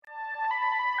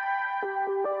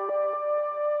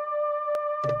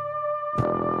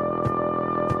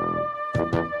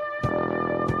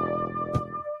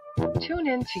Tune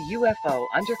in to UFO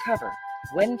Undercover,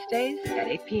 Wednesdays at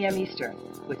 8 p.m. Eastern,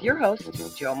 with your host,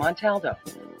 Joe Montaldo,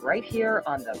 right here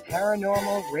on the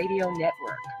Paranormal Radio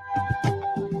Network.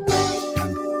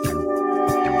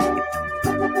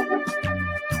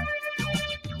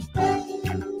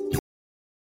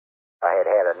 I had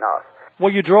had enough.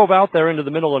 Well, you drove out there into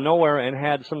the middle of nowhere and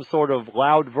had some sort of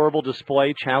loud verbal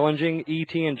display challenging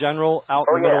ET in general out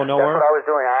in the middle of nowhere? That's what I was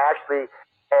doing. I actually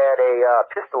had a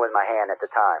pistol in my hand at the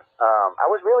time. I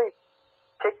was really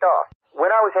ticked off.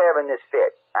 When I was having this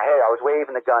fit, I was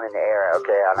waving the gun in the air,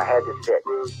 okay, and I had this fit.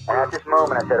 And at this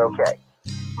moment, I said, okay.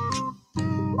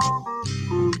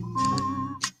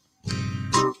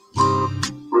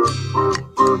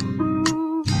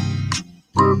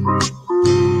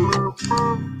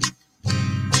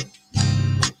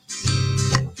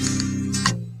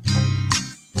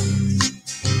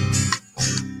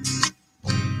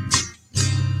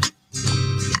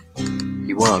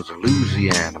 He was a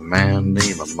Louisiana man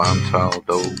named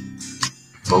Montaldo.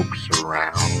 Folks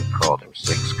around called him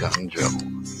Six Gun Joe.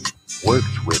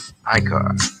 Worked with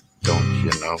ICAR, don't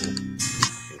you know?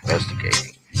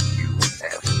 Investigating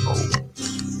UFOs.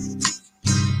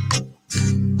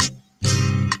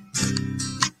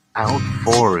 Out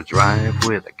for a drive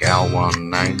with a gal one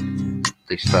night,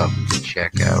 they stopped to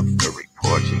check out the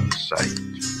reporting site.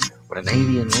 When an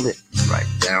alien lit right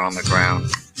there on the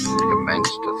ground, he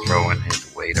commenced to throwing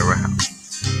his weight around.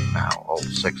 Now, old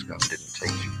Six Gun didn't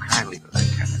take too kindly to that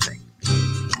kind of thing,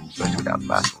 especially without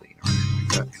Vaseline or anything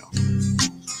like that, you know.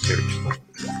 Seriously.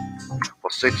 Well,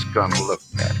 Six Gun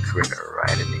looked that critter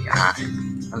right in the eye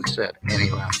and said, "Any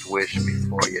last wish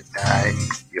before you die?"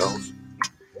 Yo,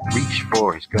 reached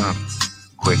for his gun,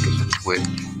 quick as a twitch,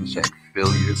 and said,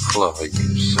 "Fill your claw,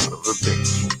 you son of a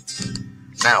bitch."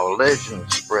 Now a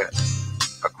legend spread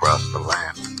across the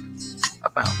land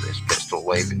about this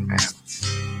pistol-waving man.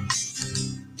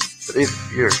 But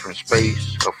if you're from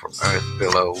space or from Earth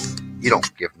below, you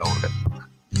don't give no lip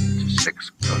to Six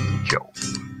Gun Joe.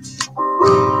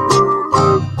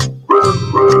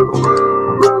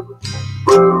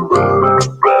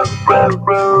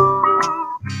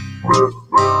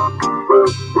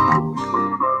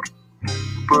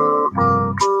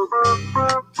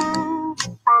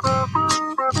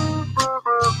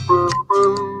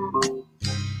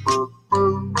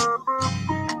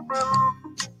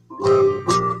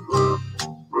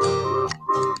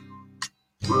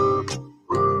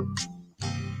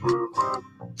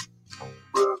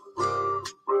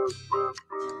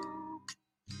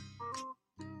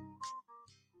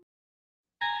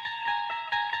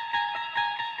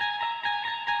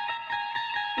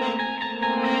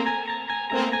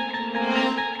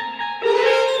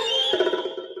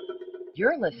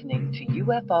 You're listening to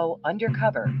UFO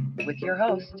Undercover with your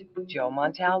host, Joe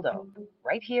Montaldo,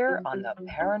 right here on the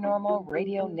Paranormal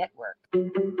Radio Network.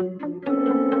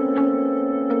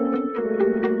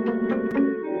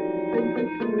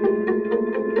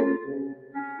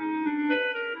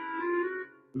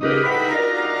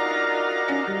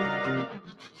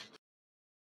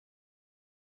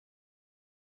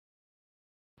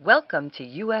 Welcome to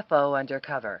UFO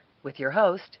Undercover with your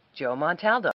host, Joe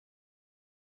Montaldo.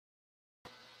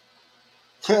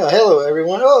 Hello,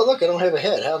 everyone. Oh, look, I don't have a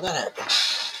head. How'd that happen?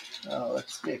 Oh,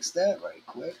 let's fix that right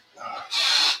quick.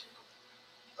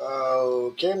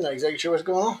 Okay, I'm not exactly sure what's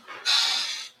going on.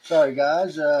 Sorry,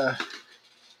 guys.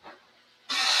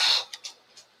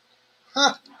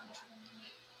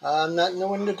 I'm not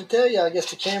knowing what to tell you. I guess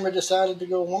the camera decided to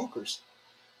go wonkers.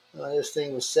 This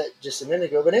thing was set just a minute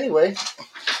ago. But anyway,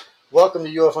 welcome to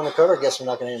UFO Undercover. I guess we're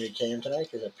not going to have any cam tonight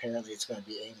because apparently it's going to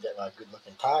be aimed at my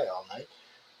good-looking tie all night.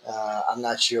 I'm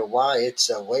not sure why. It's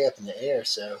way up in the air,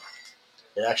 so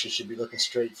it actually should be looking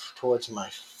straight towards my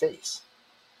face.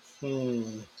 Let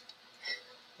me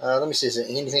see. Is there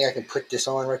anything I can put this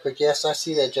on right quick? Yes, I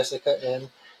see that, Jessica.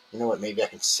 And you know what? Maybe I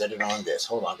can set it on this.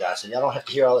 Hold on, guys. So y'all don't have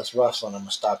to hear all this rustling. I'm going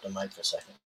to stop the mic for a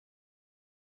second.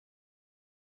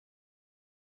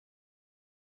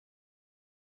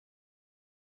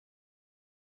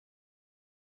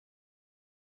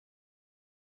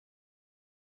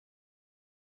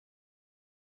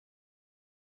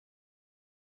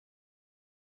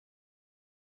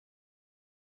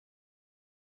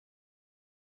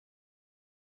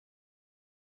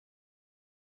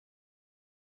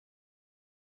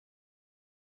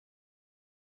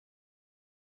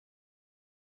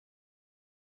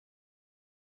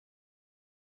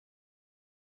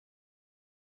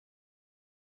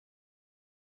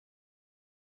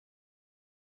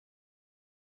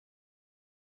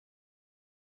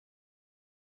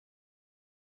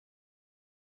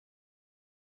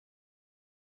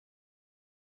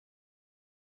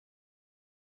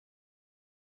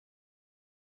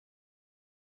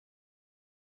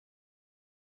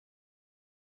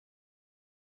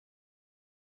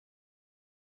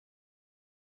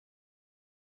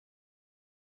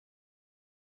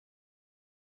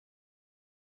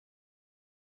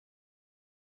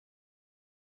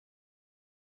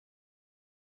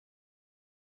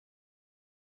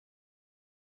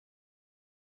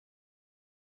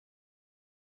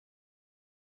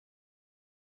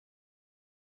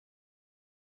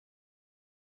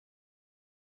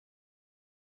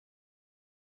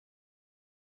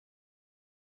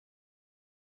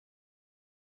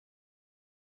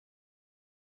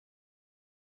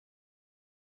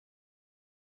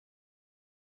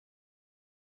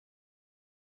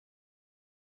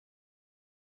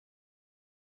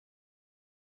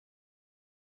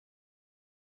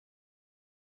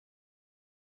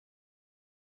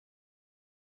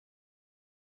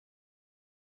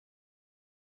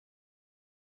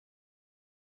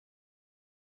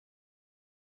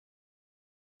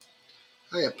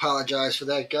 I apologize for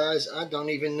that, guys. I don't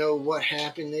even know what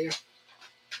happened there.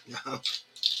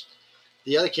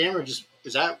 The other camera just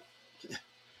is out.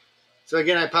 So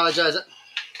again, I apologize.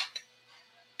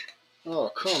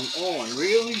 Oh, come on,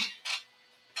 really?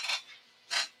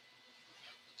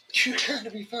 You gotta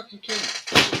be fucking kidding.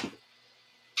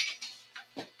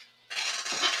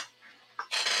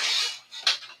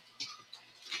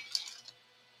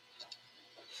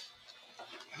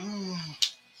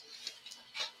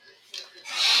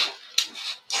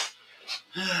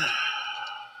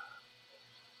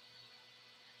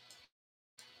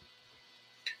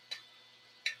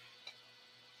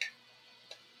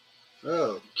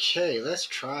 Okay, let's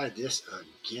try this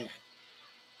again.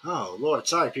 Oh, Lord,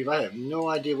 sorry, people. I have no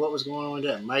idea what was going on with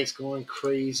that. Mike's going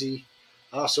crazy.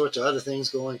 All sorts of other things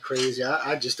going crazy.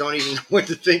 I just don't even know what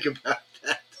to think about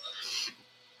that.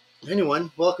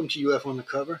 Anyone, welcome to UF on the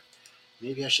Cover.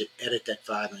 Maybe I should edit that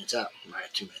 5 minutes out. I might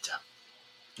have 2 minutes out.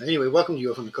 Anyway, welcome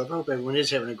to UF on the Cover. I hope everyone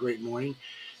is having a great morning,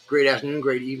 great afternoon,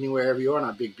 great evening, wherever you are on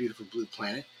our big, beautiful blue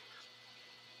planet.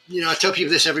 You know, I tell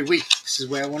people this every week. This is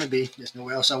where I want to be. There's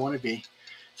nowhere else I want to be.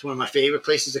 It's one of my favorite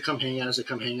places to come hang out is to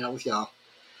come hang out with y'all.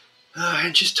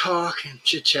 And just talk and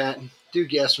chit-chat and do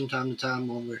guests from time to time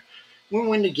when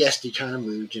we're in the guesty kind of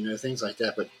mood, you know, things like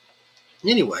that. But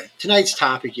anyway, tonight's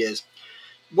topic is,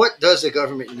 what does the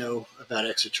government know about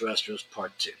extraterrestrials,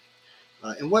 part 2?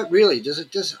 And what really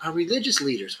does our religious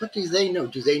leaders, what do they know?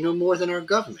 Do they know more than our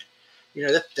government? You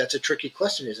know, that's a tricky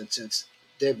question, isn't it, since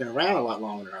they've been around a lot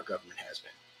longer than our government has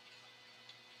been.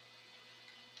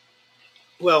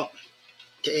 Well,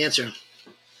 to answer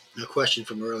a question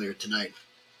from earlier tonight,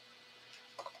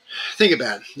 think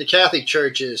about it. The Catholic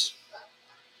Church is,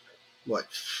 what,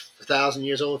 1,000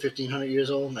 years old, 1,500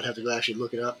 years old? I'd have to go actually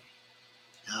look it up.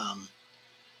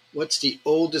 What's the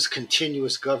oldest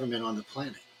continuous government on the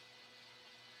planet?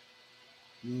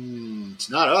 It's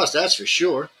not us, that's for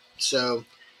sure. So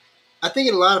I think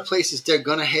in a lot of places they're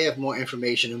going to have more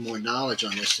information and more knowledge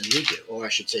on this than we do, or I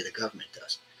should say the government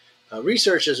does.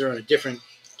 Researchers are on a different,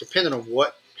 depending on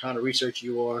what kind of research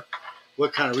you are,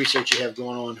 what kind of research you have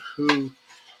going on, who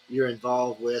you're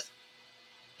involved with,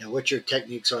 and what your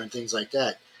techniques are and things like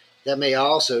that. That may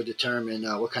also determine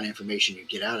what kind of information you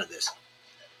get out of this.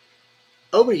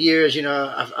 Over the years, you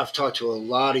know, I've talked to a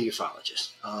lot of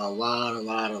ufologists, a lot of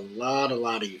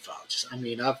ufologists. I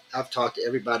mean, I've talked to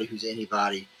everybody who's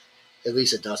anybody at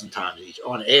least a dozen times each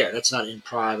on air. That's not in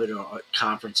private or at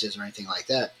conferences or anything like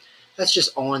that. That's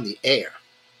just on the air.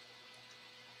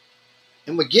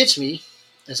 And what gets me,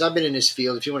 as I've been in this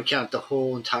field, if you want to count the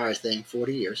whole entire thing,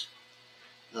 40 years.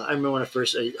 I remember when I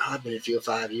first, I've been in the field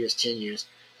 5 years, 10 years.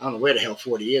 I don't know where the hell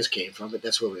 40 years came from, but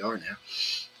that's where we are now.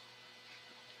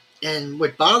 And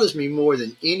what bothers me more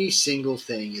than any single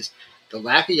thing is the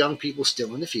lack of young people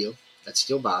still in the field. That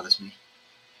still bothers me.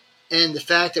 And the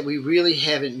fact that we really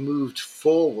haven't moved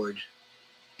forward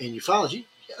in ufology.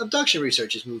 Abduction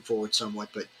research has moved forward somewhat,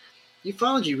 but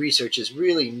ufology research has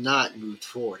really not moved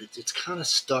forward. It's kind of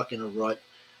stuck in a rut,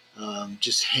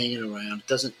 just hanging around. It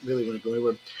doesn't really want to go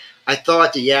anywhere. I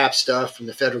thought the YAP stuff from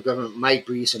the federal government might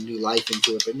breathe some new life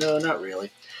into it, but no, not really.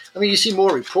 I mean, you see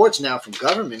more reports now from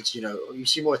governments, you know, you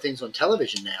see more things on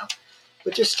television now,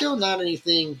 but there's still not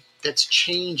anything that's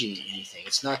changing anything.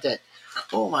 It's not that,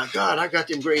 oh my God, I got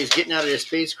them Grays getting out of their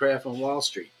spacecraft on Wall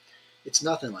Street. It's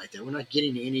nothing like that. We're not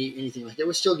getting anything like that.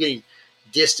 We're still getting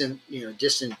distant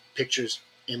pictures,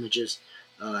 images,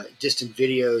 distant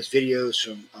videos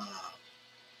from,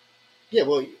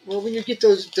 when you get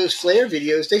those flare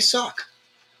videos, they suck.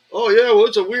 Oh, yeah, well,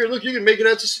 it's a weird look. You can make it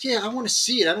out to... Yeah, I want to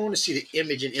see it. I don't want to see the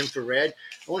image in infrared.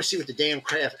 I want to see what the damn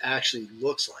craft actually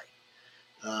looks like.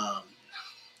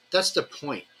 That's the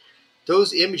point.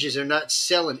 Those images are not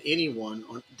selling anyone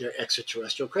on their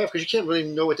extraterrestrial craft because you can't really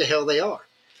know what the hell they are.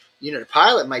 You know, the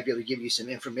pilot might be able to give you some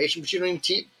information, but you don't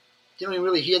even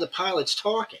really hear the pilots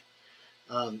talking.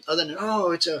 Other than,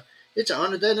 it's an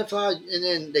unidentified... And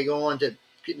then they go on to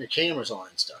getting their cameras on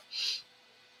and stuff.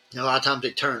 Now, a lot of times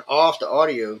they turn off the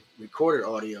audio, recorded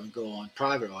audio, and go on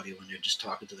private audio when they're just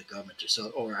talking to the government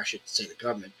themselves, or I should say the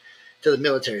government, to the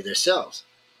military themselves.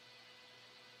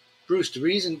 Bruce, the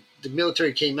reason the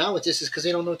military came out with this is because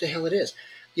they don't know what the hell it is.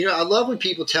 You know, I love when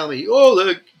people tell me, oh,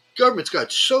 the government's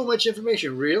got so much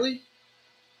information. Really?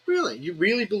 Really? You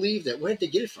really believe that? Where did they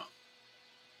get it from?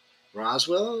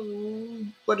 Roswell?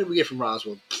 What did we get from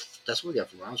Roswell? That's what we got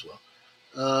from Roswell.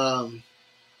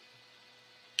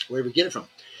 Where did we get it from?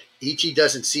 ET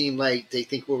doesn't seem like they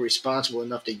think we're responsible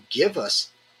enough to give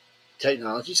us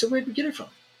technology, so where did we get it from?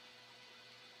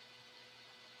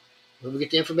 Where did we get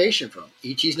the information from?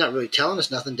 ET's not really telling us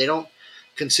nothing. They don't,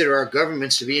 consider our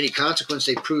governments to be any consequence.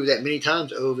 They proved that many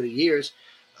times over the years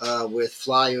with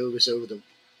flyovers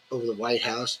over the White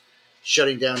House,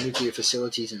 shutting down nuclear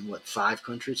facilities in 4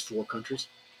 countries.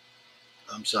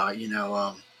 I'm sorry,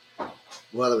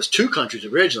 well, there was 2 countries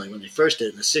originally when they first did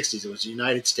it in the 60s. It was the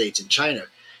United States and China,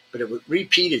 but it was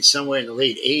repeated somewhere in the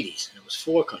late 80s, and it was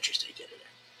 4 countries they did it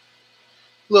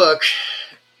in. Look,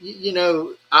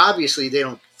 obviously they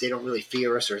don't really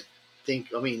fear us or think.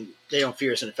 I mean, they don't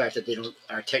fear us in the fact that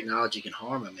our technology can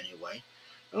harm them anyway.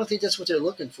 I don't think that's what they're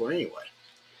looking for anyway.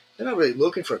 They're not really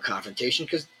looking for a confrontation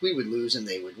because we would lose and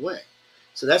they would win.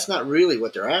 So that's not really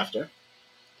what they're after.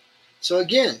 So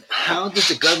again, how does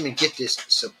the government get this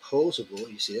supposable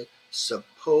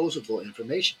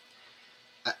information?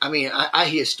 I mean, I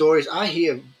hear stories, I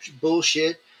hear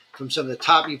bullshit from some of the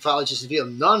top ufologists in the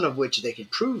field, none of which they can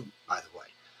prove, by the way.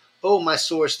 Oh, my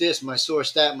source this, my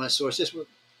source that, my source this. Well,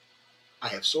 I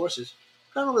have sources,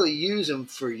 but I don't really use them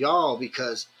for y'all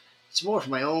because it's more for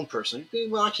my own person.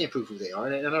 Well, I can't prove who they are,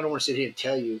 and I don't want to sit here and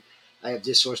tell you I have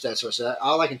this source, that source, that.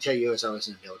 All I can tell you is I was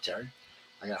in the military.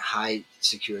 I got a high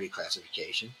security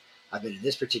classification. I've been in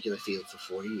this particular field for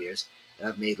 40 years, and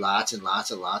I've made lots and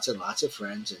lots of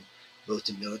friends, and both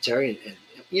in the military and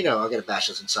I got a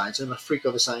bachelor's in science, and I'm a freak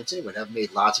of a science anyway. I've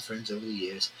made lots of friends over the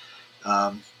years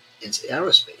in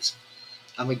aerospace.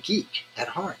 I'm a geek at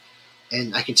heart,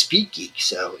 and I can speak geek,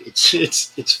 so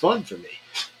it's fun for me.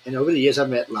 And over the years, I've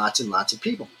met lots and lots of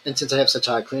people. And since I have such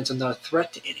high clearance, I'm not a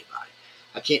threat to anybody.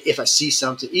 I can't, if I see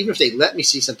something, even if they let me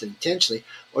see something intentionally,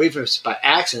 or even if it's by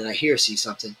accident I see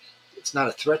something, it's not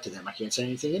a threat to them. I can't say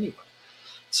anything anyway.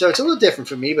 So it's a little different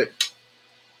for me, but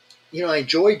I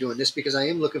enjoy doing this because I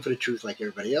am looking for the truth like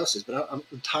everybody else is, but I'm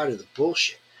tired of the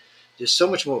bullshit. There's so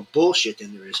much more bullshit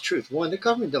than there is truth. One, the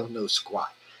government don't know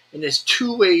squat. And there's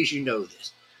 2 ways you know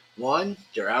this. One,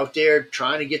 they're out there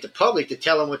trying to get the public to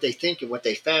tell them what they think and what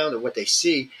they found or what they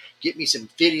see. Get me some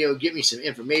video, get me some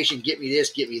information, get me this,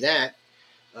 get me that.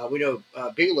 We know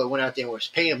Bigelow went out there and was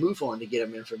paying MUFON to get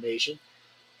him information.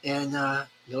 And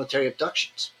military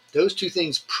abductions. Those 2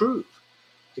 things prove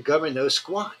the government knows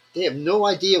squat. They have no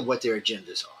idea what their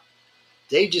agendas are.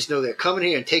 They just know they're coming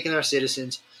here and taking our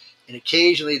citizens, and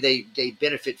occasionally they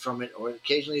benefit from it, or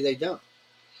occasionally they don't.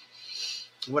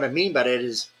 And what I mean by that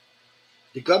is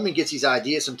the government gets these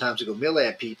ideas sometimes to go mill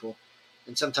at people,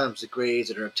 and sometimes the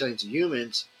Greys or the reptilians and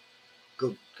humans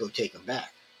go take them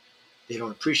back. They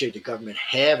don't appreciate the government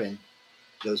having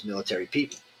those military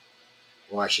people,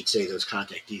 or I should say those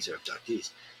contactees or abductees.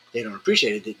 They don't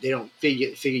appreciate it. They don't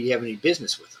figure you have any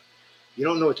business with them. You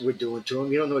don't know what we're doing to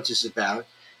them. You don't know what this is about.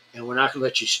 And we're not going to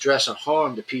let you stress or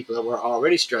harm the people that we're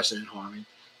already stressing and harming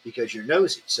because you're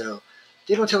nosy. So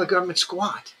they don't tell the government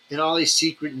squat in all these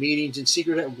secret meetings and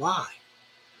secret. Why?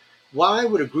 Why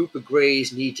would a group of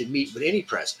Greys need to meet with any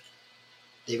president?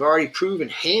 They've already proven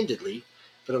handedly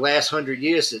for the last 100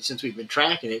 years since we've been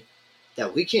tracking it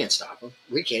that we can't stop them.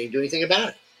 We can't even do anything about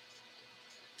it.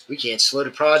 We can't slow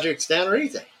the projects down or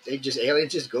anything.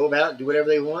 Aliens just go about and do whatever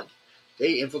they want.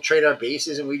 They infiltrate our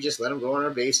bases and we just let them go on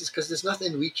our bases because there's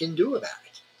nothing we can do about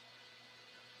it.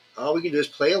 All we can do is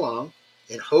play along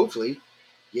and hopefully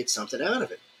get something out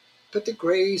of it. But the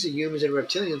Greys, the humans, and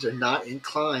reptilians are not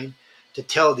inclined to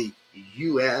tell the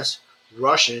U.S.,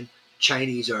 Russian,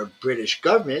 Chinese, or British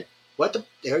government what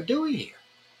they're doing here.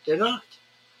 They're not.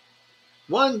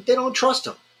 One, they don't trust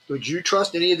them. Would you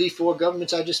trust any of these 4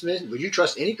 governments I just mentioned? Would you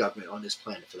trust any government on this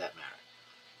planet for that matter?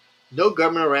 No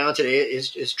government around today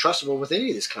is trustable with any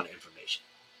of this kind of information.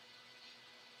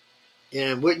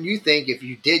 And wouldn't you think if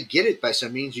you did get it by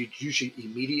some means, you should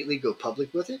immediately go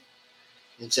public with it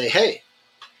and say, hey,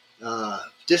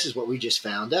 this is what we just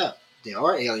found out. There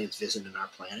are aliens visiting our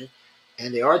planet,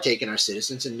 and they are taking our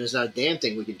citizens, and there's not a damn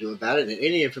thing we can do about it. And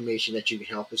any information that you can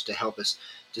help us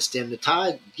to stem the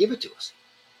tide, give it to us.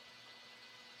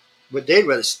 But they'd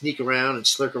rather sneak around and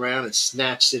slurk around and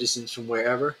snatch citizens from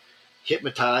wherever,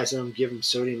 hypnotize them, give them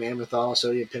sodium amythol,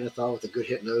 sodium pentothal with a good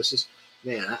hypnosis.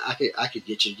 Man, I could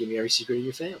get you to give me every secret of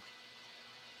your family.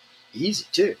 Easy,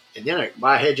 too. And then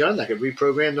by a hedge on, I could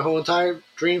reprogram the whole entire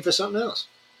dream for something else.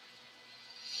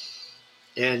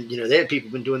 And, they have people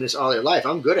been doing this all their life.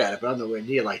 I'm good at it, but I'm nowhere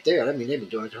near like they are. I mean, they've been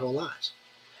doing it their whole lives.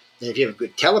 And if you have a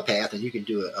good telepath and you can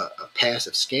do a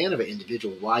passive scan of an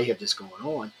individual while you have this going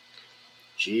on,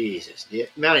 Jesus, the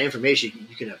amount of information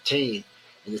you can obtain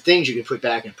and the things you can put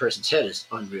back in a person's head is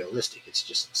unrealistic. It's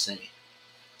just insane.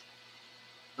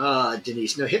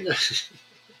 Denise, no,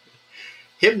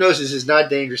 hypnosis is not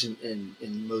dangerous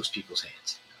in most people's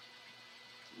hands.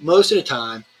 Most of the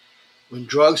time, when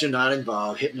drugs are not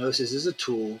involved, hypnosis is a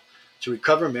tool to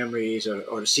recover memories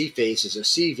or to see faces or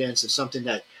see events of something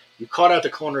that you caught out the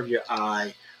corner of your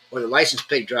eye, or the license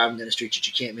plate driving down the street that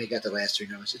you can't make out the last 3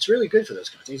 numbers. It's really good for those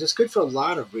kind of things. It's good for a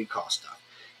lot of recall stuff.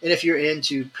 And if you're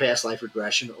into past life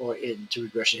regression or into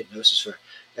regression hypnosis for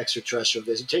extraterrestrial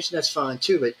visitation, that's fine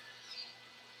too. But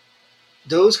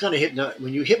those kind of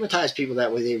when you hypnotize people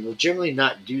that way, they will generally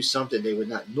not do something they would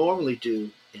not normally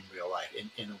do in real life,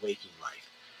 in a waking life.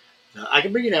 Now, I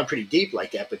can bring you down pretty deep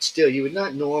like that, but still, you would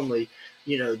not normally,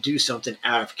 do something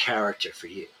out of character for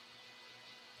you.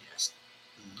 Yes,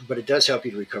 but it does help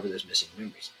you to recover those missing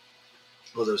memories,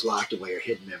 or those locked away or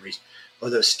hidden memories, or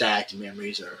those stacked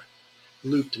memories or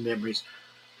looped memories,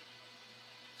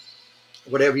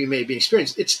 whatever you may be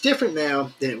experiencing. It's different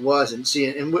now than it was. And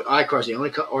ICAR is the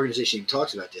only organization who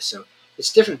talks about this. So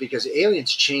it's different because the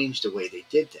aliens changed the way they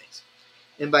did things.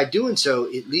 And by doing so,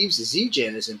 it leaves the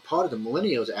Z-Geners and part of the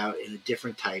millennials out in a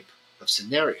different type of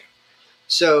scenario.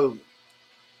 So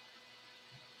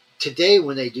today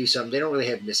when they do something, they don't really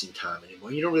have missing time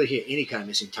anymore. You don't really hear any kind of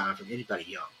missing time from anybody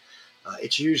young.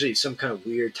 It's usually some kind of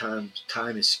weird time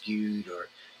is skewed, or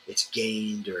it's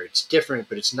gained, or it's different,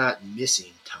 but it's not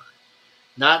missing time.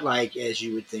 Not like as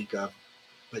you would think of,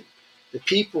 but the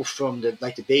people from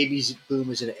the babies,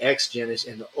 boomers, and the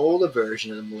X-Geners and the older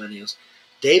version of the millennials,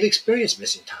 they've experienced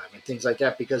missing time and things like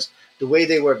that because the way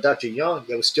they were abducted young,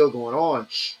 that was still going on.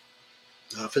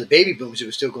 For the baby boomers, it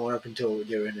was still going up until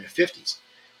they were in their 50s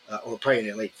or probably in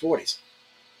their late 40s.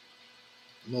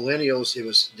 Millennials, it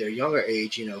was their younger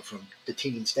age, from the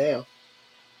teens down.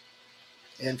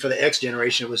 And for the X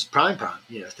generation, it was prime,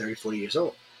 30, 40 years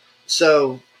old.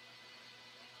 So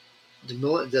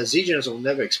the Z-Geners will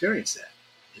never experience that.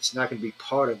 It's not going to be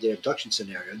part of their abduction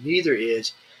scenario. Neither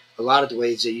is a lot of the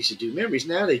ways they used to do memories.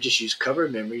 Now they just use cover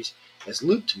memories as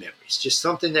looped memories, just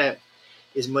something that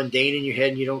is mundane in your head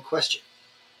and you don't question.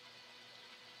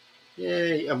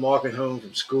 Yeah, I'm walking home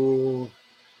from school.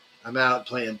 I'm out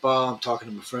playing ball. I'm talking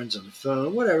to my friends on the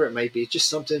phone, whatever it might be. It's just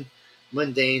something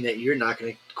mundane that you're not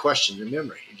going to question the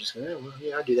memory. You're just going,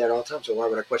 I do that all the time, so why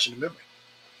would I question the memory?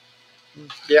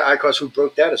 Yeah, ICARS, who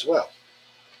broke that as well.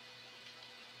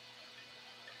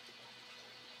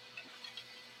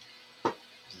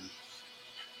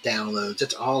 Downloads,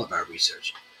 that's all of our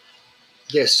research.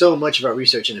 There's so much of our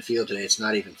research in the field today, it's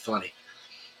not even funny.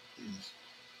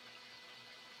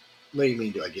 What do you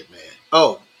mean, do I get mad?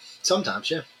 Oh,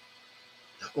 sometimes, yeah.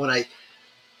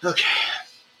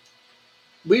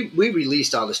 We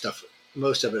released all this stuff,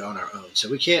 most of it on our own, so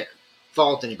we can't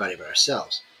fault anybody but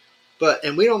ourselves.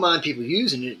 And we don't mind people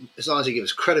using it as long as they give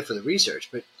us credit for the research.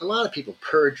 But a lot of people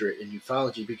perjure it in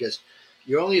ufology because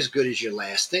you're only as good as your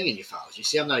last thing in ufology.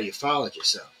 See, I'm not a ufologist,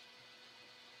 so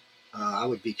I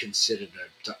would be considered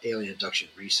an alien abduction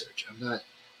research.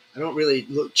 I don't really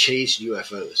chase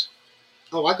UFOs.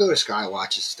 Oh, I go to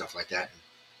Skywatches and stuff like that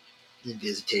and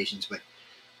visitations, but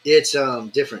it's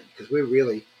different because we're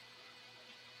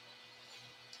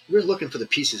looking for the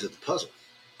pieces of the puzzle.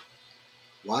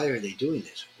 Why are they doing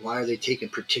this? Why are they taking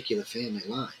particular family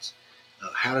lines?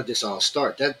 How did this all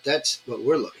start? That's what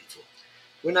we're looking for.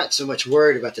 We're not so much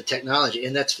worried about the technology,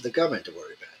 and that's for the government to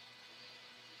worry about.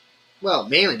 Well,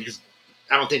 mainly because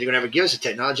I don't think they're going to ever give us the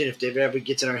technology, and if it ever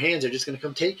gets in our hands, they're just going to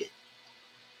come take it.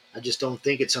 I just don't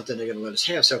think it's something they're going to let us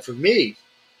have. So for me,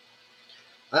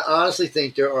 I honestly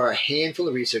think there are a handful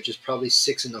of researchers, probably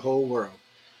 6 in the whole world,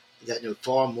 that know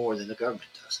far more than the government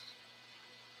does.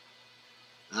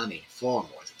 I mean, far more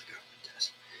than the government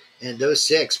does. And those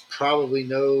 6 probably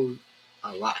know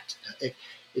a lot.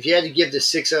 If you had to give the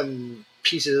 6 of them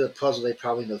pieces of the puzzle, they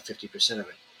probably know 50% of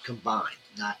it combined,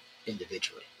 not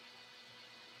individually.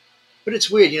 But it's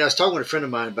weird. I was talking with a friend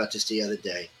of mine about this the other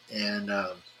day, and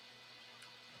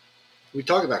we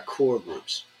talk about core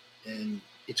groups. And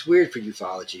it's weird for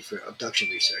ufology, for abduction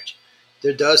research.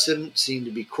 There does seem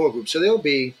to be core groups. So there'll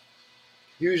be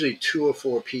usually 2 or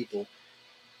 4 people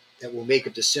that will make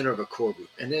up the center of a core group.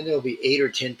 And then there'll be 8 or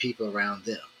 10 people around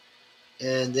them.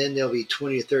 And then there'll be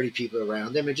 20 or 30 people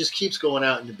around them. It just keeps going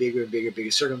out in a bigger and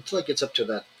bigger circle until it gets up to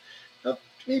about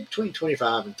maybe between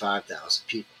 25 and 5,000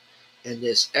 people. And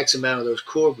there's X amount of those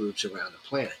core groups around the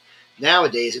planet.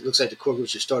 Nowadays, it looks like the core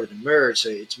groups have started to merge, so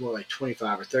it's more like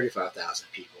 25 or 35,000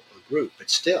 people a group.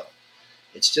 But still,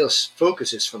 it still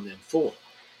focuses from them 4.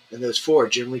 And those 4 are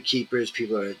generally keepers,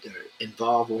 people that are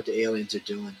involved with what the aliens are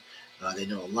doing. They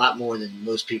know a lot more than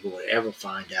most people would ever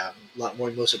find out, a lot more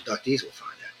than most abductees will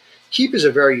find out. Keepers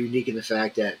are very unique in the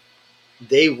fact that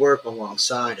they work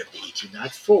alongside of the ET,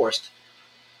 not forced,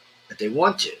 but they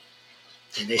want to.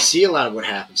 And they see a lot of what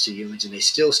happens to humans, and they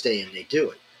still stay and they do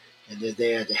it. And they're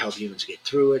there to help humans get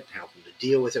through it, help them to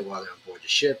deal with it while they're on board the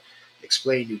ship,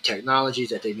 explain new technologies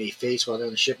that they may face while they're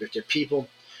on the ship. If they're people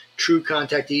true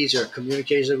contactees or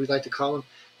communicators, that we like to call them.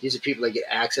 These are people that get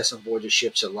access on board the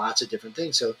ships to lots of different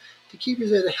things. So the keeper's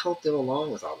there to help them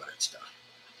along with all of that stuff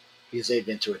because they've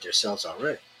been through it themselves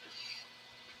already.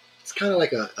 It's kind of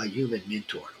like a human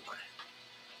mentor in a way.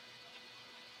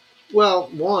 Well,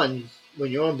 one,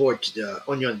 when you're on board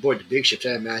the big ships,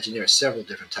 I imagine there are several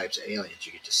different types of aliens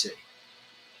you get to see.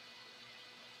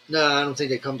 No, I don't think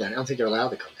they come down. I don't think they're allowed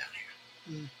to come down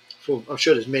here. I'm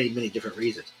sure there's many, many different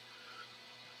reasons.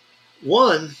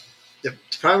 One, the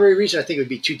primary reason I think it would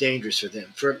be too dangerous for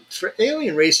them. For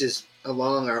alien races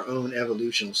along our own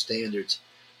evolutional standards,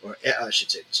 or I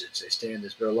should say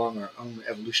standards, but along our own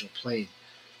evolutional plane,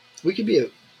 we could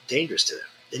be dangerous to them.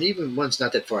 And even one's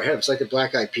not that far ahead. It's like the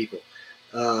black-eyed people.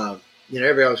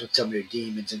 Everybody always would tell me they're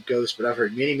demons and ghosts, but I've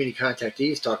heard many, many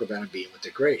contactees talk about them being with the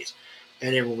Greys.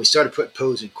 And then when we started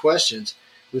posing questions,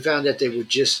 we found that they were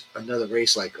just another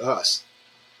race like us,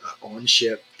 on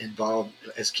ship, involved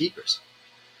as keepers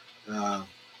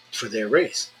for their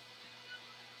race.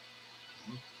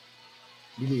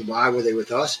 You mean why were they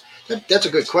with us? That's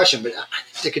a good question, but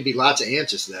there could be lots of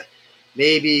answers to that.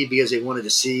 Maybe because they wanted to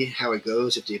see how it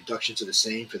goes if the abductions are the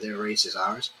same for their race as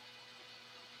ours.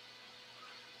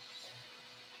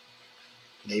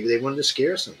 Maybe they wanted to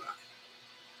scare somebody.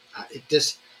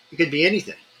 It could be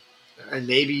anything. And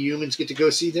maybe humans get to go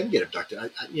see them get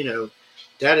abducted.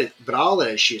 But all that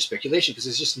is sheer speculation because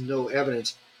there's just no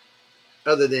evidence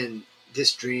other than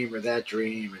this dream or that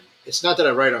dream. And it's not that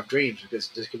I write off dreams because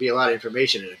there could be a lot of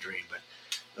information in a dream, but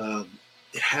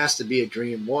it has to be a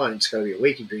dream. One, it's got to be a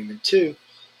waking dream, and two,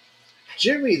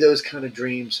 generally those kind of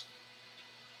dreams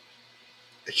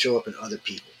that show up in other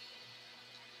people,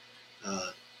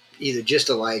 either just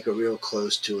alike or real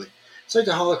close to it. It's like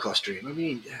the Holocaust dream. I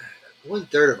mean,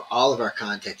 1/3 of all of our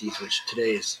contactees, which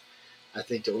today is, I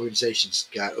think the organization's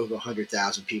got over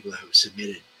 100,000 people who have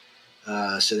submitted.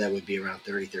 So that would be around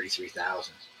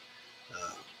 33,000.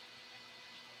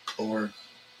 Or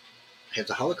have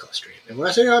the Holocaust dream. And when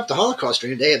I say they have the Holocaust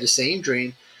dream, they have the same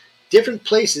dream, different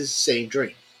places, same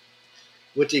dream.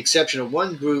 With the exception of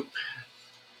one group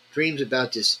dreams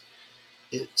about this.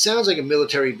 It sounds like a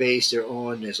military base they're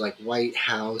on. There's like white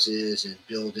houses and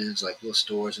buildings, like little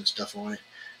stores and stuff on it.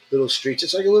 Little streets.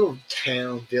 It's like a little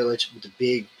town, village with a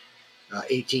big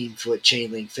 18-foot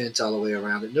chain link fence all the way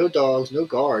around it. No dogs, no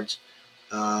guards.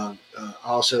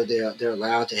 Also, they're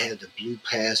allowed to have the blue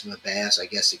plasma baths, I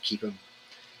guess, to keep them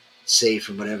safe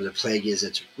from whatever the plague is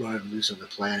that's running loose on the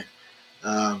planet.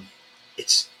 But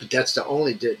that's the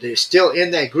only. They're still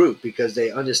in that group because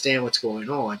they understand what's going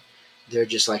on. They're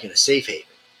just like in a safe haven.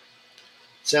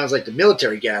 Sounds like the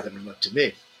military gathering them up to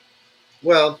me.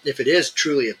 Well, if it is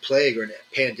truly a plague or a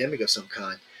pandemic of some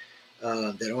kind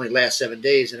that only lasts 7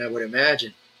 days, then I would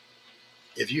imagine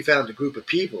if you found a group of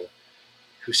people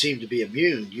who seemed to be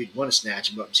immune, you'd want to snatch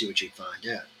them up and see what you'd find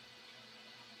out.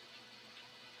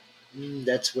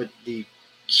 That's what the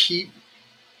key.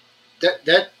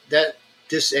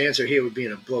 This answer here would be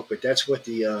in a book, but that's what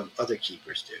the other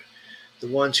keepers do. The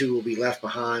ones who will be left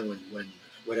behind when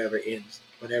whatever ends,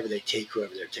 whenever they take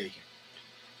whoever they're taking.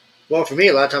 Well, for me,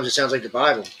 a lot of times it sounds like the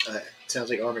Bible. It sounds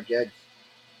like Armageddon,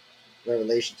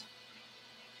 Revelations.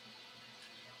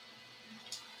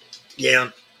 Yeah,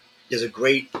 there's a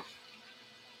great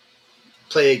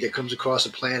plague that comes across the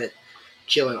planet,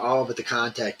 killing all but the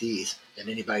contactees and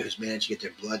anybody who's managed to get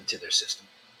their blood into their system.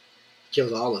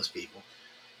 Kills all those people.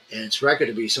 And it's recorded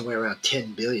to be somewhere around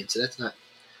 10 billion, so that's not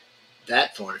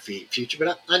that far in the future.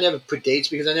 But I never put dates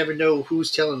because I never know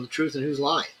who's telling the truth and who's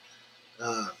lying.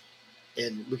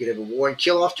 And we could have a war and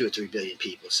kill off 2 or 3 billion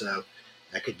people. So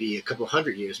that could be a couple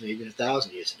hundred years, maybe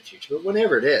 1,000 years in the future. But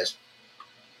whenever it is,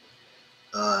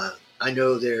 I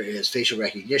know there is facial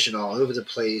recognition all over the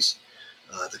place.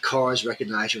 The cars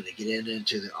recognize you when they get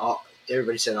into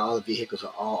everybody said all the vehicles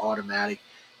are all automatic.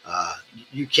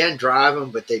 You can drive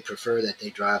them, but they prefer that they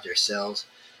drive themselves.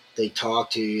 They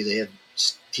talk to you. They have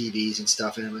TVs and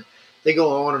stuff in them. They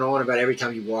go on and on about every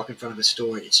time you walk in front of a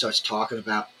store, it starts talking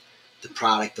about the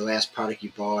product, the last product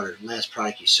you bought, or the last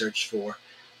product you searched for.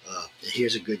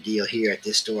 Here's a good deal here at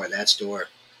this store, that store.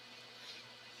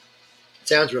 It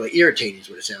sounds really irritating is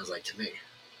what it sounds like to me.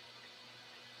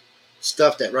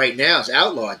 Stuff that right now is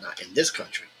outlawed, not in this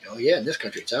country. Oh yeah, in this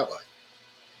country it's outlawed.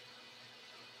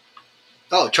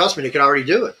 Oh, trust me, they can already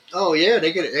do it. Oh yeah,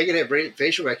 they can have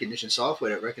facial recognition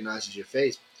software that recognizes your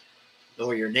face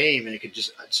or your name, and it could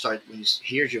just start when it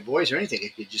hears your voice or anything.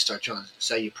 It could just start trying to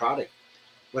sell you product.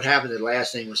 What happened? The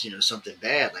last thing was something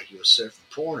bad, like you were surfing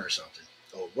porn or something,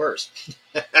 or worse.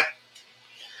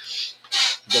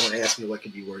 Don't ask me what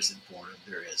could be worse than porn.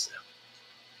 There is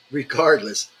though.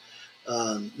 Regardless,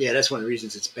 yeah, that's one of the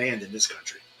reasons it's banned in this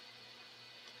country.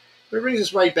 But it brings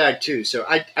us right back to. So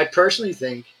I personally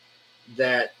think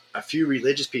that a few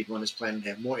religious people on this planet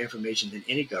have more information than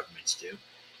any governments do.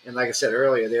 And like I said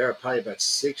earlier, there are probably about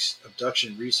 6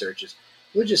 abduction researchers.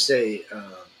 We'll just say,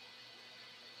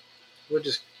 we'll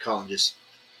just call them just,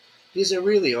 these there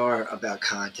really are about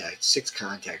contact, 6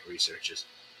 contact researchers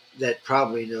that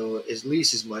probably know at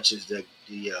least as much as the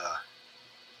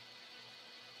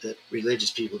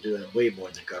religious people do, and way more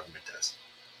than the government does.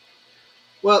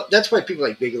 Well, that's why people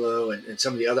like Bigelow and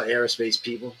some of the other aerospace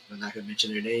people, I'm not going to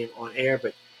mention their name on air,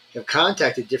 but have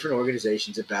contacted different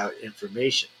organizations about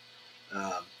information.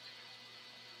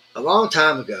 A long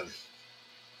time ago,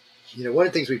 one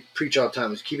of the things we preach all the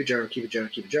time is keep a journal, keep a journal,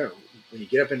 keep a journal. When you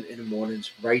get up in the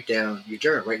mornings, write down your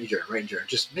journal, write in your journal, write in your journal.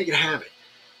 Just make it a habit.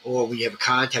 Or when you have a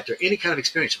contact or any kind of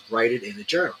experience, write it in the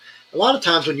journal. A lot of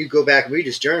times when you go back and read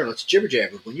this journal, it's jibber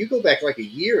jabber. When you go back like a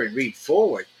year and read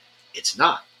forward, it's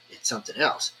not. It's something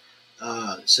else.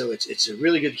 So it's a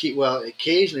really good key. Well,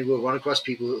 occasionally we'll run across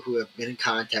people who have been in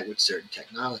contact with certain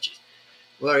technologies.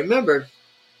 Well, I remember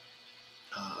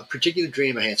a particular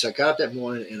dream I had. So I got up that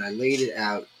morning and I laid it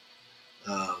out.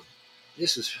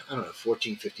 This was,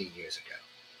 14, 15 years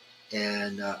ago.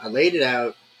 And I laid it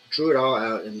out, drew it all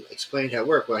out, and explained how it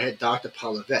worked. Well, I had Dr.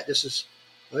 Polivet. This is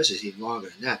even longer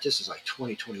than that. This is like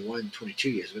 20, 21, 22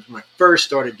 years. It was when I first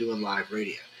started doing live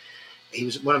radio. He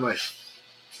was one of my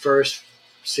first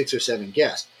 6 or 7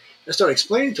 guests. I started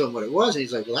explaining to him what it was, and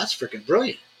he's like, well, that's freaking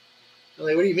brilliant. I'm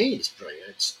like, what do you mean it's brilliant?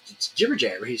 It's jibber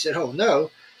jabber. He said, oh, no,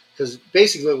 because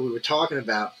basically what we were talking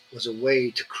about was a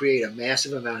way to create a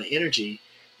massive amount of energy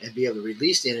and be able to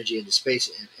release the energy into space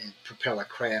and propel a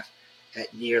craft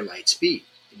at near light speed.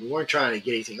 We weren't trying to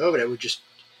get anything over that.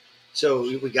 So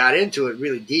we got into it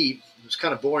really deep. It was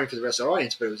kind of boring for the rest of the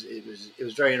audience, but it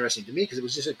was very interesting to me because it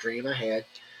was just a dream I had.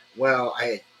 Well, I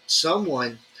had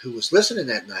someone who was listening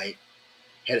that night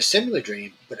had a similar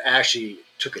dream, but actually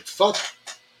took it further.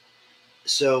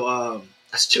 So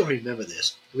I still remember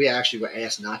this. We actually were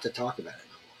asked not to talk about it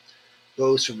no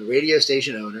more. Both from the radio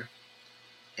station owner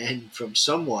and from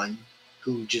someone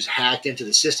who just hacked into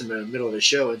the system in the middle of the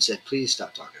show and said, please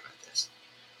stop talking about this.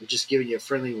 We're just giving you a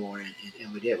friendly warning,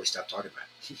 and we did. We stopped talking about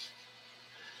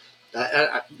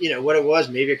it. What it was,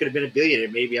 maybe I could have been a billionaire.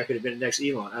 Maybe I could have been the next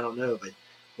Elon. I don't know. But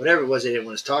whatever it was, they didn't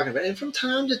want us talking about it. And from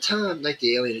time to time, like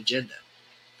the alien agenda,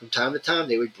 from time to time,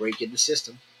 they would break in the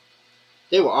system.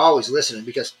 They were always listening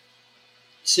because,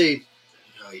 see,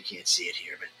 you can't see it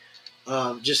here, but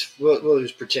we'll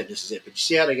just pretend this is it. But you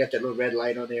see how they got that little red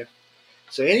light on there?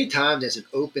 So anytime there's an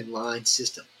open line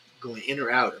system going in or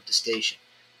out of the station,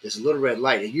 there's a little red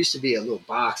light. It used to be a little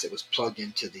box that was plugged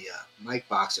into the mic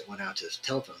box that went out to the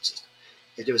telephone system.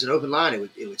 If there was an open line,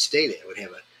 it would stay there. It would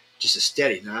have just a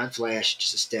steady, non-flash,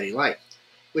 just a steady light,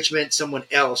 which meant someone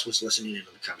else was listening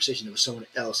into the conversation. There was someone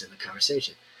else in the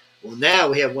conversation. Well, now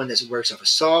we have one that works off of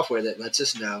software that lets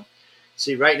us know.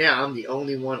 See, right now, I'm the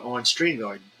only one on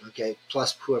StreamYard, okay,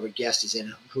 plus whoever guest is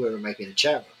in, whoever might be in the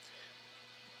chat room.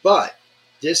 But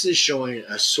this is showing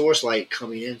a source light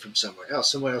coming in from somewhere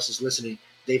else. Someone else is listening.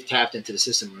 They've tapped into the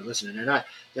system. We're listening. They're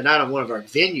not on one of our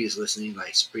venues listening,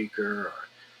 like Spreaker or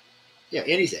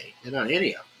anything. They're not on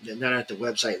any of them. They're not at the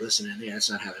website listening. That's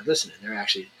not how they're listening. They're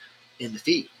actually in the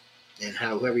feed. And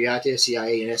whoever you're out there,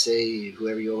 CIA, NSA,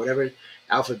 whoever you are, whatever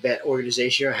alphabet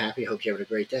organization you're happy. I hope you're having a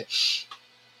great day.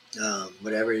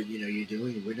 Whatever you're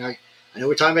doing, I know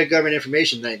we're talking about government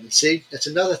information tonight, and see, that's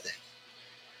another thing.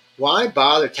 Why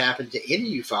bother tapping to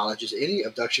any ufologist, any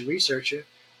abduction researcher,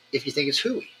 if you think it's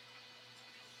hooey?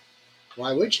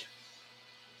 Why would you?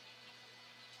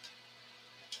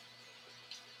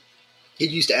 It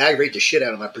used to aggravate the shit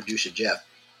out of my producer Jeff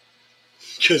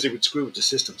because it would screw with the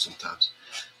system sometimes.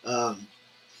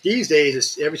 These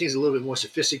days, everything's a little bit more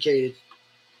sophisticated,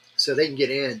 so they can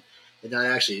get in and not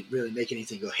actually really make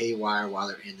anything go haywire while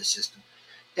they're in the system.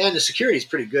 And the security is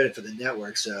pretty good for the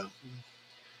network, so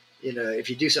if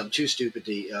you do something too stupid,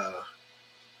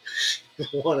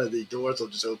 one of the doors will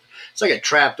just open. It's like a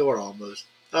trap door almost.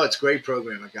 Oh, it's a great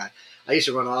program I got. I used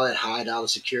to run all that high-dollar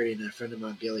security, and then a friend of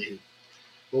mine, Billy, who,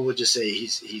 well, we'll just say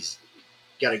he's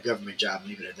got a government job,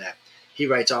 leave it at that. He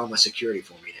writes all my security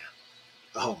for me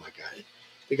now. Oh, my God.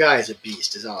 The guy is a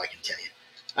beast, is all I can tell you.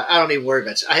 I don't even worry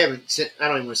about it. I don't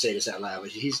even want to say this out loud,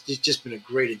 but he's just been a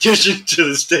great addition to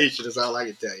the station, is all I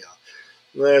can tell y'all.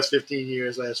 The last 15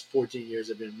 years, last 14 years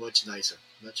have been much nicer,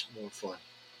 much more fun.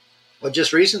 Well,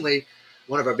 just recently,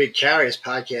 one of our big carriers,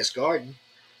 Podcast Garden,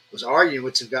 was arguing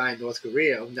with some guy in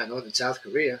South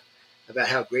Korea, about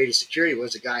how great his security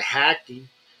was. The guy hacked him,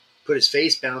 put his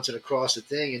face bouncing across the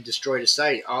thing, and destroyed his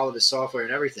site, all of his software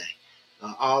and everything,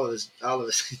 all of his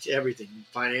everything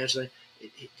financially.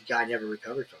 The guy never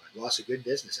recovered from it. Lost a good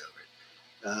business over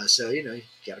it. So, you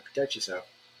got to protect yourself.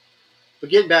 But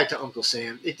getting back to Uncle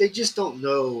Sam, they just don't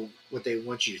know what they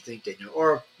want you to think they know.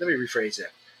 Or let me rephrase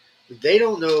that. They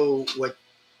don't know what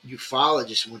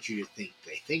ufologists want you to think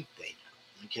they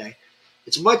know. Okay?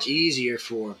 It's much easier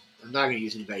for, I'm not going to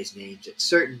use anybody's names, that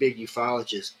certain big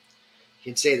ufologists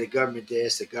can say the government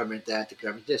this, the government that, the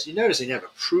government this. You notice they never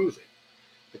prove it.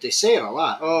 But they say it a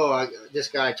lot. Oh, this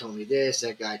guy told me this,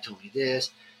 that guy told me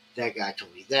this, that guy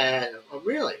told me that. Oh,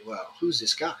 really? Well, who's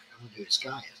this guy? I wonder who this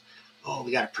guy is. Oh,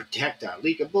 we got to protect our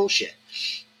leak of bullshit.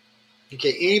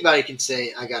 Okay, anybody can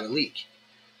say, I got a leak.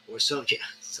 Or something.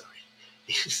 Sorry.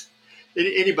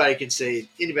 Anybody can say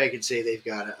they've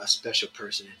got a special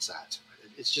person inside somewhere.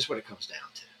 It's just what it comes down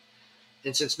to.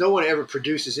 And since no one ever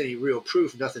produces any real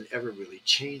proof, nothing ever really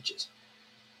changes.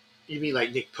 You mean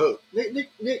like Nick Pope?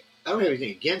 Nick, I don't have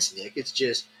anything against Nick. It's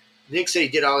just Nick said he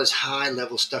did all this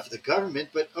high-level stuff for the government,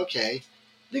 but okay,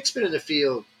 Nick's been in the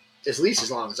field at least as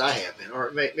long as I have been,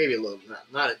 or maybe a little,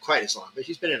 not quite as long, but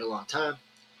he's been in a long time.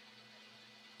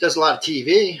 Does a lot of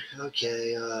TV.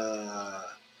 Okay,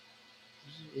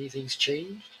 anything's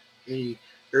changed? Any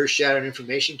earth-shattering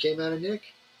information came out of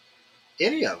Nick?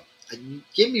 Any of them?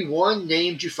 Give me one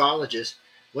named ufologist,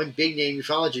 one big-name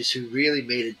ufologist who really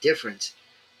made a difference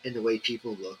in the way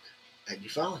people look at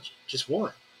ufology. Just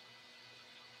one.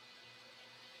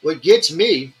 What gets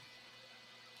me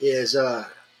is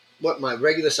what my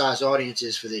regular sized audience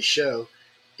is for this show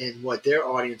and what their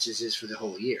audiences is for the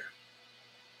whole year.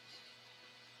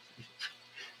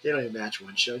 They don't even match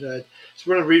one show. It's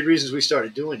one of the reasons we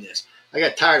started doing this. I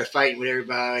got tired of fighting with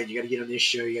everybody. You got to get on this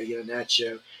show. You got to get on that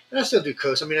show. And I still do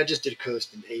Coast. I mean, I just did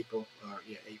Coast in April.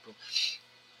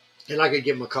 And I could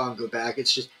give them a call and go back.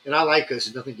 It's just, and I like Coast.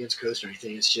 There's nothing against Coast or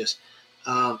anything. It's just,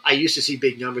 I used to see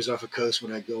big numbers off of Coast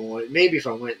when I go on it. Maybe if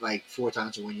I went like 4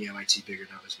 times in 1 year, I might see bigger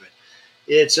numbers. But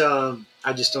it's,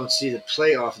 I just don't see the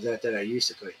play off of that I used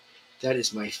to play. That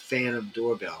is my Phantom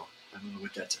doorbell. I don't know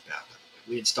what that's about.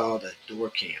 We installed a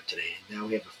door cam today, and now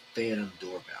we have a Phantom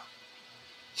doorbell.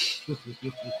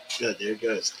 Good, there it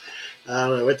goes. I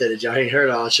don't know what that is. I ain't heard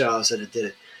all the show. All of a sudden it did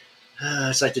it.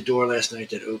 It's like the door last night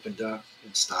that opened up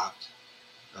and stopped.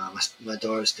 My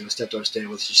stepdaughter staying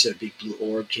with us. She said a big blue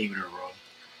orb came in her room.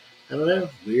 I don't know,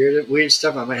 weird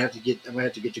stuff. I might have to get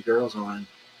the girls on.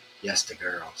 Yes, the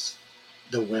girls,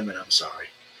 the women. I'm sorry,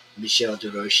 Michelle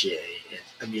DeRoche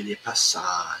and Amelia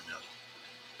Passano.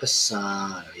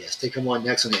 Yes, they come on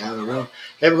next on the Outer Room.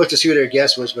 I haven't looked to see who their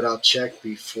guest was, but I'll check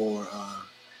before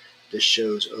the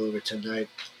show's over tonight.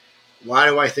 Why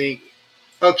do I think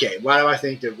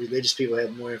that religious people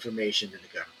have more information than the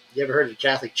government? You ever heard of the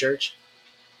Catholic Church?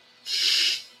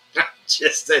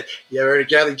 Just that. You ever heard of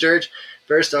Catholic Church?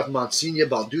 First off, Monsignor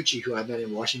Balducci, who I met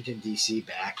in Washington, D.C.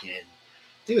 back in,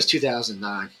 I think it was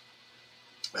 2009.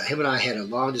 Him and I had a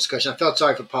long discussion. I felt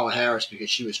sorry for Paula Harris because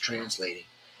she was translating.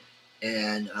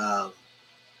 And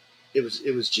it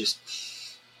was just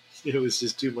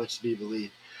too much to be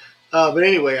believed. But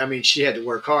anyway, I mean, she had to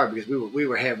work hard because we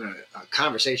were having a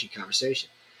conversation.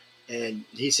 And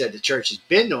he said the church has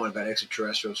been knowing about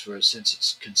extraterrestrials since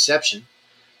its conception,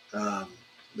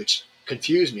 which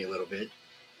confused me a little bit.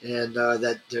 And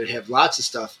that they have lots of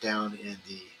stuff down in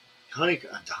the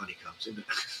honeycombs.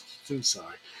 I'm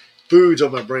sorry. Food's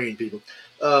on my brain, people.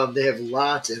 They have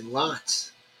lots and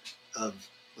lots of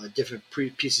different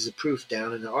pieces of proof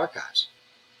down in the archives,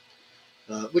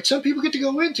 which some people get to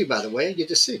go into, by the way, and get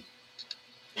to see.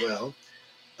 Well,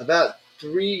 about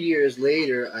 3 years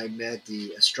later, I met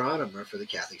the astronomer for the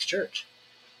Catholic Church,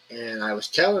 and I was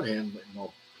telling him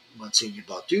what Monsignor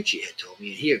Balducci had told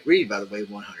me, and he agreed, by the way,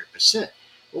 100%.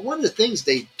 But one of the things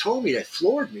they told me that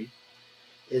floored me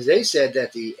is they said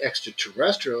that the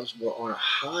extraterrestrials were on a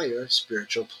higher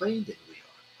spiritual plane than we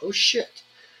are. Oh, shit.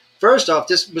 First off,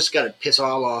 this was got to piss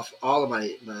off all of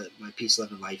my peace,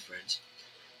 love, and light friends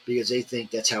because they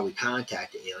think that's how we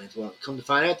contact the aliens. Well, come to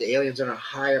find out, the aliens are on a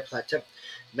higher plateau.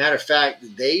 Matter of fact,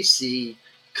 they see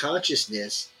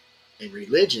consciousness and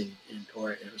religion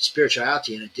or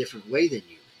spirituality in a different way than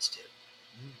humans do.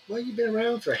 Well, you've been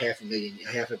around for half a billion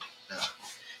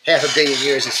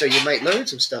years, and so you might learn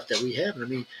some stuff that we haven't. I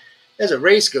mean, as a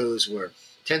race goes, we're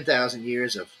 10,000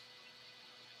 years of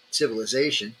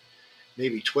civilization.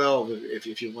 Maybe 12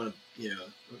 if you want to,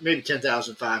 maybe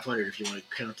 10,500 if you want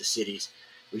to count the cities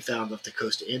we found off the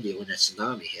coast of India when that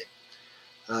tsunami hit.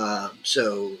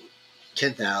 So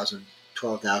 10,000,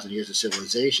 12,000 years of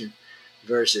civilization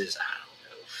versus,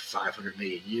 500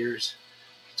 million years,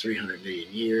 300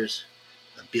 million years,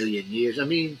 a billion years. I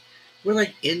mean, we're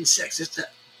like insects.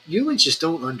 Humans just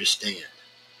don't understand.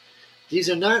 These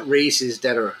are not races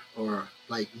that are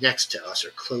like next to us or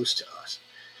close to us.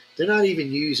 They're not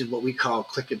even using what we call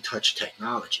click and touch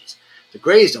technologies. The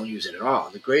Greys don't use it at all.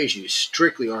 The Greys use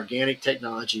strictly organic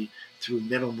technology through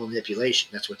mental manipulation.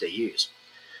 That's what they use.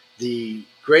 The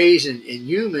Greys and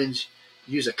humans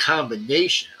use a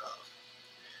combination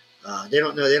of. They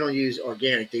don't use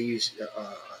organic. They use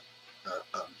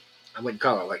I wouldn't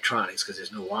call it electronics because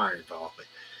there's no wire involved, but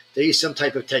they use some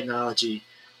type of technology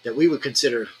that we would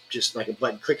consider just like a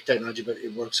button click technology, but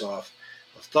it works off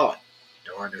of thought.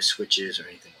 There are no switches or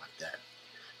anything like that.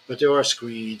 But there are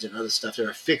screens and other stuff. There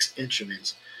are fixed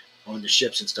instruments on the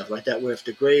ships and stuff like that, where if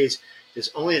the Greys,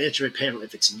 there's only an instrument panel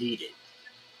if it's needed.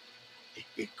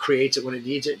 It creates it when it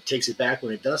needs it, takes it back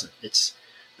when it doesn't. It's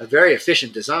a very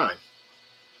efficient design.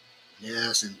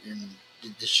 Yes, and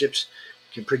the ships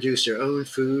can produce their own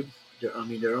food, their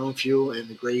own fuel, and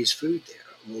the Greys' food there.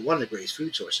 Well, one of the Greys'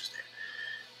 food sources there.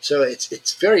 So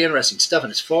it's very interesting stuff,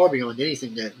 and it's far beyond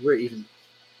anything that we're even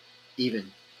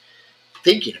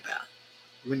thinking about.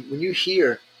 When you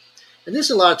hear, and this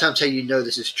is a lot of times how you know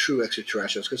this is true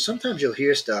extraterrestrials, because sometimes you'll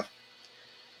hear stuff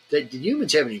that the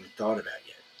humans haven't even thought about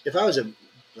yet. If I was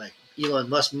like Elon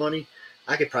Musk money,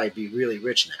 I could probably be really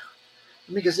rich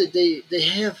now. Because they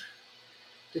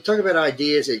talk about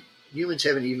ideas that humans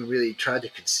haven't even really tried to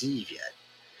conceive yet.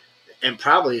 And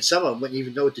probably some of them wouldn't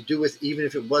even know what to do with, even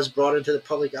if it was brought into the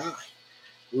public eye.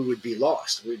 We would be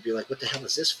lost. We'd be like, what the hell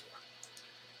is this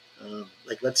for?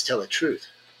 Let's tell the truth.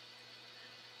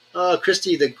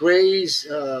 Christy, the Greys,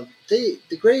 the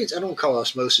Greys, I don't call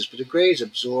osmosis, but the Greys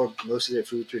absorb most of their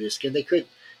food through their skin. They could,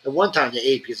 at one time they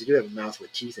ate because they do have a mouth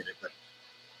with teeth in it,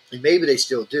 and maybe they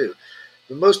still do.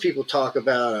 But most people talk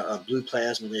about a blue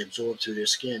plasma they absorb through their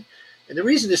skin. And the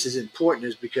reason this is important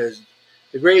is because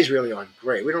the Greys really aren't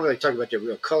gray. We don't really talk about their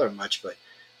real color much, but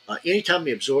anytime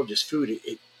they absorb this food,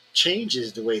 it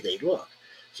changes the way they look.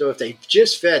 So if they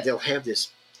just fed, they'll have this,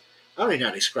 I don't even know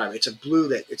how to describe it. It's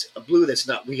a blue that's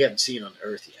not, we haven't seen on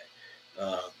Earth yet.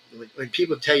 When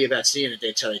people tell you about seeing it,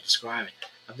 that's how they describe it.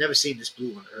 I've never seen this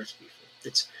blue on Earth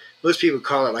before. Most people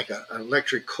call it like an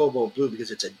electric cobalt blue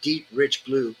because it's a deep, rich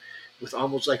blue with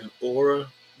almost like an aura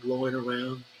glowing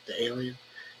around the alien.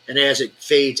 And as it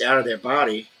fades out of their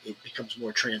body, it becomes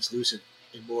more translucent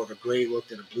and more of a gray look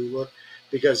than a blue look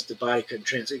because the body can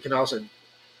it can also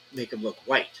make them look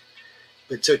white.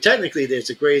 But so technically there's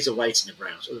the grays, the whites, and the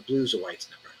browns, or the blues, the whites,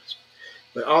 and the browns.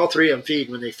 But all three of them feed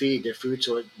when they feed their food,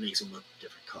 so it makes them look a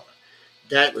different color.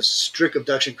 That was strict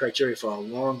abduction criteria for a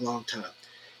long, long time.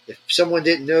 If someone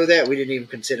didn't know that, we didn't even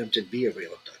consider them to be a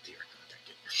real abductee or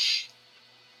contactee.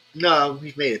 No,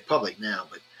 we've made it public now,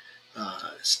 but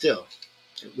still,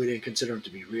 we didn't consider them to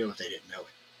be real if they didn't know it.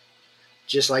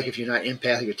 Just like if you're not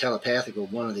empathic or telepathic or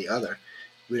one or the other,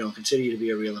 we don't consider you to be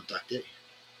a real abductee.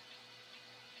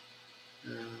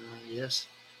 Yes.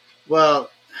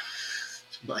 Well,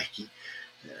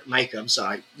 Mike, I'm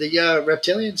sorry. The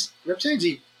reptilians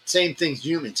eat same things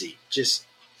humans eat.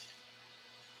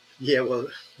 Well,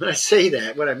 when I say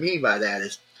that, what I mean by that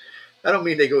is, I don't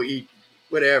mean they go eat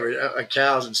whatever,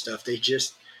 cows and stuff.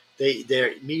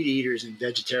 They're meat eaters and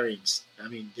vegetarians. I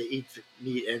mean, they eat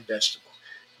meat and vegetable,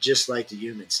 just like the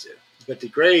humans do. But the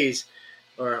Greys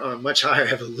are on a much higher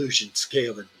evolution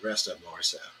scale than the rest of them are,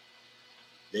 so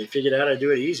they figured out how to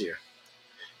do it easier.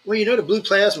 Well, the blue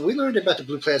plasma, we learned about the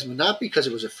blue plasma not because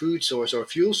it was a food source or a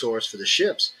fuel source for the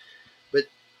ships, but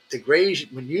the Greys,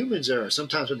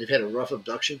 sometimes when they've had a rough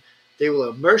abduction, they will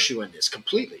immerse you in this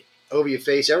completely, over your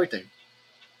face, everything.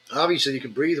 Obviously, you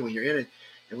can breathe when you're in it,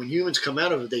 and when humans come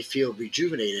out of it, they feel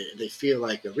rejuvenated, and they feel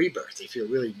like a rebirth. They feel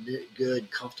really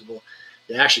good, comfortable.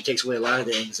 It actually takes away a lot of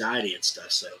the anxiety and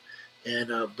stuff. So,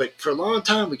 but for a long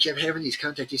time, we kept having these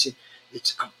contactees.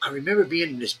 I remember being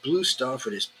in this blue stuff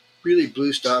or this really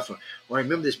blue stuff, or I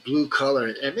remember this blue color,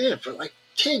 and man, for like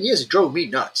 10 years, it drove me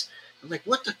nuts. I'm like,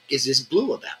 what is this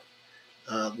blue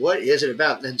about? What is it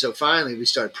about? And so finally, we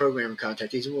started programming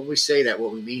contactees. And when we say that,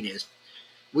 what we mean is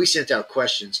we sent out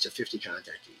questions to 50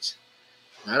 contactees,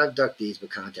 not abductees, but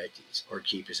contactees or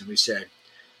keepers, and we said,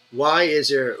 why is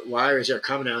there a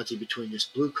commonality between this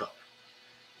blue color?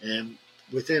 And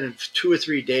within 2 or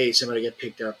 3 days, somebody got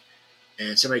picked up,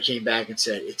 and somebody came back and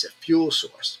said it's a fuel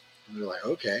source. And we were like,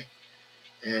 okay.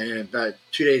 And about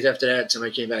 2 days after that,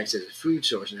 somebody came back and said it's a food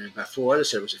source. And then about 4 others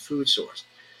said it was a food source.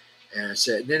 And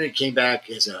then it came back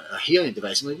as a healing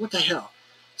device. I'm like, what the hell?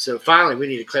 So finally, we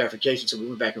needed clarification. So we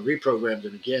went back and reprogrammed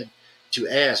them again to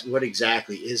ask, what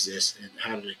exactly is this and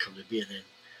how did it come to be? And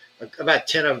then about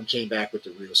 10 of them came back with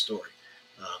the real story.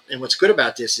 And what's good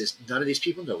about this is none of these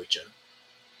people know each other.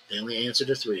 They only answer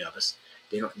to 3 of us.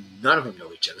 None of them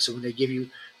know each other. So when they give you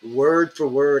word for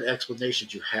word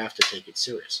explanations, you have to take it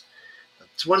serious.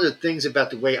 it's one of the things about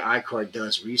the way ICAR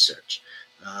does research.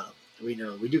 We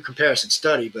do comparison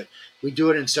study, but we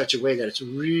do it in such a way that it's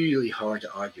really hard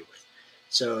to argue with.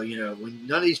 So, when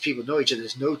none of these people know each other,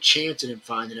 there's no chance of them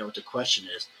finding out what the question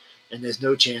is, and there's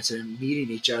no chance of them meeting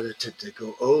each other to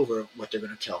go over what they're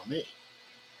going to tell me.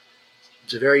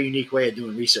 It's a very unique way of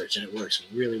doing research, and it works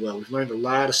really well. We've learned a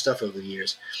lot of stuff over the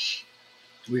years.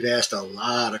 We've asked a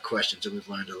lot of questions, and we've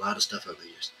learned a lot of stuff over the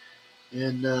years.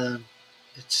 And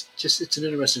it's an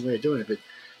interesting way of doing it. But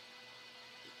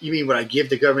you mean would I give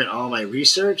the government all my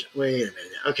research? Wait a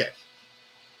minute. Okay.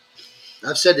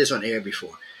 I've said this on air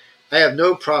before. I have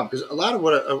no problem because a lot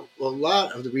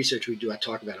of the research we do, I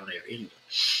talk about on air anyway.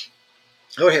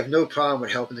 I would have no problem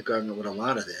with helping the government with a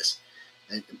lot of this,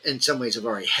 and in some ways, I've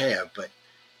already have. But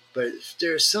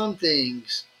there are some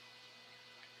things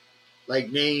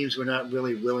like names we're not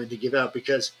really willing to give out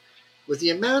because with the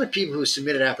amount of people who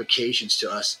submitted applications to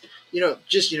us, you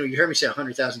heard me say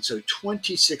 100,000, so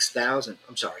 21,000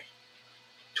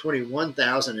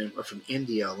 are from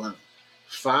India alone.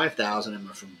 5,000 of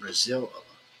them are from Brazil alone.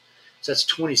 So that's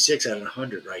 26 out of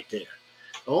 100 right there.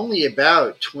 Only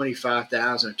about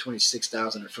 25,000 or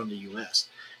 26,000 are from the U.S.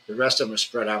 The rest of them are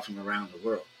spread out from around the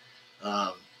world.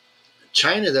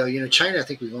 China, though, China, I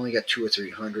think we've only got 200 or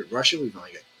 300. Russia, we've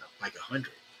only got like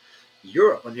 100.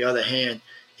 Europe, on the other hand,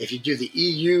 if you do the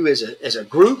EU as a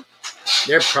group,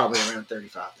 they're probably around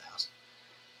 35,000.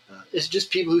 It's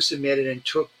just people who submitted and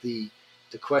took the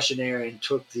questionnaire and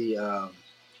took the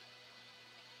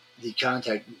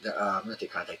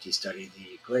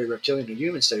gray reptilian or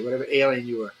human study, whatever alien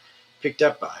you were picked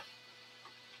up by,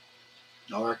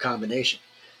 or a combination.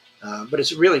 But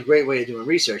it's a really great way of doing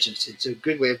research. It's a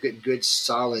good way of getting good,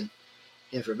 solid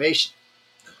information.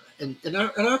 And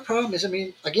our problem is,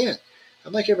 again,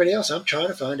 I'm like everybody else. I'm trying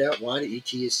to find out why the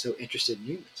ET is so interested in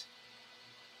humans.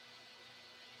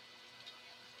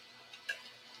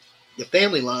 The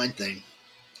family line thing,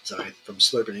 sorry, from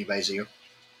slurping anybody's ear.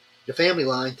 The family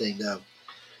line thing, though,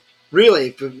 really,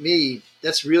 for me,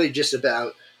 that's really just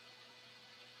about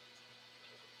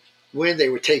when they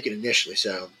were taken initially.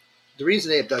 So the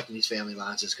reason they abducted these family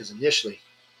lines is because initially,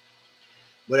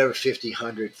 whatever 50,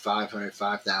 100, 500,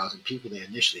 5,000 people they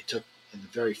initially took in the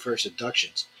very first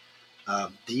abductions,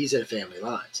 these are the family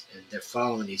lines, and they're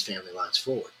following these family lines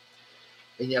forward.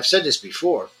 And I've said this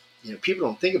before, people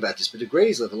don't think about this, but the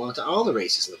Greys live a long time. All the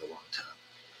races live a long time.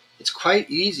 It's quite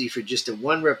easy for just a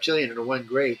one reptilian or one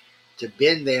Grey to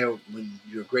been there when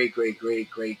your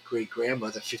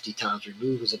great-great-great-great-great-grandmother 50 times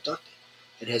removed was abducted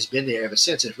and has been there ever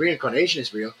since. And if reincarnation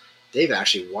is real, they've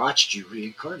actually watched you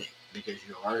reincarnate because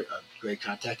you are a Grey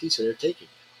contactee, so they're taking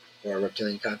you, or a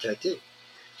reptilian contactee.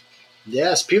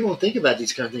 Yes, people don't think about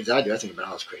these kind of things. I do. I think about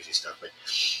all this crazy stuff, but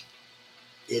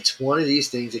it's one of these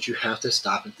things that you have to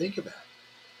stop and think about.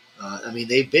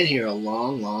 They've been here a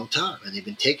long, long time, and they've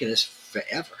been taking us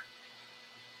forever.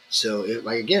 So, if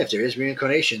there is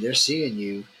reincarnation, they're seeing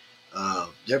you.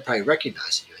 They're probably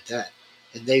recognizing you at that.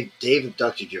 And they've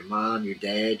abducted your mom, your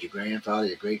dad, your grandfather,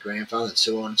 your great-grandfather, and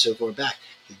so on and so forth back.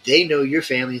 They know your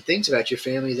family and things about your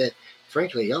family that,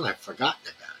 frankly, y'all have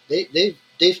forgotten about.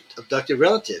 They've abducted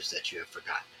relatives that you have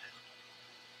forgotten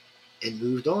about and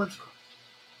moved on from.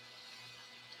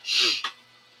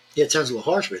 Yeah, it sounds a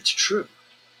little harsh, but it's true.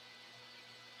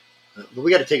 But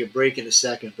we got to take a break in a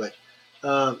second. But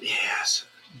yes,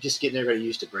 just getting everybody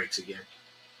used to breaks again.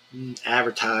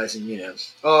 Advertising, we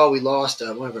lost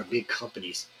one of our big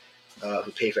companies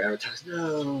who pay for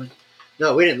advertising.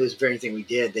 No, we didn't lose for anything we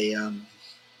did. They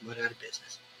went out of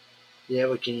business. Yeah,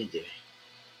 what can you do?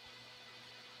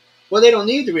 Well, they don't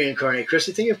need to reincarnate, Chris.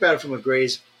 Think about it from a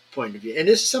Gray's point of view. And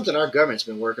this is something our government's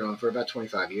been working on for about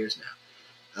 25 years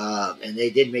now. And they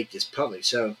did make this public.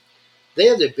 So they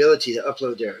have the ability to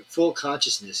upload their full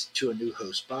consciousness to a new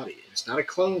host body. It's not a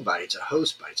clone body. It's a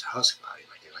host body. It's a husk body,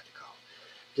 like they like to call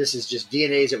it. This is just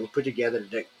DNAs that were put together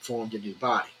that formed a new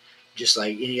body, just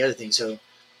like any other thing. So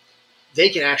they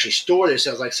can actually store their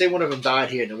cells. Like, say one of them died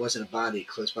here and there wasn't a body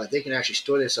close by. They can actually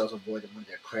store their cells on board one of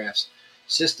their crafts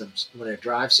systems, one of their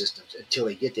drive systems, until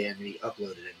they get there and be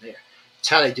uploaded in there. It's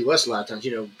how they do us a lot of times.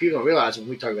 People don't realize when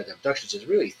we talk about the abductions, there's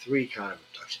really three kinds of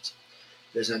abductions.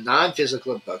 There's a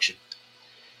non-physical abduction,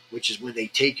 which is when they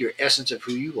take your essence of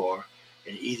who you are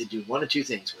and either do one or two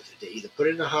things with it. They either put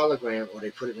it in a hologram or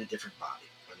they put it in a different body,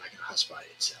 or like in a husk body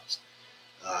itself.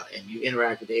 And you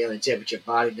interact with the aliens there, but your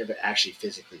body never actually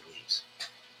physically leaves.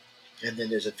 And then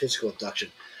there's a physical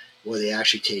abduction where they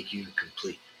actually take you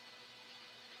complete.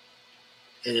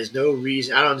 And there's no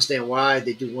reason, I don't understand why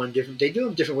they do one different. They do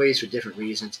them different ways for different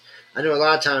reasons. I know a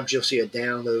lot of times you'll see a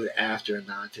download after a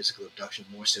non-physical abduction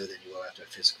more so than you will after a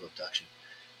physical abduction.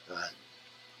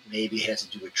 Maybe it has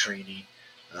to do with training.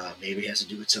 Maybe it has to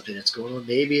do with something that's going on.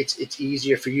 Maybe it's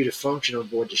easier for you to function on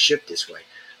board the ship this way,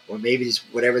 or maybe it's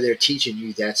whatever they're teaching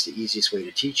you, that's the easiest way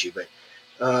to teach you. But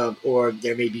or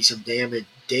there may be some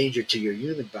danger to your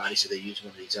human body, so they use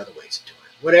one of these other ways of doing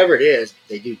it. Whatever it is,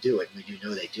 they do it, and we do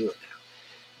know they do it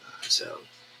now.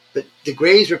 But the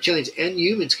Greys, reptilians, and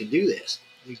humans can do this.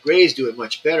 The Greys do it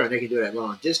much better, and they can do it at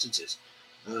long distances.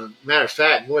 Matter of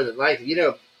fact, more than likely,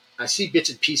 I see bits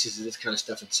and pieces of this kind of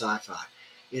stuff in sci-fi.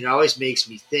 It always makes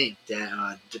me think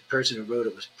that the person who wrote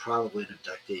it was probably an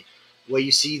abductee. Well,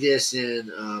 you see this in,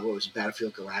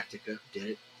 Battlefield Galactica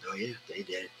did it. Oh, yeah, they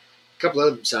did it. A couple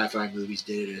other sci-fi movies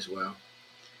did it as well.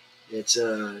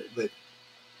 But,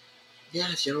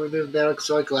 yes, you don't remember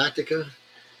Battlestar Galactica?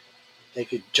 They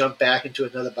could jump back into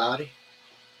another body.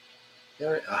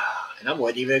 And I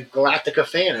wasn't even a Galactica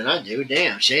fan, and I knew.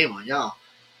 Damn, shame on y'all.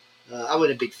 I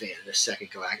wasn't a big fan of the second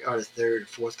Galactica, or the third or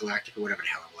fourth Galactica, whatever the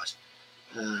hell it was.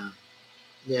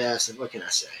 So what can I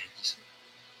say? It's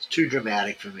too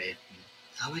dramatic for me.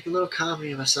 I like a little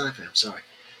comedy in my sci-fi. I'm sorry.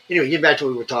 Anyway, getting back to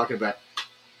what we were talking about.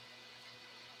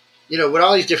 With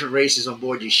all these different races on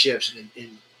board these ships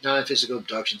and non-physical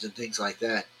abductions and things like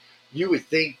that, you would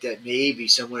think that maybe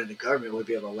someone in the government would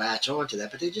be able to latch on to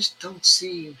that, but they just don't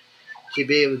seem to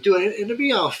be able to do it. And to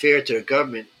be all fair to the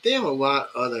government, they have a lot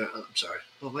other. I'm sorry.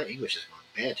 Well, my English is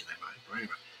going bad tonight, my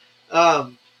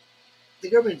grammar. The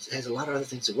government has a lot of other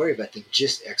things to worry about than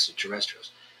just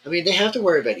extraterrestrials. I mean, they have to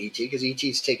worry about ET because ET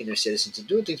is taking their citizens and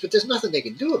doing things, but there's nothing they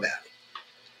can do about it.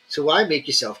 So why make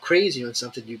yourself crazy on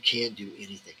something you can't do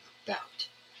anything about?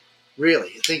 Really,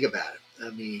 think about it. I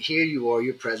mean, here you are,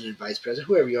 you're president, vice president,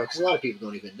 whoever you are, because a lot of people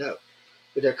don't even know.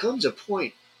 But there comes a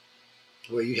point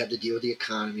where you have to deal with the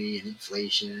economy and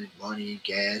inflation and money and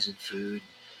gas and food,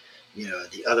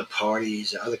 the other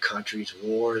parties, the other countries,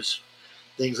 wars,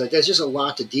 things like that. There's just a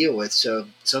lot to deal with. So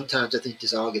sometimes I think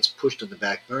this all gets pushed on the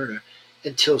back burner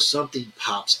until something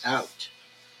pops out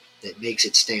that makes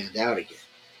it stand out again.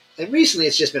 And recently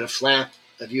it's just been a flap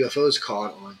of UFOs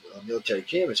caught on military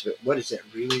cameras. But what is that,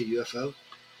 really a UFO?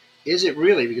 Is it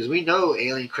really? Because we know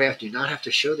alien craft do not have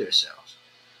to show themselves.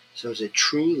 So is it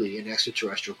truly an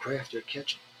extraterrestrial craft they're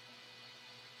catching?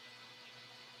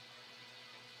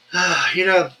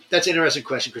 That's an interesting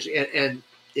question, Chris. And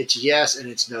it's yes and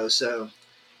it's no. So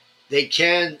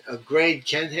a grade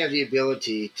can have the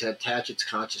ability to attach its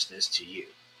consciousness to you.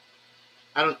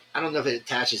 I don't know if it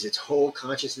attaches its whole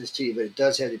consciousness to you, but it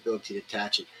does have the ability to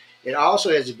attach it. It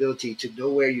also has the ability to know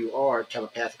where you are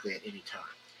telepathically at any time.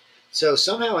 So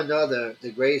somehow or another,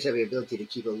 the Greys have the ability to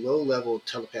keep a low-level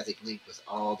telepathic link with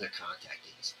all their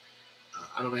contactees.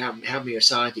 I don't know how many are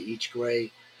assigned to each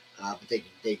Grey, but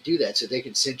they do that, so they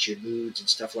can sense your moods and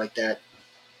stuff like that,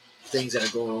 things that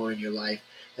are going on in your life.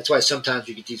 That's why sometimes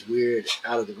you get these weird,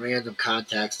 out-of-the-random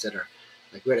contacts that are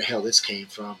like, where the hell this came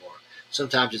from, or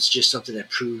sometimes it's just something that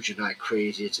proves you're not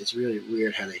crazy. It's really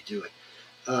weird how they do it.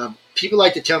 People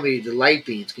like to tell me the light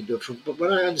beams can do it, but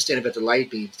what I understand about the light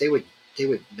beams, they would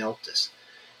melt us.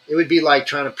 It would be like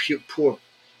trying to pour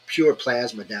pure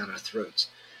plasma down our throats.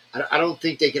 I don't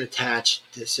think they can attach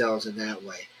themselves in that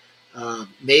way.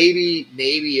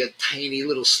 Maybe a tiny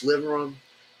little sliver of them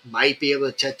might be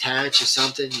able to attach to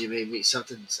something. You may be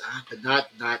something, but not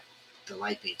the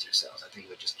light beams themselves. I think it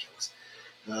would just kill us.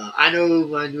 I know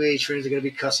my New Age friends are going to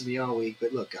be cussing me all week,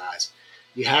 but look, guys,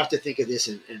 you have to think of this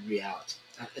in reality.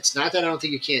 It's not that I don't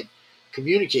think you can't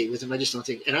communicate with them. I just don't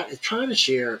think, and I'm trying to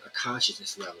share a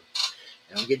consciousness level.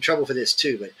 And I'll get in trouble for this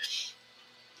too, but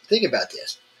think about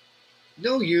this.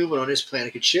 No human on this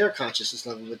planet could share a consciousness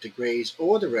level with the Greys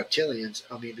or the reptilians.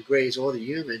 I mean, the Greys or the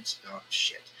humans. Oh,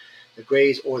 shit. The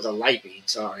Greys or the light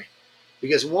beings, sorry.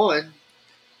 Because one,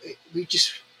 we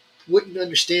just wouldn't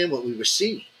understand what we were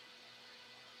seeing.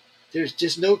 There's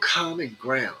just no common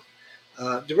ground.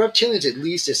 The reptilians, at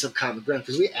least, there's some common ground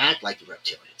because we act like the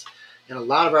reptilians. And a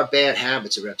lot of our bad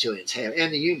habits the reptilians have,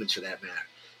 and the humans for that matter.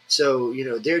 So,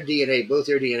 their DNA, both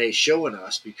their DNA showing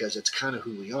us because it's kind of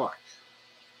who we are.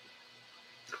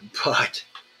 But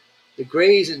the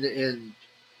Greys and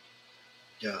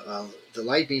the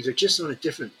light beings are just on a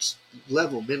different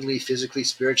level, mentally, physically,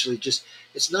 spiritually. Just,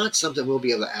 it's not something we'll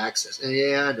be able to access. And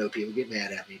yeah, I know people get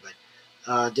mad at me, but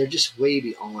they're just way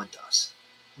beyond us.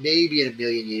 Maybe in 1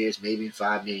 million years, maybe in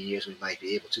 5 million years, we might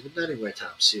be able to, but not anywhere time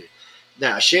soon.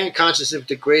 Now, sharing consciousness with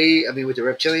the with the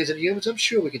reptilians and the humans, I'm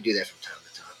sure we can do that from time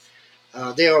to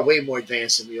time. They are way more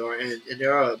advanced than we are, and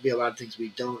there will be a lot of things we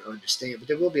don't understand, but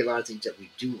there will be a lot of things that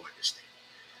we do understand.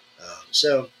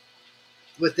 So,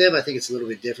 with them, I think it's a little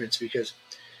bit different because,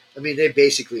 they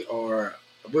basically are,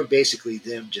 we're basically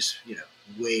them, just,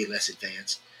 way less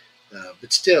advanced.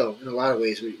 But still, in a lot of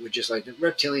ways, we're just like the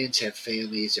reptilians have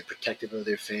families. They're protective of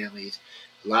their families.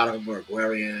 A lot of them are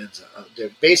Aquarians.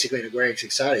 They're basically an Aquarian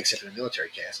society, except for the military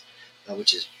caste,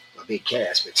 which is a big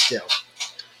caste, but still.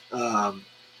 Um,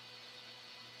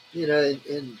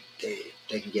 and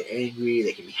they can get angry.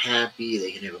 They can be happy.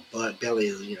 They can have a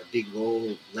belly, big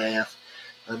roll, laugh.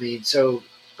 I mean, so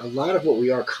a lot of what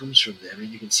we are comes from them, and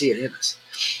you can see it in us.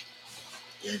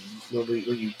 And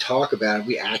when you talk about it,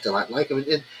 we act a lot like them.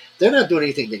 And they're not doing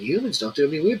anything that humans don't do.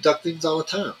 I mean, we abduct things all the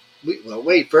time.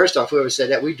 First off, whoever said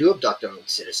that, we do abduct our own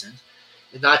citizens.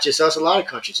 And not just us, a lot of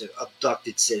countries have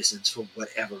abducted citizens for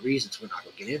whatever reasons. We're not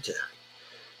going to get into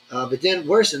that. But then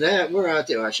worse than that, we're out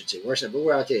there, I shouldn't say worse than that, but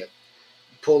we're out there.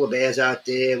 Polar bear's out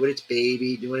there with its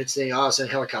baby, doing its thing. All of a sudden,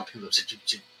 a helicopter comes up,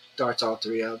 starts all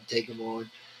three of them, take them on,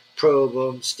 probe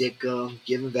them, stick them,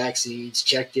 give them vaccines,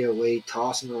 check their weight,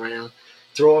 toss them around,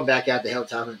 throw them back out the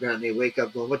hilltop on the ground. And they wake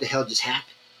up going, what the hell just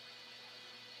happened?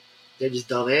 They're just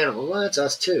dumb animals. Well, that's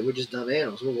us too. We're just dumb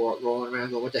animals. We're rolling around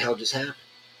going, what the hell just happened?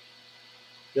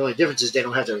 The only difference is they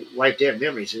don't have to wipe their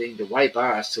memories. So they need to wipe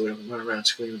ours so we don't run around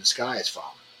screaming the sky is falling.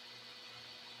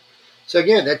 So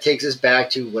again, that takes us back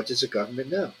to what does the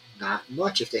government know? Not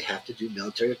much if they have to do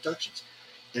military abductions.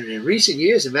 And in recent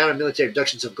years, the amount of military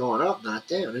abductions have gone up, not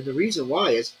down. And the reason why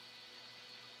is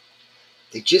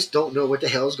they just don't know what the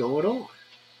hell's going on.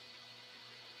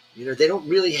 They don't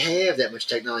really have that much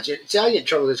technology. And see, I get in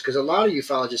trouble with this because a lot of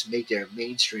ufologists make their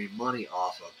mainstream money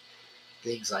off of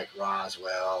things like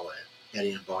Roswell and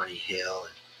Eddie and Barney Hill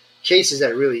and cases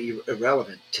that are really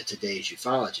irrelevant to today's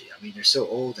ufology. I mean, they're so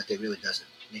old that they really doesn't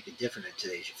make a difference in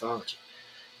today's ufology.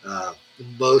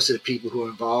 Most of the people who are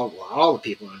involved, all the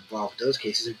people who are involved with those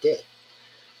cases are dead.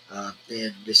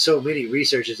 And there's so many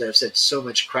researchers that have said so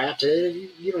much crap today,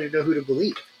 you don't even know who to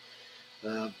believe.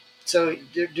 So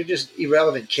they're just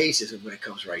irrelevant cases when it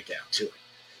comes right down to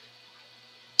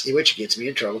it. Which gets me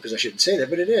in trouble because I shouldn't say that,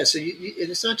 but it is. So and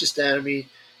it's not just that. I mean,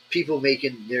 people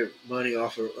making their money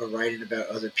off of writing about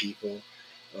other people,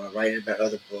 or writing about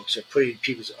other books, or putting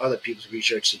other people's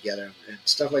research together and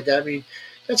stuff like that. I mean,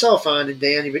 that's all fine and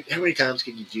dandy, but how many times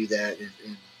can you do that?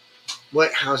 And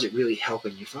how's it really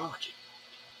helping ufology?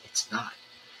 It's not.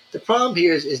 The problem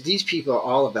here is these people are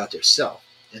all about their self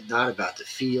and not about the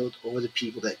field or the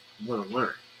people that want to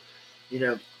learn.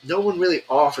 No one really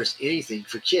offers anything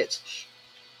for kids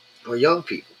or young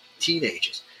people,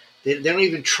 teenagers. They don't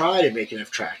even try to make it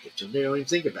attractive to them. They don't even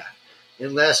think about it.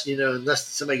 Unless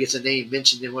somebody gets a name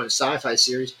mentioned in one of the sci-fi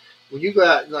series. When you go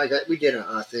out, like we did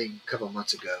a thing a couple of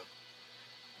months ago.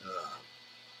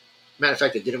 Matter of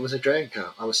fact, I did it with a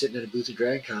DragonCon. I was sitting in a booth at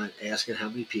DragonCon asking how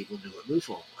many people knew what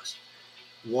MUFON was.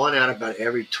 1 out of about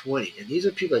every 20. And these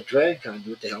are people at DragonCon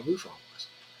knew what the hell MUFON was.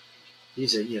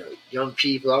 These are, young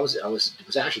people. It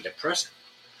was actually depressing.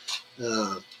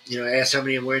 I asked how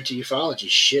many of them were into ufology.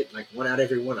 Shit, like 1 out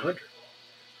of every 100.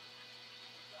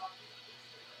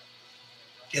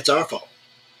 It's our fault.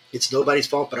 It's nobody's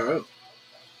fault but our own.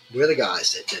 We're the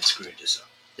guys that screwed this up.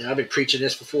 And I've been preaching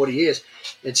this for 40 years,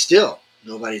 and still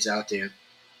nobody's out there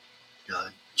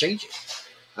changing.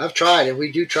 I've tried, and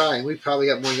we do try, and we've probably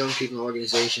got more young people in the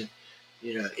organization,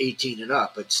 18 and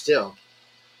up, but still.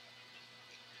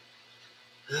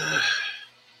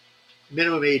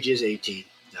 Minimum age is 18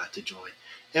 not to join.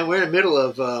 And we're in the middle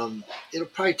of, it'll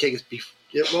probably take us,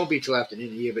 it won't be till after the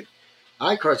end of the year, but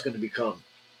ICAR's going to become,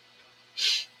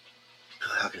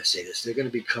 how can I say this? They're going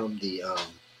to become the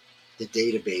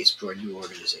database for a new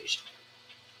organization.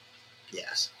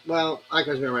 Yes. Well,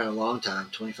 ICAR's been around a long time,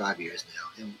 25 years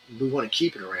now, and we want to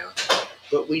keep it around.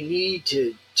 But we need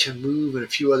to move in a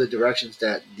few other directions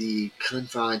that the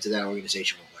confines of that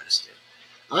organization won't let us do.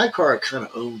 ICAR kind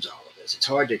of owns all of this. It's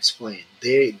hard to explain.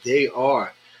 They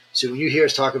are. So when you hear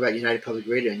us talk about United Public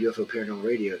Radio and UFO Paranormal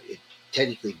Radio, it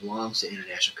technically belongs to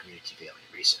International Community Family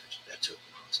Research. That's who it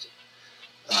belongs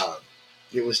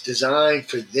to. It was designed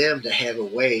for them to have a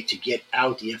way to get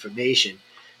out the information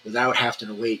without having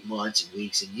to wait months and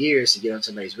weeks and years to get on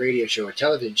somebody's radio show or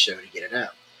television show to get it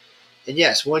out. And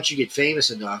yes, once you get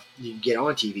famous enough, you can get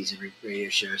on TVs and radio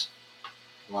shows.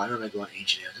 Well, I don't know go on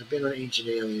Ancient Aliens. I've been on Ancient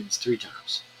Aliens 3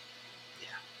 times.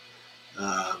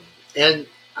 Yeah. And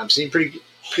I'm seeing pretty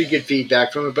good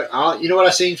feedback from it. But you know what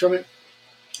I've seen from it?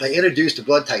 I introduced a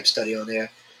blood type study on there,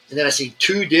 and then I seen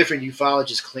 2 different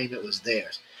ufologists claim it was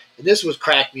theirs. And this was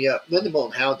cracked me up. Linda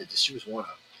Moulton Howe did this. She was one of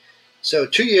them. So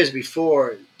 2 years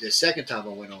before the second time I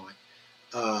went on,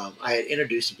 I had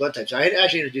introduced the blood types. I had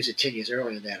actually introduced it 10 years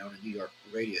earlier than that on a New York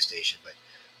radio station.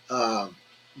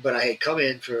 But I had come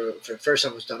in for the first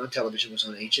time it was done on television, was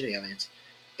on Ancient Aliens,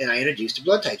 and I introduced the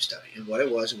blood type study and what it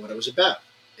was and what it was about.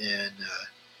 And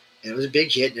And it was a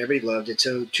big hit, and everybody loved it.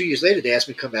 So 2 years later, they asked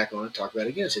me to come back on and talk about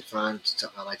it again. I said, fine, it's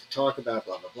something I like to talk about,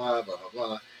 blah, blah, blah, blah, blah,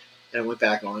 blah. And I went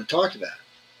back on and talked about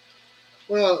it.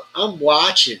 Well, I'm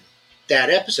watching that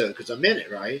episode because I'm in it,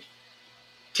 right?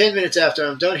 10 minutes after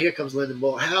I'm done, here comes Linda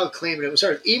Moore. How claiming it was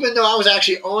hers. Even though I was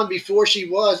actually on before she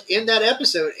was in that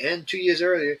episode, and 2 years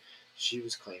earlier, she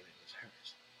was claiming it was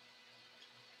hers.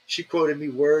 She quoted me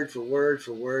word for word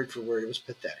for word for word. It was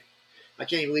pathetic. I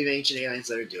can't even believe Ancient Aliens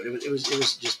let her do it. It was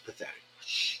just pathetic.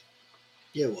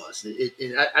 Yeah, it was.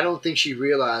 I don't think she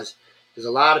realized, because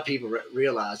a lot of people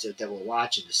realized that were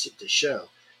watching the show.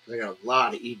 I got a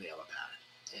lot of email about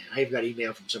it. And I even got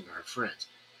email from some of her friends.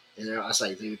 And I was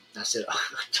like, dude, I said, oh,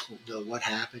 I don't know what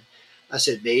happened. I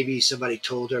said, maybe somebody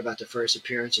told her about the first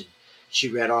appearance and she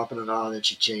read off and on and then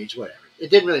she changed, whatever.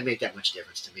 It didn't really make that much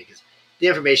difference to me because the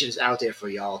information is out there for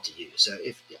y'all to use. So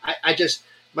if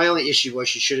my only issue was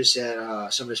she should have said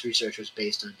some of this research was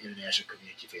based on international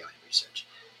community failure research.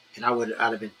 And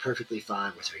I'd have been perfectly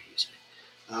fine with her using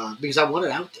it because I want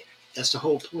it out there. That's the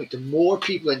whole point. The more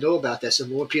people that know about this, the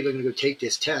more people are going to go take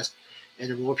this test, and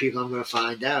the more people I'm going to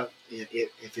find out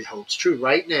if it holds true.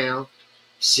 Right now,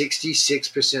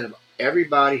 66% of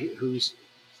everybody who's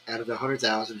out of the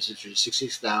 100,000,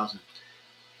 66,000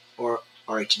 are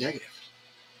Rh negative,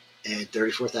 and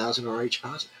 34,000 are Rh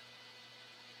positive.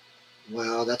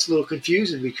 Well, that's a little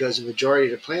confusing because the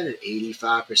majority of the planet,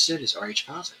 85%, is Rh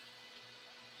positive.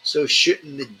 So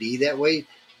shouldn't it be that way?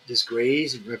 Does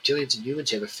Greys and reptilians and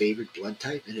humans have a favorite blood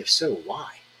type? And if so,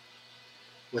 why?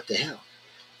 What the hell?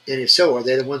 And if so, are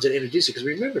they the ones that introduced it? Because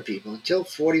remember, people, until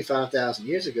 45,000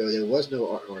 years ago, there was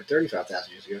no, or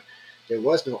 35,000 years ago, there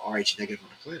was no Rh negative on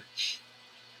the planet.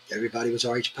 Everybody was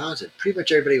Rh positive. Pretty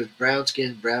much everybody was brown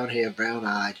skin, brown hair, brown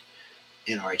eyed,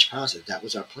 and Rh positive. That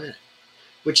was our planet.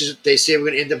 Which is, they say we're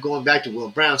going to end up going back to, well,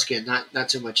 brown skin,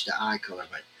 not so much the eye color,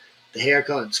 but the hair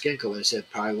color and skin color. They said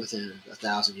probably within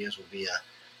 1,000 years will be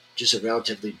just a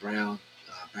relatively brown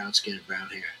skin and brown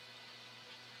hair.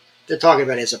 They're talking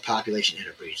about it as a population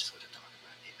interbreeds is what they're talking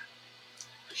about.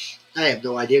 Yeah. I have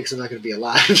no idea because I'm not going to be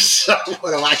alive. So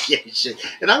what do I give shit?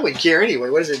 And I wouldn't care anyway.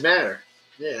 What does it matter?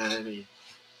 Yeah, I mean,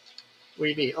 what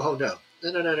do you mean? Oh, no.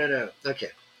 No.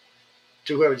 Okay.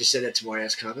 To whoever just said that tomorrow,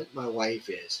 ask comment. My wife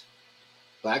is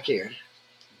black-haired,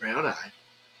 brown-eyed,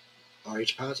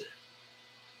 Rh positive.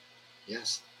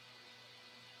 Yes.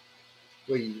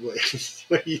 What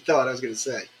you thought I was going to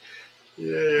say?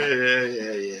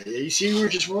 Yeah. You see, we were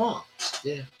just wrong.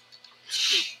 Yeah.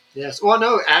 Yes. Well,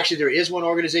 no, actually, there is one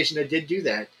organization that did do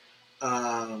that.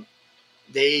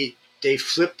 They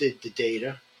flipped the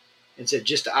data and said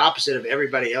just the opposite of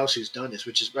everybody else who's done this,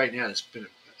 which is right now, there's been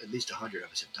at least 100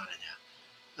 of us have done it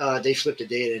now. They flipped the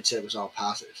data and said it was all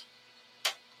positive.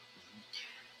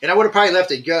 And I would have probably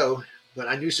let it go, but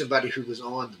I knew somebody who was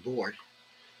on the board.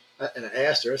 And I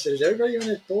asked her, I said, is everybody on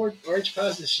that board Rh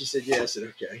positive? She said, yeah. I said,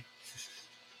 okay.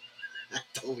 That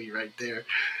told me right there.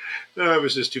 No, it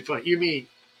was just too funny. You mean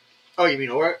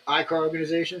ICAR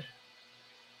organization?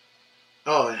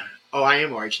 Oh, I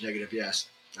am Rh negative, yes.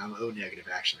 I'm O negative,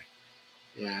 actually.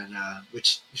 And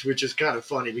which is kind of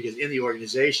funny because in the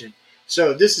organization,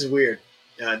 so this is weird.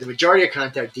 The majority of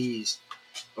contactees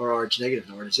are Rh negative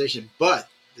in the organization, but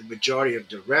the majority of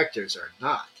directors are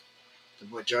not. The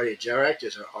majority of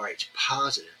directors are Rh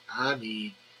positive. I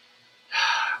mean,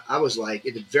 I was like,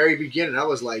 in the very beginning, I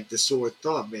was like the sore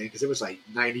thumb, man, because it was like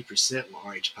 90%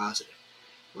 were Rh positive.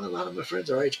 Well, a lot of my friends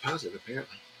are Rh positive,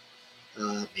 apparently.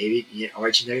 Maybe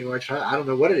Rh negative, Rh positive. I don't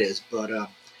know what it is, but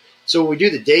so when we do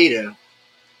the data,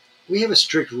 we have a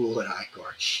strict rule at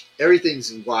ICAR.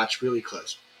 Everything's watched really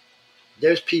close.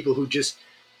 There's people who just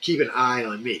keep an eye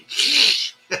on me.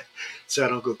 So I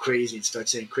don't go crazy and start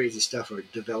saying crazy stuff or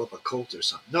develop a cult or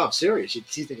something. No, I'm serious. You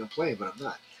think I'm playing, but I'm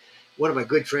not. One of my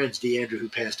good friends, Dee Andrew, who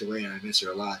passed away, and I miss her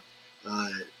a lot,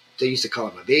 they used to call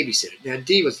her my babysitter. Now,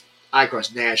 Dee was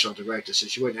ICAR's national director, so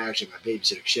she wasn't actually my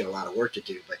babysitter because she had a lot of work to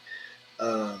do.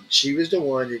 But she was the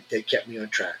one that kept me on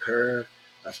track. Her,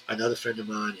 another friend of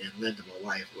mine, and Linda, my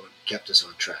wife, kept us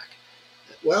on track.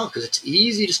 Well, because it's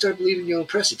easy to start believing your own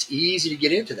press. It's easy to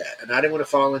get into that. And I didn't want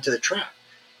to fall into the trap.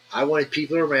 I wanted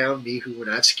people around me who were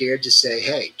not scared to say,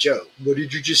 hey, Joe, what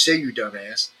did you just say, you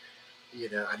dumbass? You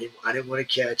know, I didn't want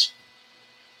to catch.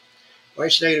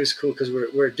 Rh negative is cool because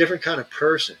we're a different kind of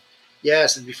person.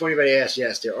 Yes, and before anybody asks,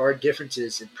 yes, there are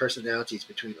differences in personalities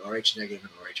between Rh negative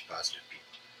and Rh positive people.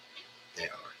 There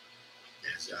are.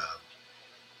 There's,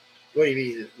 what do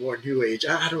you mean, more New Age?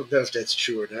 I don't know if that's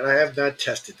true or not. I have not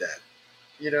tested that.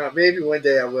 You know, maybe one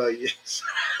day I will. Yes.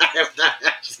 I have not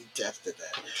actually tested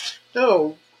that.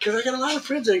 No, because I got a lot of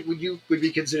friends that would be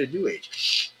considered New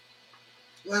Age.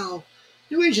 Well,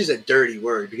 New Age is a dirty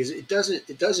word because it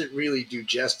doesn't really do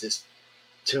justice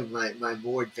to my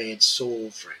more advanced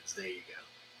soul friends. There you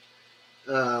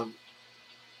go.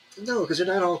 No, because they're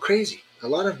not all crazy. A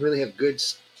lot of them really have good,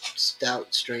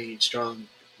 stout, strange, strong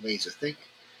ways of thinking.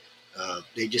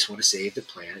 They just want to save the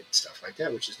planet and stuff like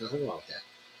that, which is nothing wrong with that.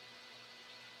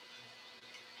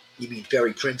 You mean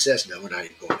fairy princess? No, we're not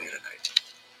even going there tonight.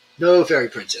 No fairy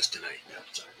princess tonight. No,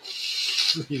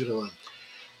 sorry. Leave it alone.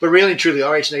 But really and truly,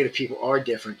 Rh negative people are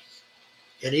different.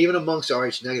 And even amongst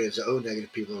Rh negatives, the O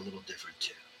negative people are a little different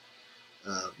too.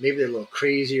 Maybe they're a little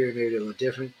crazier, maybe they're a little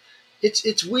different.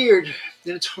 It's weird,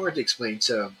 and it's hard to explain.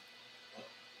 So,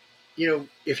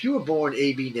 if you were born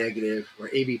AB negative or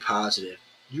AB positive,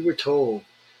 you were told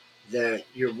that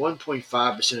you're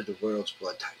 1.5% of the world's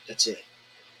blood type. That's it.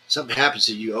 Something happens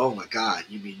to you, oh my God,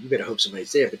 you better hope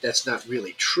somebody's there, but that's not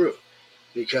really true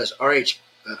because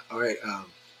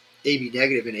AB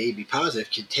negative and AB positive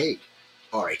can take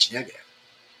Rh negative.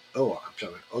 Oh, I'm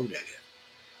talking O negative,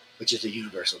 which is the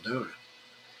universal donor.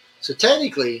 So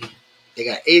technically, they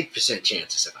got 8%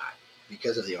 chance of surviving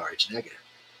because of the Rh negative.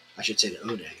 I should say the O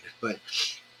negative. But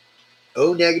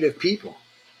O negative people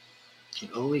can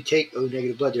only take O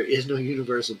negative blood. There is no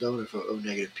universal donor for O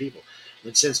negative people.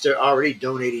 And since they're already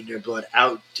donating their blood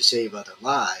out to save other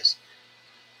lives,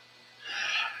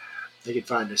 they can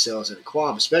find themselves in a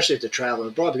qualm, especially if they're traveling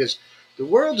abroad, because the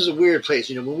world is a weird place.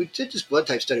 When we did this blood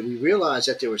type study, we realized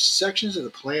that there were sections of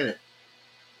the planet.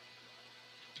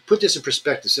 To put this in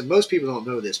perspective, so most people don't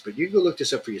know this, but you can go look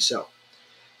this up for yourself.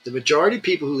 The majority of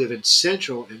people who live in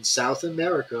Central and South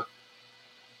America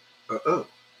are O.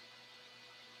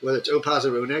 Whether it's O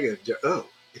positive or O negative, they're O.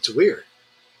 It's weird.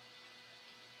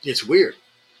 It's weird.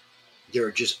 They're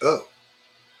just O.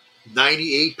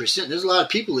 98%. There's a lot of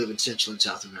people who live in Central and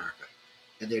South America,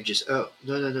 and they're just O.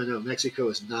 No. Mexico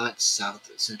is not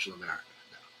Central America.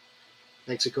 No.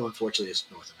 Mexico, unfortunately, is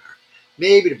North America.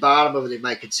 Maybe the bottom of it they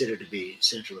might consider to be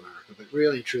Central America, but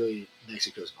really and truly,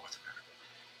 Mexico is North America.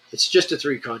 It's just the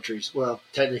three countries. Well,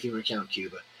 technically, we count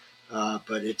Cuba,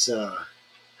 but it's the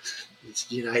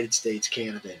United States,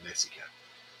 Canada, and Mexico.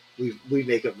 We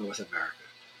make up North America.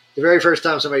 The very first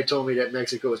time somebody told me that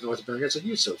Mexico was North America, I said,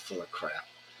 "You're so full of crap."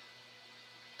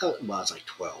 Well, I was like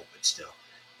 12, but still.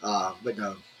 But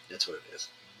no, that's what it is.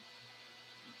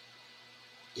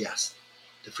 Yes,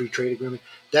 the free trade agreement.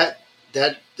 That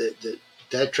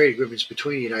trade agreement is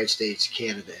between the United States,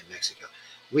 Canada, and Mexico.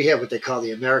 We have what they call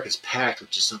the Americas Pact,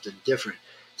 which is something different.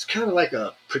 It's kind of like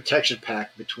a protection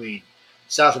pact between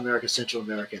South America, Central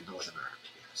America, and North America.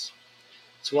 Yes,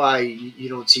 that's why you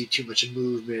don't see too much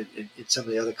movement in some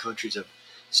of the other countries of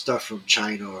stuff from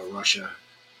China or Russia.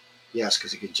 Yes,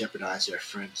 because it could jeopardize their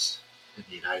friends in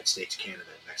the United States, Canada,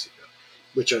 and Mexico,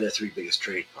 which are their three biggest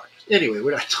trade partners. Anyway,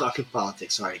 we're not talking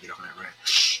politics. Sorry to get on that rant.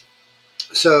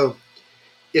 So,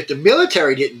 if the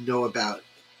military didn't know about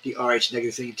the Rh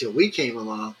negative thing until we came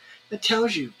along, that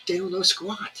tells you they don't know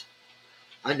squat.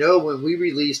 I know when we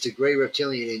released the Gray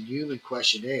Reptilian and Human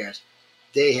questionnaires,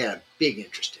 they had a big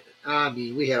interest in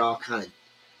it. We had all kind of,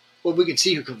 well, we can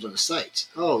see who comes on the sites.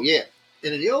 Oh, yeah.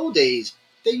 And in the old days,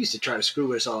 they used to try to screw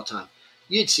with us all the time.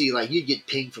 You'd see, you'd get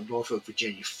pinged from Norfolk,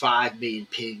 Virginia, 5 million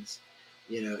pings,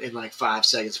 in 5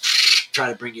 seconds, try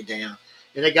to bring you down.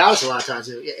 And they got us a lot of times.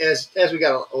 As we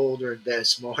got older and better,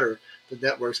 smarter, the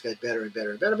networks got better and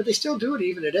better and better, but they still do it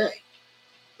even today.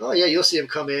 Oh, yeah, you'll see them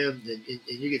come in, and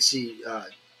you can see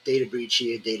data breach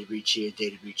here, data breach here,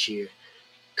 data breach here.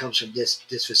 Comes from this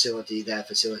facility, that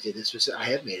facility, this facility.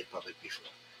 I have made it public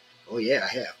before. Oh, yeah,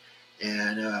 I have.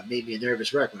 And made me a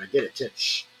nervous wreck when I did it, too.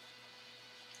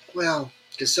 Well,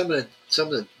 because some of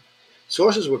the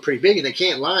sources were pretty big, and they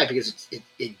can't lie because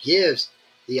it gives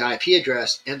the IP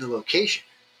address and the location.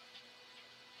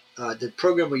 The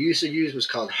program we used to use was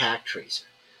called Hack Tracer.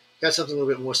 Got something a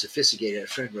little bit more sophisticated. A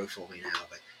friend wrote for me now,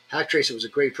 but Hack Tracer was a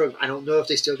great program. I don't know if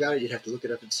they still got it. You'd have to look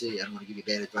it up and see. I don't want to give you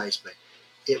bad advice, but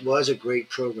it was a great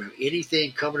program.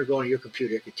 Anything coming or going on your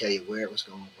computer, it could tell you where it was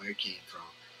going, where it came from.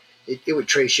 It would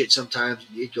trace shit sometimes.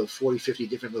 It'd go 40, 50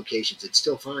 different locations. It'd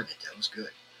still find it. That was good.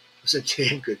 It was a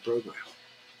damn good program.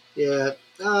 Yeah,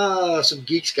 some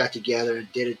geeks got together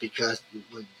and did it because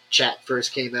when chat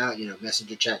first came out,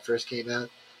 Messenger chat first came out,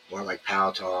 or like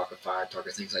Pow Talk or Fire Talk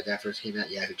or things like that first came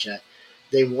out, Yahoo Chat,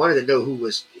 they wanted to know who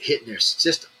was hitting their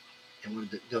system and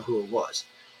wanted to know who it was.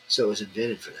 So it was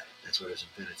invented for that. That's what it was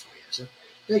invented for, yeah. So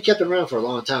they kept it around for a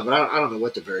long time, but I don't know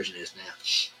what the version is now.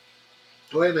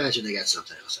 Well, I imagine they got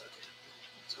something else out there.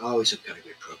 It's always some kind of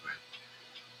great program.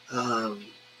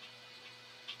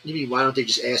 You mean, why don't they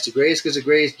just ask the Greys? Because the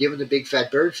Greys give them the big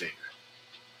fat bird finger.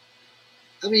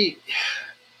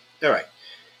 All right.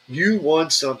 You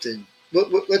want something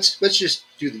let's just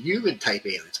do the human type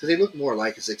aliens because they look more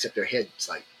like us, except their head's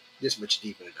like this much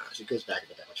deeper than ours. It goes back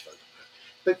about that much further.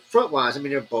 But front wise, I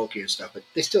mean, they're bulky and stuff, but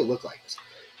they still look like us.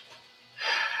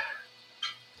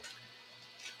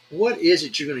 What is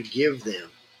it you're going to give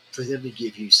them for them to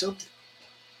give you something?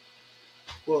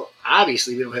 Well,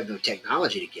 obviously, we don't have no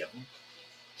technology to give them.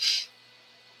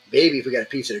 Maybe if we got a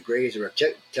piece of the Grays or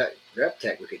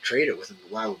Reptech, we could trade it with them.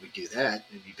 But why would we do that?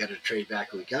 It'd be better to trade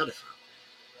back where we got it from.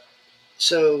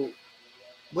 So,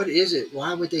 what is it?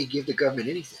 Why would they give the government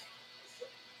anything?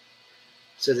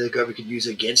 So that the government could use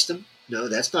it against them? No,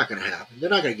 that's not going to happen. They're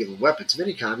not going to give them weapons of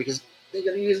any kind because they're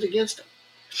going to use it against them.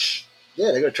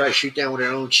 Yeah, they're going to try to shoot down one of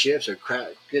their own ships or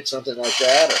get something like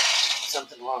that or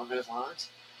something along those lines.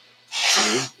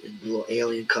 And the little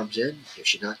alien comes in. You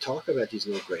should not talk about these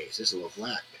little Grays. This is a little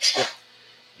black, but still,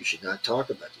 you should not talk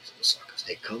about these little suckers.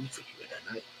 They come for you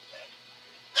at night.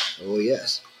 Oh,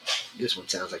 yes. This one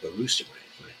sounds like a rooster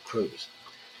when it crows.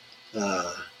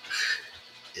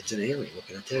 It's an alien. What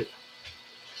can I tell you?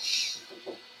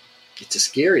 It's a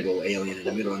scary little alien in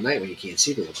the middle of the night when you can't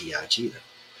see the little biatch either.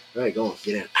 All right, go on.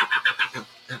 Get in. Ow, ow,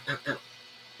 ow, ow, ow,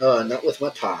 ow. Not with my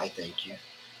tie, thank you.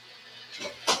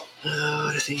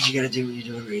 The things you got to do when you're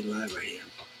doing Read Live right here.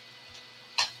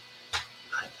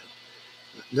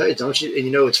 No, don't you? And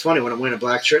you know, it's funny when I'm wearing a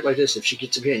black shirt like this, if she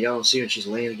gets up here and y'all don't see her and she's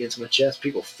laying against my chest,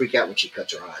 people freak out when she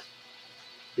cuts her eyes.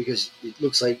 Because it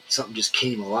looks like something just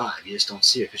came alive. You just don't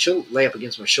see her. Because she'll lay up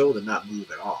against my shoulder and not move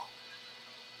at all.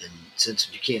 And since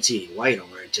you can't see any white on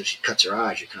her until she cuts her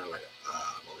eyes, you're kind of like,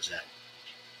 what was that?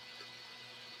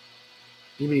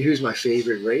 You mean who's my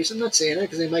favorite race? I'm not saying that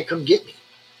because they might come get me.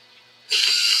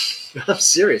 I'm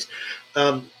serious.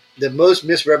 The most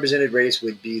misrepresented race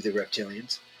would be the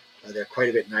reptilians. They're quite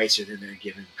a bit nicer than they're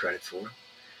given credit for.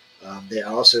 They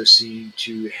also seem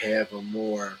to have a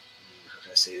more, how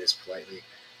can I say this politely,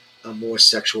 a more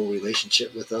sexual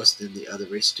relationship with us than the other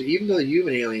races do. Even though the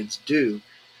human aliens do,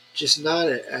 just not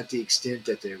at the extent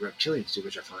that the reptilians do,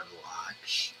 which I find a little odd.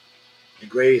 The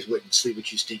Greys wouldn't sleep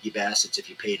with you stinky bastards if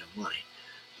you paid them money.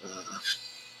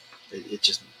 It's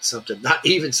just something, not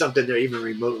even something they're even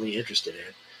remotely interested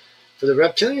in. For the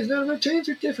reptilians, no, the reptilians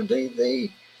are different.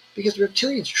 Because the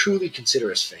reptilians truly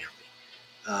consider us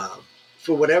family.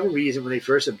 For whatever reason, when they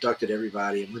first abducted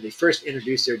everybody and when they first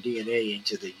introduced their DNA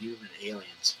into the human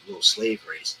aliens, little slave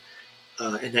race,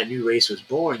 and that new race was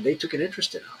born, they took an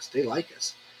interest in us. They like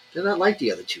us. They're not like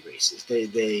the other two races.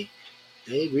 They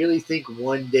really think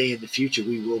one day in the future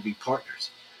we will be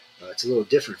partners. It's a little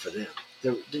different for them.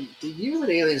 The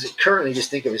human aliens currently just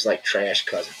think of as like trash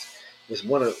cousins, with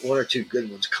one or two good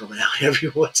ones coming out every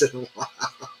once in a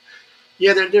while.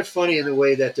 Yeah, they're funny in the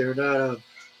way that they're not.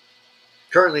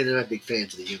 Currently, they're not big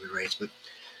fans of the human race, but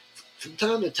from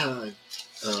time to time,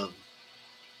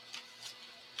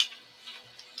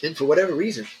 and for whatever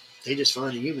reason, they just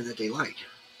find a human that they like,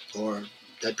 or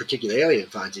that particular alien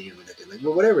finds a human that they like.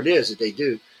 Well, whatever it is that they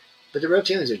do, but the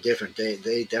reptilians are different.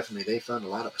 They definitely find a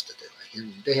lot of us that they like,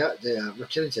 and the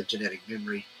reptilians have genetic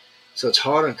memory, so it's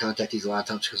hard on contactees a lot of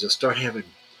times because they'll start having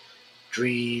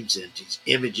dreams and these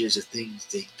images of things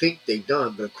they think they've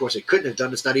done, but of course they couldn't have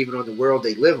done. It's not even on the world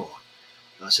they live on.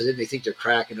 So then they think they're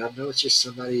cracking up. No, it's just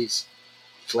somebody's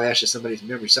flash of somebody's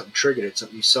memory. Something triggered it.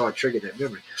 Something you saw triggered that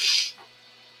memory.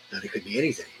 And it could be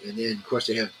anything. And then, of course,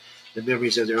 they have the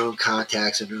memories of their own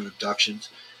contacts and their own abductions,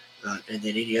 and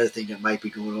then any other thing that might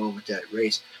be going on with that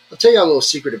race. I'll tell you a little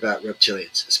secret about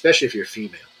reptilians, especially if you're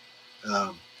female.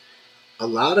 A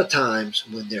lot of times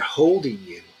when they're holding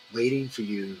you, waiting for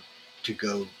you to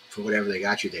go for whatever they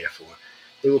got you there for,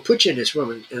 they will put you in this room,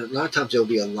 and a lot of times there will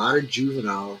be a lot of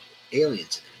juvenile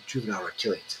aliens in there, juvenile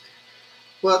reptilians in there.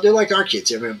 Well, they're like our kids.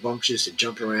 They're rambunctious and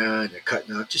jumping around, they're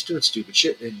cutting up, just doing stupid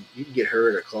shit, and you can get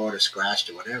hurt or clawed or scratched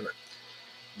or whatever.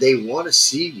 They want to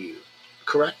see you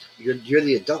correct. You're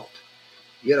the adult.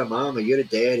 You're the mama, you're the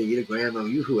daddy, you're the grandma,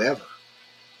 you whoever.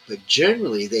 But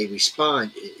generally, they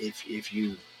respond if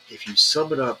you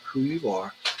sum it up who you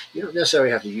are. You don't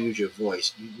necessarily have to use your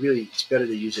voice. It's better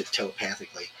to use it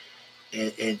telepathically,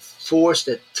 and force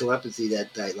that telepathy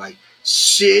that like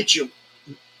sit your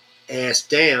ass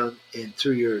down, and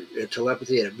through your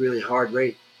telepathy at a really hard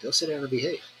rate, they'll sit down and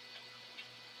behave.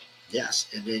 Yes,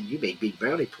 and then you make big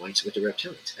brownie points with the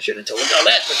reptilians. I shouldn't have told you all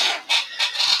that, but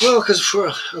well, because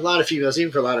for a lot of females,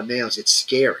 even for a lot of males, it's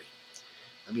scary.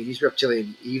 I mean, these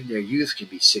reptilians, even their youth can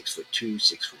be 6'2",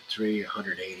 6'3",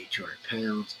 180, 200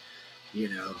 pounds. You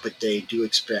know, but they do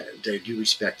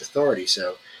respect authority.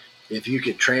 So if you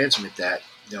can transmit that,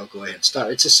 they'll go ahead and stop.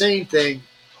 It's the same thing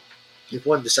if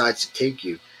one decides to take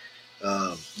you,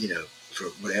 for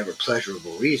whatever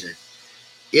pleasurable reason.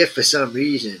 If for some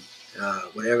reason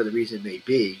whatever the reason may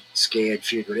be, scared,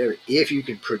 feared, whatever, if you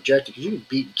can project it, because you can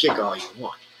beat and kick all you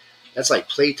want. That's like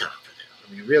playtime for them.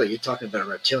 I mean, really, you're talking about a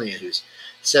reptilian who's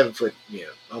 7 foot,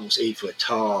 almost 8 foot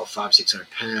tall,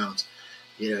 500-600 pounds.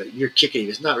 You're kicking him.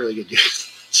 It's not really going to do it.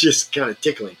 It's just kind of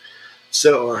tickling.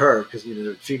 So, or her, because,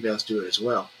 the females do it as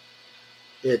well.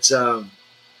 It's,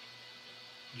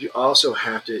 you also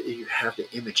have to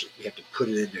image it. You have to put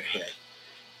it in their head.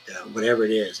 Whatever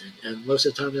it is, and most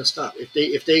of the time they'll stop.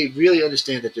 If they really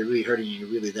understand that they're really hurting you, you're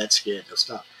really that scared, they'll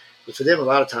stop. But for them, a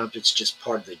lot of times it's just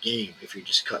part of the game. If you're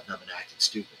just cutting up and acting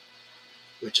stupid,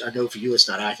 which I know for you it's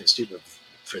not acting stupid,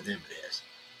 for them it is.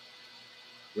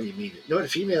 What do you mean? No, the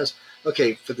females.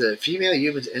 Okay, for the female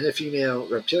humans and the female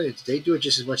reptilians, they do it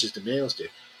just as much as the males do.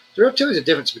 The reptilians are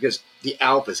different because the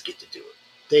alphas get to do it.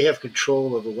 They have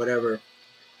control over whatever.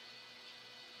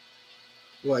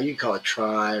 Well, you can call it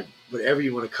tribe, whatever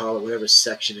you want to call it, whatever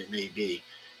section it may be.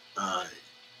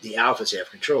 The alphas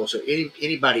have control. So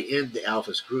anybody in the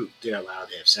alphas group, they're allowed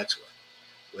to have sex with,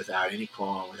 without any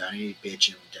quarrel, without any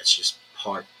bitching. That's just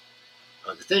part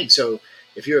of the thing. So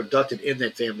if you're abducted in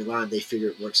that family line, they figure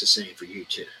it works the same for you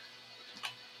too.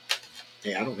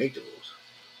 Hey, I don't make the rules.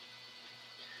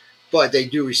 But they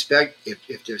do respect,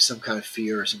 if there's some kind of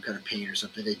fear or some kind of pain or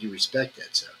something, they do respect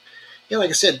that. So, like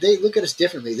I said, they look at us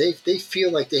differently. They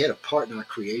feel like they had a part in our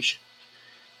creation.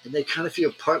 And they kind of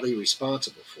feel partly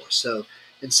responsible for us. So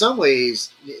in some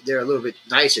ways, they're a little bit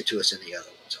nicer to us than the other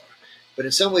ones are. But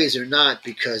in some ways, they're not,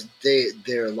 because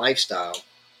their lifestyle,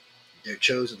 their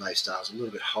chosen lifestyle, is a little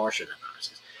bit harsher than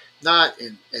ours. Not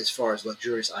as far as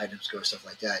luxurious items go, stuff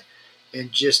like that,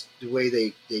 and just the way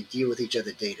they deal with each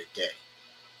other day to day.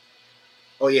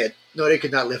 Oh, yeah. No, they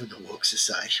could not live in the woke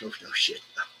society. Oh, no shit.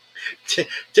 No.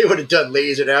 They would have done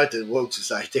lasered out the woke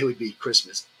society. They would be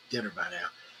Christmas dinner by now.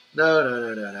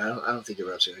 No. I don't think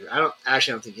they're absolutely. I don't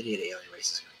think any of the alien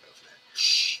races are going to go for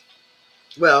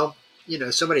that. Well,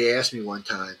 somebody asked me one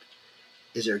time,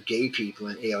 is there gay people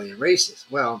in alien races?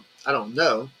 Well, I don't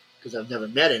know, because I've never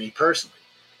met any personally.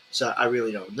 So I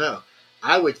really don't know.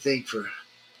 I would think for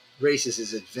races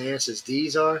as advanced as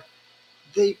these are,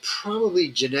 they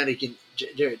probably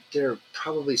they're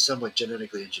probably somewhat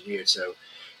genetically engineered. So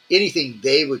anything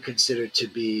they would consider to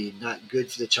be not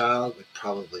good for the child would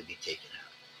probably be taken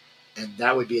out. And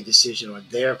that would be a decision on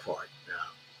their part,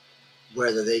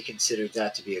 whether they considered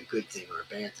that to be a good thing or a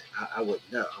bad thing. I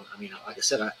wouldn't know. I mean, like I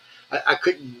said, I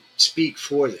couldn't speak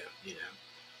for them,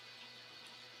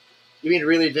 You mean a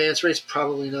really advanced race?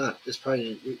 Probably not.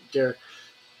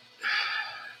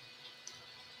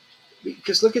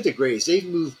 Because look at the Greys. They've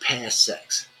moved past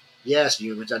sex. Yes,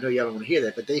 humans, I know y'all don't want to hear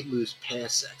that, but they've moved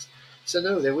past sex. So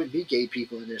no, there wouldn't be gay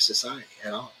people in their society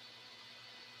at all.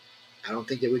 I don't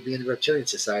think there would be in the reptilian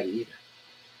society either.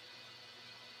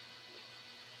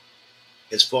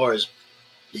 As far as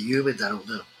the humans, I don't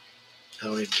know. I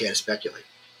don't even care to speculate.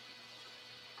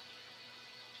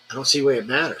 I don't see where it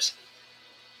matters.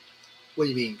 What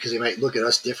do you mean? Because they might look at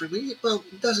us differently? Well,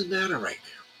 it doesn't matter right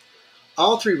now.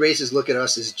 All three races look at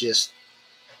us as just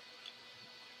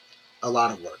a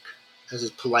lot of work, as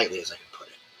politely as I can put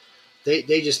it.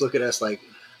 They just look at us like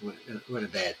we're in a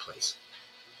bad place.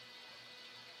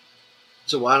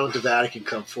 So why don't the Vatican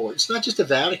come forward? It's not just the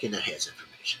Vatican that has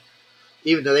information,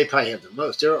 even though they probably have the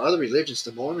most. There are other religions.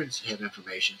 The Mormons have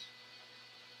information.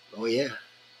 Oh, yeah.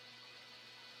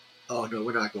 Oh, no,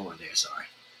 we're not going there, sorry.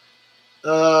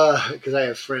 Because I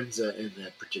have friends in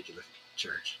that particular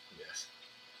church, yes.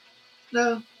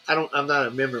 No, I'm not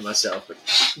a member myself, but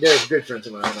they're good friends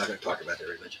of mine. I'm not going to talk about their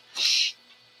religion.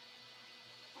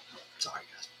 Sorry,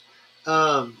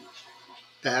 guys.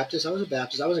 Baptist. I was a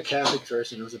Baptist. I was a Catholic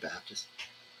first, and I was a Baptist.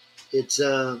 It's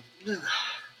I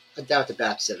doubt the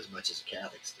Baptists have as much as the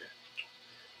Catholics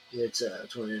do. It's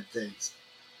one of the things.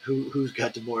 Who's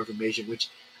got the more information? Which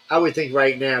I would think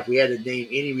right now, if we had to name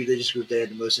any religious group that had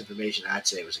the most information, I'd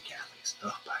say it was the Catholics.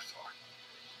 Oh,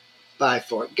 by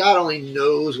far. God only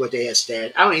knows what they have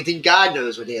stashed. I don't even think God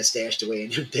knows what they have stashed away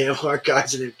in them damn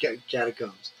archives and them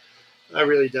catacombs. I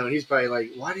really don't. He's probably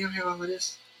like, why do you have all of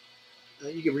this?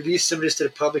 You can release some of this to the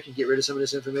public and get rid of some of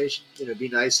this information. Be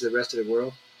nice to the rest of the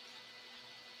world.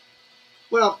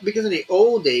 Well, because in the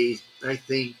old days, I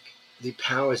think the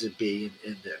powers that be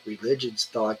and the religions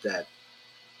thought that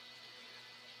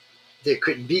there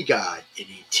couldn't be God in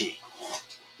ET.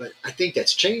 But I think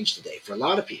that's changed today for a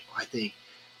lot of people. I think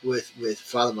with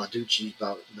Father Monsignor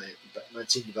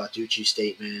Balducci's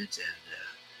statements and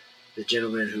the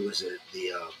gentleman who was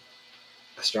the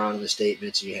astronomer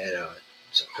statements, you had a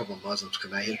couple of Muslims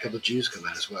come out. You had a couple of Jews come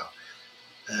out as well.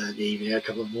 They even had a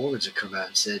couple of Mormons that come out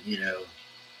and said,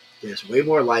 there's way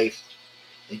more life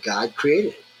than God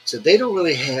created it. So they don't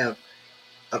really have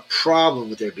a problem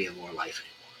with there being more life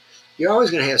anymore. You're always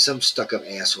going to have some stuck-up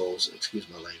assholes, excuse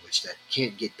my language, that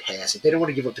can't get past it. They don't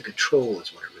want to give up the control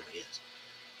is what it really is.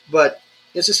 But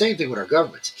it's the same thing with our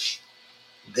governments.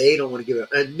 They don't want to give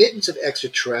up. Admittance of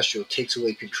extraterrestrial takes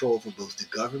away control from both the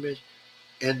government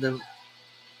and the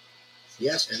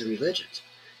religions.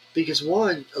 Because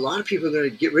one, a lot of people are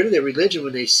going to get rid of their religion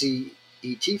when they see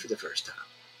ET for the first time.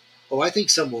 Oh, I think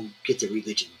some will get their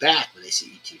religion back when they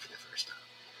see ET for the first time.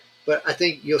 But I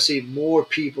think you'll see more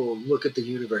people look at the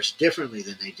universe differently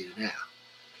than they do now.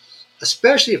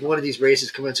 Especially if one of these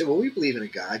races come in and say, well, we believe in a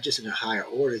God just in a higher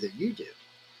order than you do.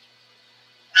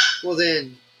 Well,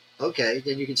 then, okay,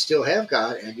 then you can still have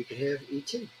God and you can have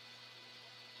ET.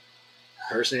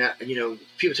 Personally,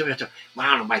 people tell me, well, I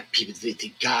don't know why people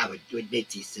think God would make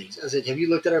these things. I said, have you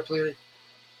looked at our planet?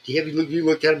 Have you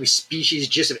looked at how many species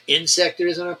just of insect there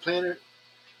is on our planet?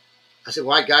 I said,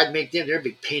 why God make them? They're a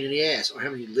big pain in the ass. Or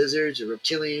how many lizards or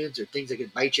reptilians or things that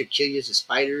can bite you, kill you, as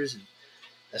spiders. And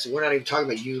I said, we're not even talking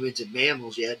about humans and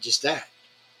mammals yet, just that.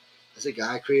 I said,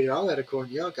 God created all that according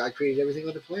to y'all. God created everything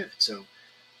on the planet. So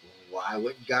why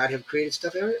wouldn't God have created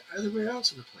stuff everywhere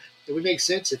else on the planet? It would make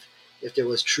sense if there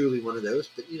was truly one of those.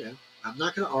 But, I'm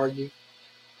not going to argue.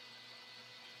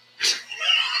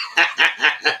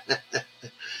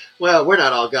 Well, we're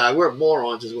not all God. We're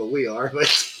morons is what we are. But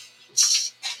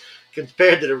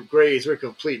compared to the Greys, we're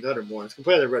complete and utter morons.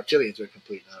 Compared to the reptilians, we're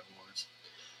complete and utter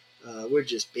morons. We're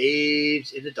just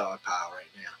babes in the dog pile right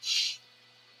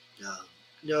now.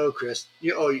 No, Chris.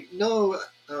 No.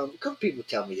 A couple people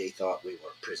tell me they thought we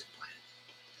were a prison planet,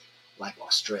 like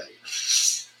Australia.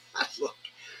 Look,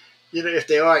 if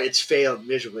they are, it's failed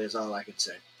miserably. Is all I can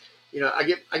say. I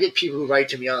get people who write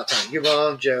to me all the time. You're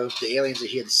wrong, Joe. The aliens are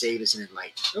here to save us and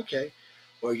enlighten us. Okay.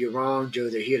 Or you're wrong, Joe.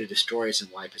 They're here to destroy us and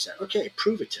wipe us out. Okay,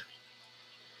 prove it to me.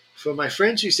 For my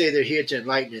friends who say they're here to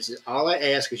enlighten us, all I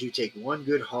ask is you take one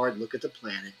good hard look at the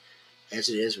planet as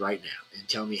it is right now and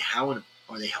tell me how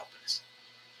are they helping us.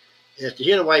 And if they're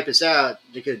here to wipe us out,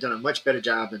 they could have done a much better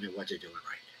job than what they're doing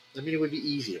right now. I mean, it would be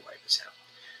easy to wipe us out.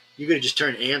 You could have just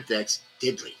turned anthrax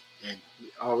deadly, and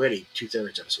already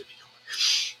 2/3 of us would be gone.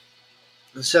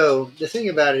 And so the thing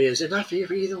about it is, they're not here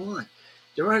for either one.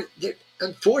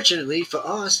 Unfortunately for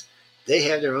us, they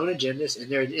have their own agendas, and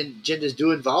their agendas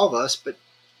do involve us, but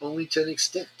only to an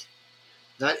extent.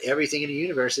 Not everything in the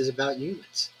universe is about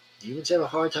humans. Humans have a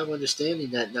hard time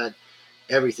understanding that not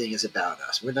everything is about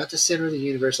us. We're not the center of the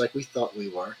universe like we thought we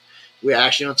were. We're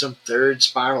actually on some third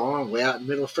spiral arm way out in the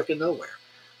middle of freaking nowhere.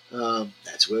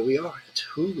 That's where we are. That's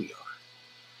who we are.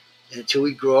 And until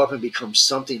we grow up and become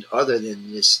something other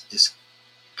than this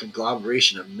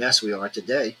conglomeration of mess we are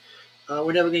today,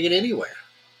 we're never going to get anywhere.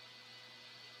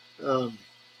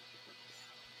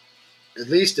 At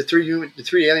least the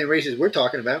three alien races we're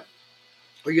talking about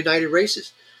are united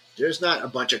races. There's not a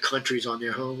bunch of countries on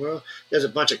their home world. There's a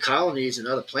bunch of colonies and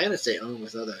other planets they own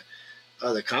with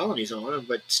other colonies on them,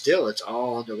 but still it's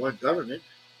all under one government.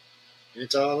 And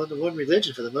it's all under one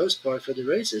religion for the most part for the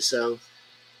races. So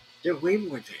they're way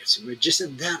more advanced. And we're just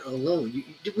in that alone.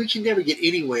 We can never get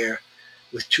anywhere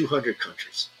with 200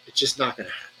 countries. It's just not going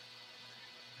to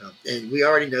happen. And we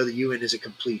already know the UN is a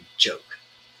complete joke.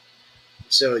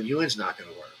 So the UN's not going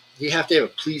to work. You have to have a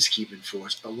peacekeeping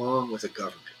force along with a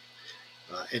government.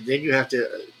 And then you have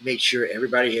to make sure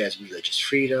everybody has religious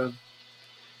freedom,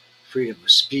 freedom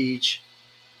of speech.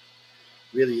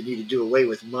 Really, you need to do away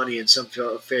with money in some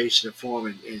fashion or form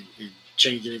and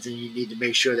change anything. You need to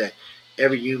make sure that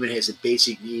every human has the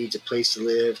basic needs, a place to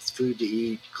live, food to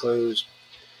eat, clothes.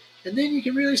 And then you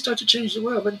can really start to change the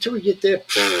world. But until we get there,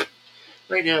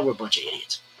 right now we're a bunch of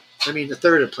idiots. I mean, a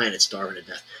third of the planet's starving to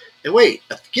death. And wait,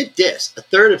 get this. A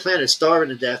third of the planet is starving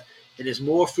to death, and there's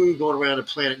more food going around the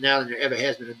planet now than there ever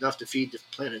has been, enough to feed the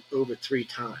planet over 3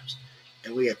 times.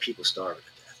 And we have people starving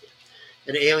to death.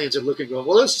 And the aliens are looking, going,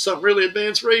 well, this is some really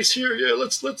advanced race here. Yeah,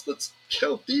 let's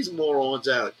help these morons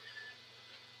out.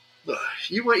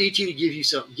 You want ET to give you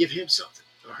something, give him something,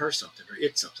 or her something, or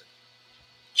it something.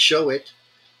 Show it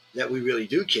that we really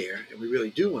do care, and we really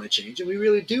do want to change, and we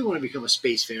really do want to become a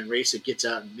spacefaring race that gets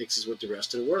out and mixes with the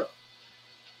rest of the world.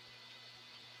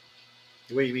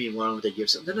 What do you mean, why don't they give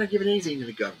something? They're not giving anything to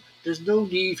the government. There's no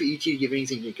need for ET to give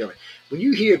anything to the government. When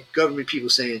you hear government people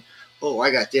saying, oh,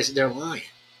 I got this, they're lying.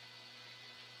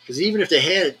 Because even if they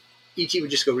had it, ET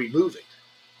would just go remove it.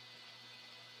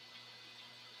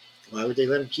 Why would they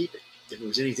let them keep it? If it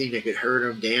was anything that could hurt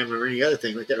them, damn them, or any other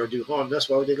thing like that, or do harm to us,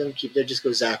 why would they let them keep it? They'd just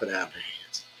go zap it out of their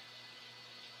hands.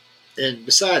 And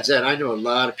besides that, I know a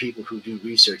lot of people who do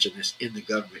research in this in the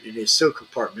government, and it's so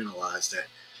compartmentalized that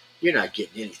you're not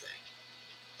getting anything.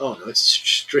 Oh no, it's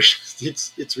straight.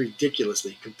 It's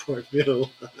ridiculously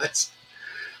compartmentalized.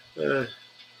 Uh,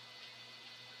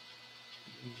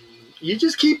 you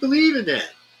just keep believing that.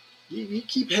 You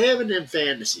keep having them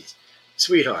fantasies,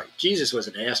 sweetheart. Jesus was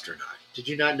an astronaut. Did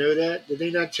you not know that? Did they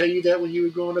not tell you that when you were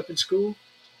growing up in school?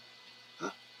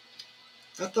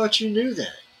 I thought you knew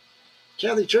that.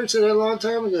 Catholic Church said that a long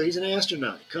time ago. He's an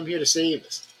astronaut. Come here to save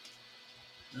us.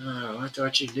 Oh, I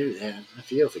thought you knew that. I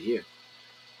feel for you.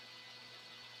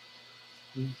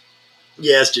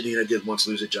 Yes, Janine, I did once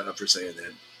lose a job for saying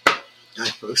that.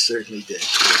 I most certainly did.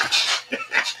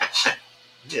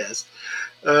 Yes.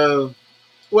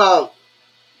 Well,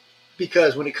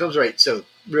 because when it comes right, so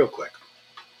real quick,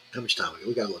 how much time we got?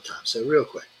 We got a little time. So real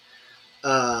quick,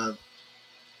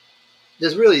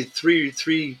 there's really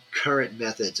three current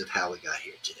methods of how we got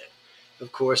here today.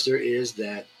 Of course, there is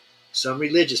that some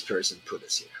religious person put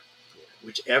us here.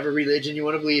 Whichever religion you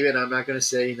want to believe in, I'm not going to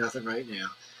say nothing right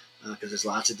now because there's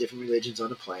lots of different religions on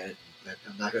the planet.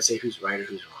 I'm not going to say who's right or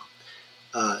who's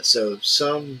wrong. So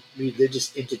some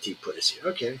religious entity put us here,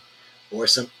 okay. Or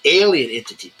some alien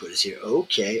entity put us here,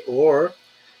 okay. Or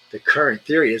the current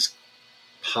theory is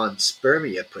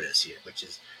panspermia put us here, which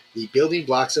is the building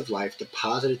blocks of life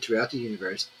deposited throughout the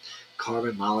universe,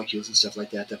 carbon molecules and stuff like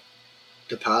that,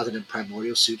 deposited in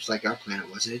primordial soups like our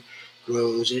planet was. It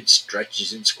grows, it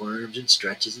stretches and squirms and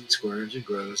stretches and squirms and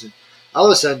grows, and all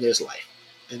of a sudden there's life.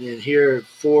 And then here,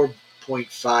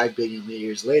 4.5 billion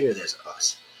years later, there's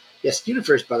us. Yes, the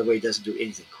universe, by the way, doesn't do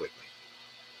anything quickly.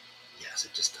 Yes,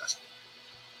 it just doesn't.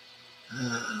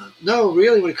 No,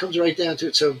 really, when it comes right down to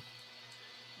it, so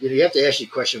you have to ask you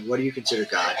the question, what do you consider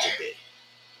God to be?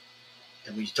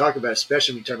 And when you talk about,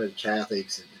 especially when you talk about the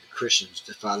Catholics and the Christians,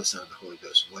 the Father, Son, and the Holy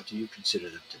Ghost, what do you consider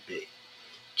them to be?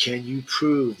 Can you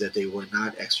prove that they were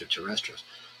not extraterrestrials?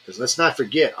 Because let's not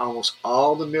forget, almost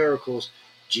all the miracles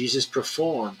Jesus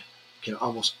performed can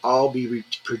almost all be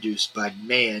reproduced by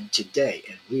man today,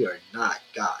 and we are not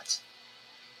gods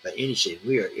by any shape.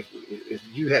 We are.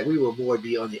 We were more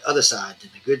be on the other side than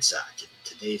the good side in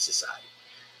today's society.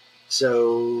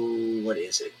 So, what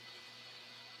is it?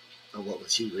 Or what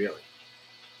was he really?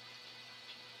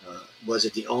 Was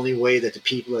it the only way that the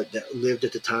people that lived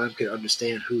at the time could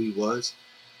understand who he was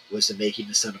to make him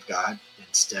the Son of God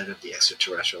instead of the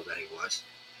extraterrestrial that he was?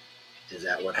 Is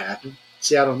that what happened?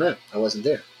 See, I don't know. I wasn't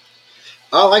there.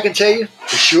 All I can tell you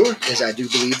for sure is I do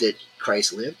believe that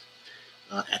Christ lived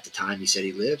at the time he said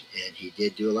he lived, and he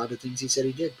did do a lot of things he said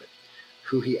he did, but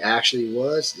who he actually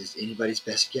was is anybody's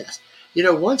best guess.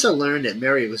 Once I learned that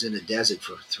Mary was in the desert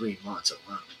for 3 months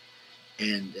alone,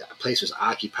 and the place was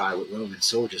occupied with Roman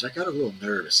soldiers, I got a little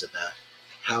nervous about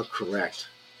how correct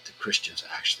the Christians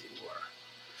actually were.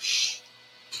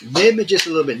 It made me just a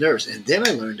little bit nervous. And then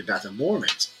I learned about the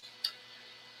Mormons,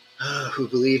 who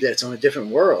believe that it's on a different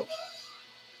world.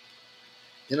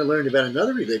 Then I learned about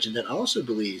another religion that also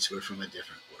believes we're from a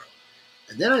different world.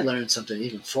 And then I learned something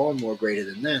even far more greater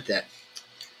than that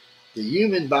the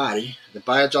human body, the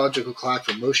biological clock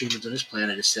for most humans on this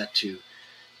planet is set to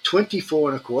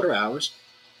 24 and a quarter hours,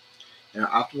 and our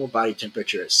optimal body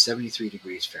temperature is 73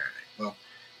 degrees Fahrenheit. Well,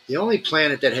 the only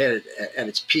planet that had it at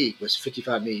its peak was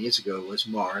 55 million years ago was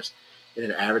Mars. It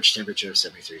had an average temperature of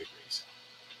 73 degrees.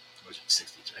 Or was it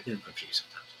 63? I get them confused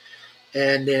sometimes.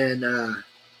 And then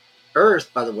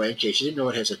Earth, by the way, in case you didn't know,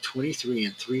 it has a 23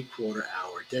 and 3/4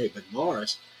 hour day, but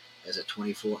Mars has a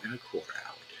 24 and a quarter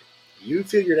hour day. You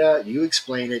figure it out, you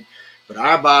explain it, but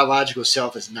our biological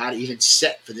self is not even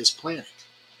set for this planet.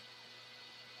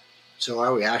 So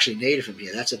are we actually native from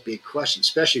here? That's a big question,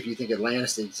 especially if you think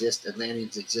Atlanteans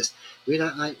exist. We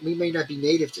may not be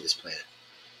native to this planet.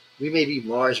 We may be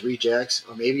Mars rejects,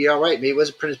 or maybe you're all right. Maybe it was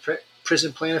a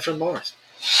prison planet from Mars.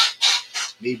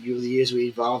 Maybe over the years we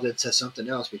evolved into something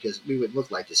else because we wouldn't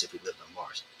look like this if we lived on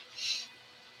Mars.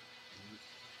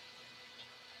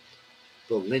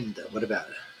 Well, Linda, what about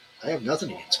it? I have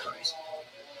nothing against Christ.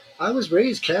 I was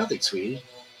raised Catholic, sweetie.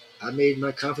 I made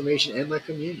my confirmation and my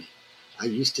communion. I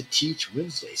used to teach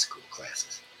Wednesday school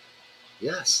classes.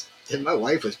 Yes. And my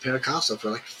wife was Pentecostal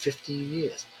for like 15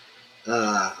 years.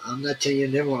 I'm not telling you,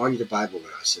 never want to argue the Bible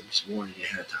with us. I'm just warning you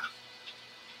ahead of time.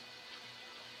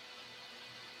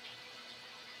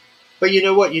 But you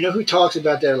know what? You know who talks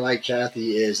about that like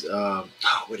Kathy is,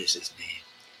 what is his name?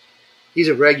 He's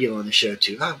a regular on the show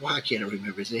too. Why can't I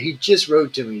remember his name? He just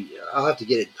wrote to me. I'll have to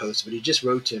get it posted, but he just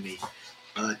wrote to me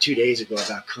 2 days ago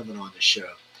about coming on the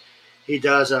show. He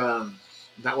does,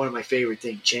 not one of my favorite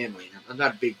things, channeling. I'm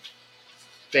not a big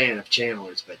fan of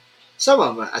channelers, but some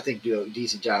of them I think do a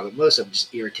decent job, but most of them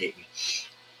just irritate me.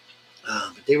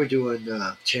 But they were doing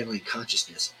channeling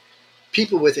consciousness.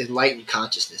 People with enlightened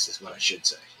consciousness is what I should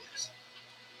say, yes.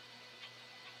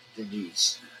 and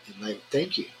these. And like,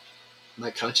 thank you.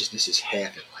 My consciousness is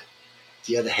half enlightened.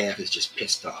 The other half is just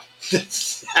pissed off.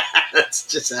 That's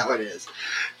just how it is.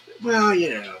 Well,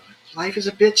 life is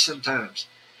a bitch sometimes.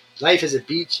 Life is a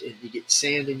beach, and you get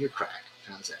sand in your crack.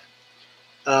 How's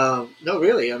that? No,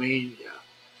 really. I mean,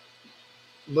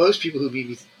 most people who meet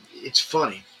me, it's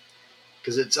funny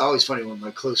because it's always funny when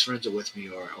my close friends are with me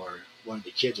or one of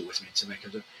the kids are with me and somebody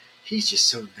comes up. He's just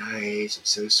so nice and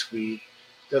so sweet.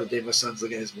 The other day, my son's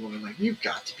looking at his woman like, "You've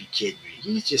got to be kidding me.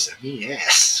 He's just a mean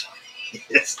ass."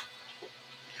 Yes.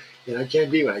 And I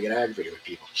can't be when I get aggravated with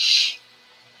people.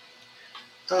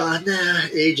 Nah,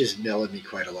 age has mellowed me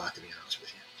quite a lot, to be honest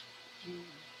with you.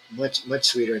 Much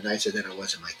sweeter and nicer than I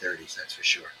was in my 30s, that's for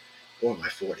sure. Or my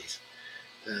 40s.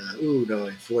 No,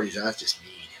 in 40s I was just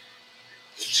mean.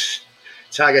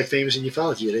 That's how I got famous in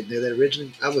ufology. I didn't know that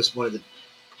originally.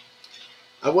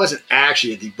 I wasn't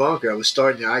actually a debunker. I was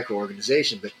starting the ICO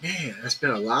organization, but man, I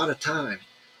spent a lot of time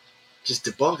just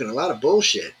debunking a lot of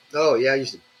bullshit. Oh yeah, I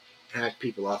used to hack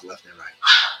people off left and right.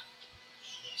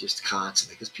 Just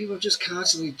constantly. Because people are just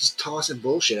constantly just tossing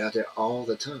bullshit out there all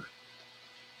the time.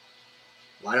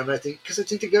 Why don't I think? Because I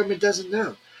think the government doesn't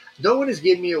know. No one is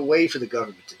giving me a way for the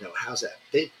government to know. How's that?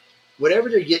 Whatever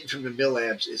they're getting from the mill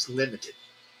labs is limited.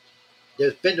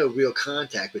 There's been no real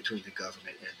contact between the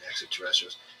government and the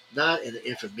extraterrestrials, not in an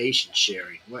information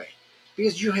sharing way.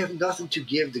 Because you have nothing to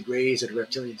give the Greys or the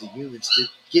reptilians and humans to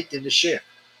get them to share.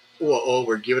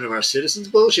 We're giving them our citizens?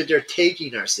 Bullshit, they're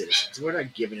taking our citizens. We're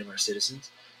not giving them our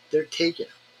citizens. They're taking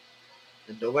them.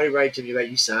 And nobody write to me about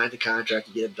you signed the contract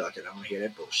to get abducted. I don't want to hear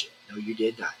that bullshit. No, you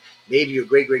did not. Maybe your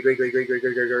great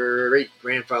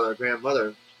grandfather or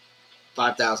grandmother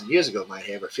 5,000 years ago might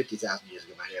have, or 50,000 years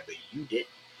ago might have, but you didn't.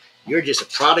 You're just a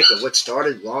product of what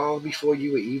started long before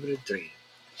you were even a dream.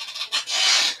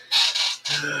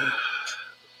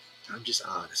 I'm just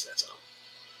honest, that's all.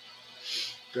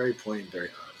 Very poignant, very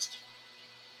honest.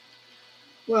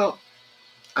 Well,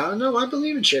 I don't know. I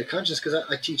believe in shared consciousness because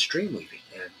I teach dream weaving,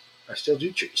 and I still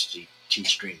do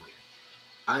teach dream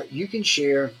weaving. You can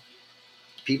share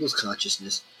people's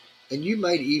consciousness, and you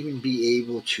might even be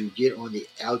able to get on the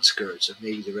outskirts of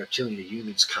maybe the reptilian or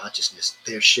human's consciousness,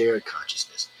 their shared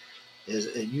consciousness.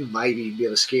 And you might even be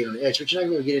able to skate on the edge, but you're not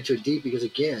going to get into it deep because,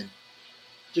 again,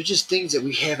 they're just things that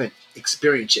we haven't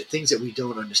experienced yet, things that we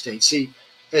don't understand. See,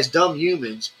 as dumb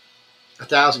humans,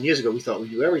 1,000 years ago, we thought we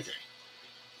knew everything.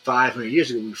 500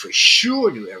 years ago, we for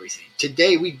sure knew everything.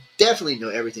 Today, we definitely know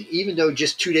everything, even though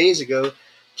just 2 days ago,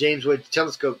 James Webb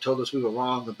Telescope told us we were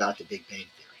wrong about the Big Bang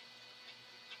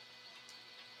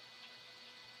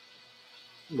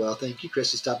Theory. Well, thank you,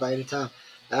 Chris, to stop by anytime.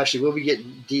 Actually, we'll be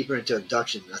getting deeper into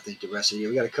abduction, I think, the rest of the year.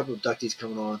 We got a couple of abductees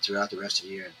coming on throughout the rest of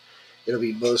the year, and it'll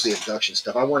be mostly abduction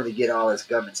stuff. I wanted to get all this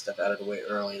government stuff out of the way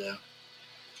early, though.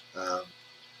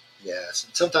 Yes,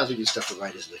 sometimes we do stuff for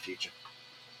Writers of the Future.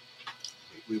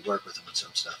 We work with them on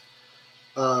some stuff.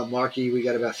 Marky, we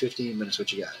got about 15 minutes.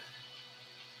 What you got?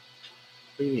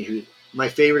 What do you mean? My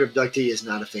favorite abductee is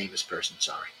not a famous person.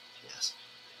 Sorry. Yes.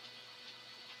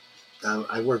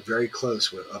 I work very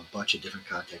close with a bunch of different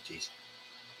contactees.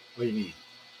 What do you mean?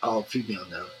 All female,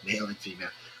 no. Male and female.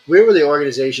 We were the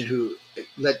organization who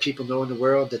let people know in the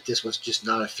world that this was just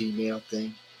not a female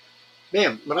thing.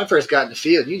 Man, when I first got in the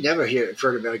field, you never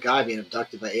heard about a guy being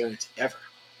abducted by aliens ever.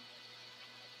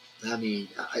 I mean,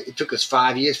 it took us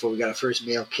 5 years before we got our first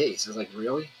male case. I was like,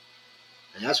 really?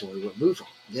 And that's when we would move on.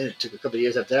 Then it took a couple of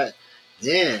years after that.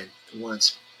 Then,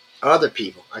 once other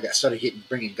people, started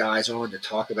bringing guys on to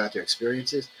talk about their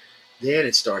experiences, then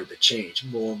it started to change.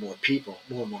 More and more people,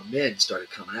 more and more men started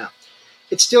coming out.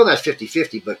 It's still not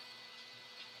 50-50, but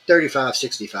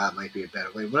 35-65 might be a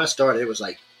better way. When I started, it was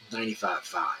like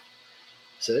 95-5.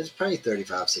 So it's probably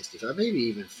 35-65, maybe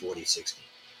even 40-60.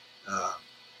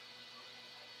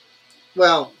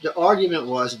 Well, the argument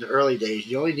was in the early days,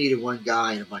 you only needed one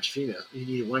guy and a bunch of females. You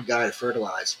needed one guy to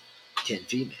fertilize 10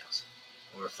 females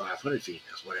or 500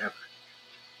 females, whatever.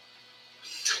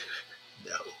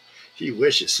 No, he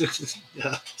wishes.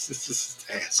 No, this is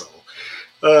an asshole.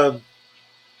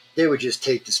 They would just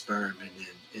take the sperm and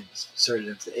insert it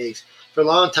into the eggs. For a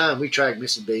long time, we tracked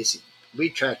missing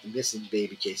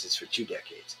baby cases for 2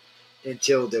 decades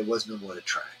until there was no more to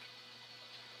track.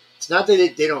 It's not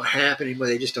that they don't happen anymore;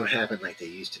 they just don't happen like they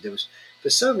used to. There was,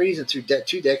 for some reason, through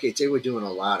 2 decades, they were doing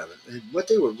a lot of it, and what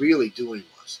they were really doing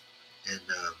was,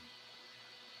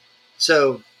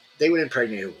 so they would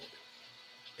impregnate a woman,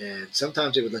 and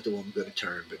sometimes they would let the woman go to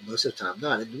term, but most of the time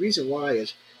not. And the reason why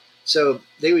is, so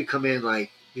they would come in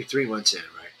like you're 3 months in,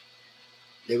 right?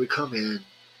 They would come in.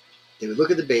 They would look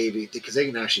at the baby because they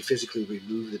can actually physically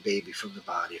remove the baby from the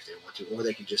body if they want to, or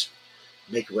they can just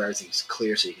make it where everything's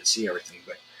clear so you can see everything.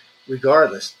 But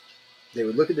regardless, they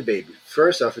would look at the baby.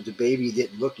 First off, if the baby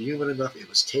didn't look human enough, it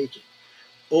was taken.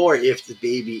 Or if the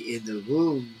baby in the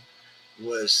womb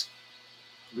was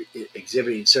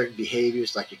exhibiting certain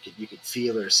behaviors, like you could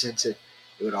feel or sense it,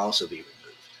 it would also be removed.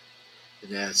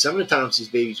 And then some of the times these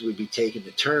babies would be taken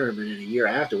to term, and in a year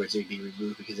afterwards they'd be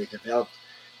removed because they developed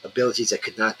abilities that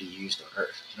could not be used on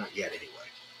Earth. Not yet, anyway.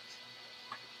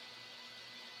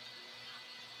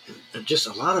 And just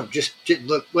a lot of them just didn't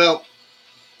look well.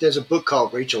 There's a book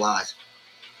called Rachel Eyes,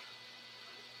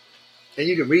 and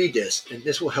you can read this, and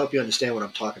this will help you understand what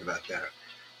I'm talking about better.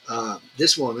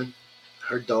 This woman,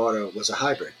 her daughter was a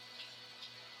hybrid.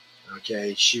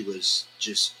 Okay, she was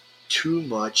just too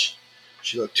much.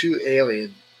 She looked too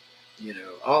alien,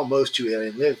 almost too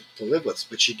alien to live with,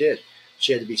 but she did.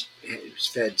 She had to be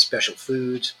fed special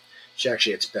foods. She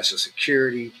actually had special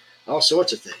security, all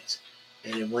sorts of things.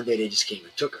 And then one day they just came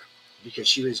and took her because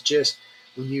she was just,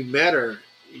 when you met her,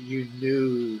 you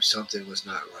knew something was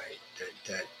not right.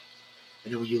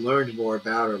 And then when you learned more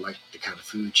about her, like the kind of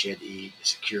food she had to eat, the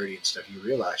security and stuff, you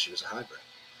realized she was a hybrid.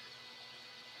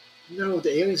 No,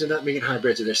 the aliens are not making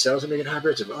hybrids of themselves; they're making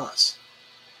hybrids of us.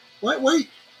 Why?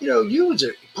 Humans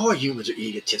are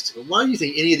egotistical. Why do you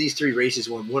think any of these three races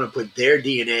would want to put their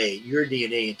DNA, your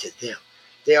DNA, into them?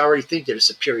 They already think they're a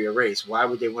superior race. Why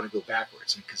would they want to go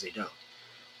backwards? Because they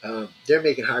don't. They're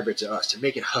making hybrids of us. They're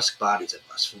making husk bodies of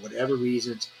us for whatever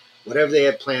reasons, whatever they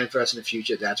have planned for us in the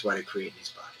future. That's why they're creating these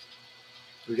bodies.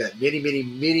 We've got many, many,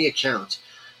 many accounts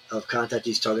of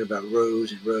contactees talking about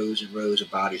rows and rows and rows of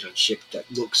bodies on ships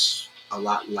that looks a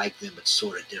lot like them, but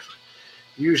sort of different.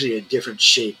 Usually a different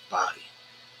shaped body.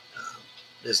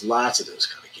 There's lots of those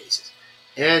kind of cases.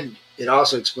 And it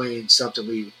also explains something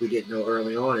we didn't know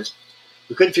early on is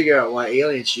we couldn't figure out why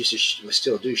aliens used to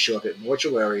still do show up at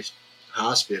mortuaries,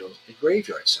 hospitals, and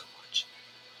graveyards so much.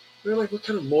 We were like, what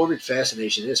kind of morbid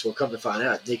fascination is this? We'll come to find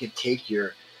out they can take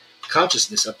your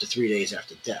consciousness up to 3 days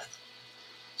after death.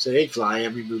 So they'd fly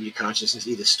in, remove your consciousness,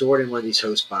 either store it in one of these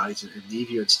host bodies and leave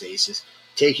you in stasis,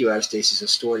 take you out of stasis and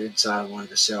store it inside of one of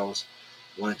the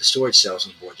storage cells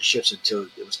on board the ships until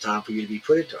it was time for you to be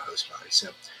put into a host body. So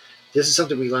this is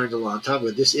something we learned a long time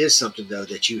ago. This is something, though,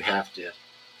 that you have to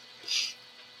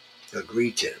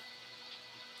agree to.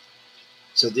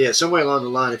 So, yeah, somewhere along the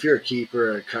line, if you're a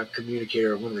keeper, a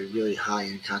communicator, or one of the really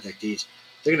high-end contactees,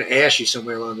 they're going to ask you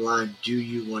somewhere along the line, do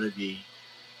you want to be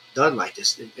done like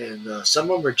this? And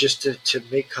some of them are just to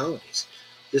make colonies.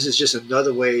 This is just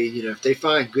another way, if they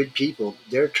find good people,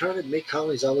 they're trying to make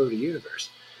colonies all over the universe.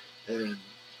 And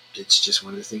it's just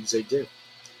one of the things they do.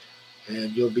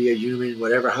 And you'll be a human,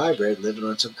 whatever hybrid, living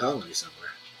on some colony somewhere.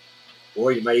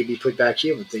 Or you might even be put back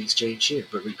here when things change here.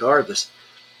 But regardless,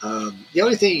 the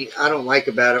only thing I don't like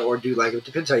about it, or do like it,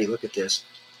 depends how you look at this.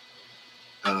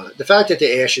 The fact that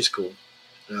they ash is cool.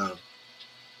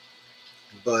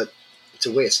 But it's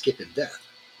a way of skipping death.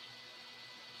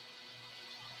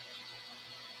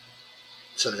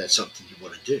 So that's something you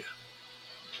want to do.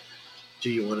 Do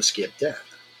you want to skip death?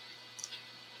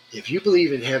 If you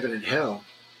believe in heaven and hell,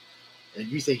 and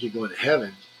you think you're going to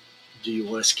heaven, do you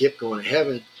want to skip going to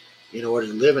heaven in order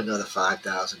to live another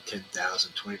 5,000,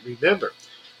 10,000, 20? Remember,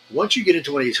 once you get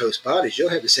into one of these host bodies, you'll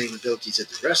have the same abilities as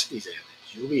the rest of these aliens.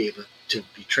 You'll be able to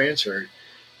be transferred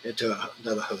into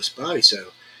another host body, so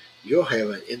you'll have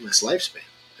an endless lifespan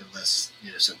unless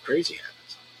something crazy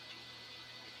happens.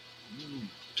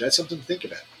 That's something to think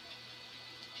about.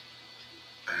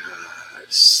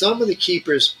 Some of the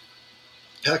keepers,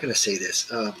 how can I say this?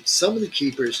 Some of the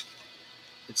keepers,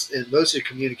 and most of the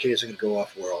communicators are going to go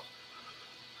off world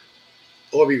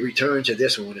or be returned to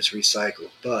this one when it's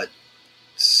recycled. But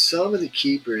some of the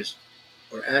keepers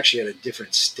are actually at a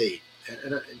different state,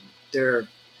 and they're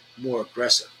more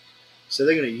aggressive. So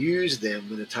they're going to use them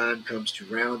when the time comes to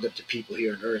round up the people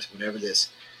here on Earth, whenever this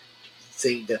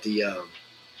thing that the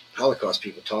Holocaust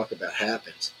people talk about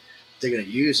happens. They're going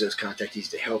to use those contactees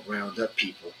to help round up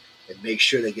people and make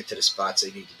sure they get to the spots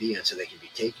they need to be in so they can be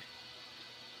taken.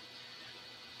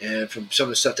 And from some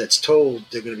of the stuff that's told,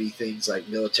 there are going to be things like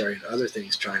military and other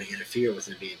things trying to interfere with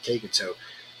them being taken. So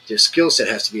their skill set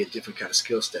has to be a different kind of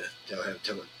skill set. They'll have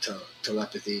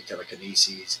telepathy,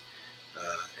 telekinesis,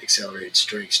 accelerated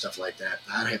strength, stuff like that.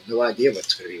 I have no idea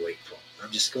what's going to be waiting for them.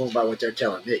 I'm just going by what they're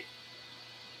telling me.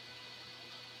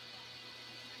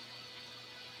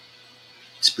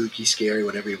 Spooky, scary,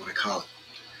 whatever you want to call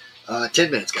it.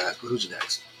 10 minutes, guys. Who's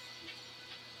next?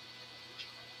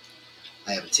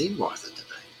 I haven't seen Martha tonight.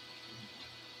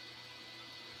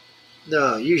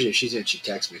 No, usually if she's in, she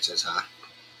texts me and says hi.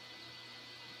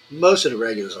 Most of the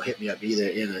regulars will hit me up either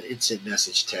in an instant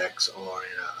message text or in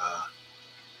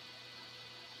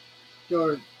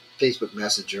or Facebook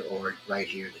Messenger, or right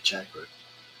here in the chat group.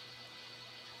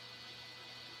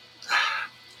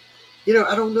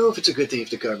 I don't know if it's a good thing if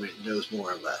the government knows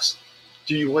more or less.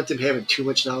 Do you want them having too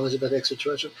much knowledge about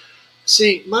extraterrestrial?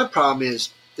 See, my problem is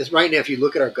that right now, if you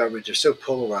look at our government, they're so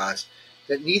polarized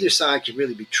that neither side can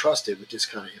really be trusted with this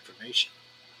kind of information.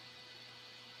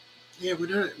 Yeah,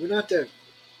 we're not the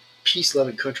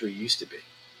peace-loving country we used to be.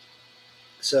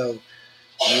 So,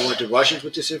 do you want the Russians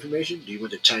with this information? Do you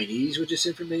want the Chinese with this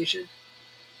information?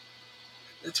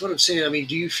 That's what I'm saying. I mean,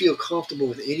 do you feel comfortable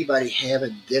with anybody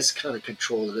having this kind of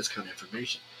control of this kind of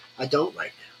information? I don't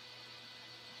right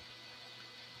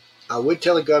now. I would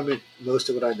tell the government most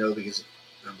of what I know because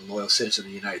I'm a loyal citizen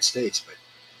of the United States, but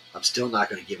I'm still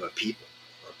not going to give up people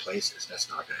or places. That's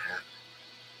not going to happen.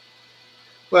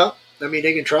 Well, I mean,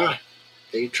 they can try.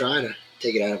 They can try to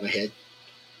take it out of my head.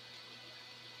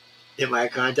 Am I a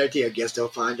contactee? I guess they'll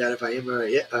find out if I am or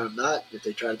I'm not. If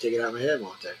they try to take it out of my head,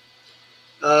 won't they?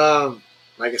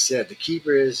 Like I said, the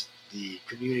keepers, the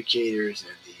communicators,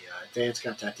 and the advanced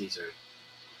contactees are,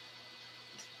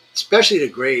 especially the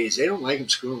Greys, they don't like them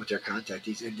screwing with their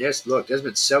contactees. And there's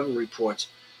been several reports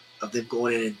of them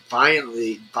going in and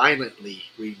violently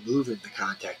removing the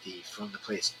contactee from the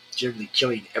place, generally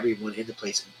killing everyone in the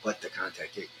place but the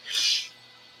contactee.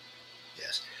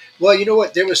 Yes. Well, you know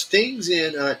what? There was things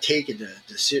in Taken, the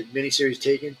miniseries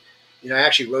Taken. I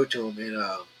actually wrote to them,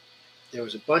 and there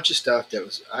was a bunch of stuff that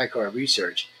was ICAR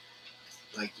research,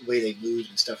 like the way they moved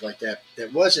and stuff like that,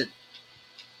 that wasn't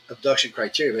abduction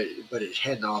criteria, but it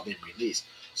hadn't all been released.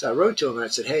 So I wrote to him and I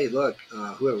said, hey, look,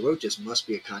 whoever wrote this must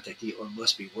be a contactee or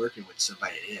must be working with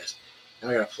somebody that is.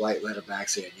 And I got a polite letter back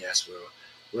saying, yes,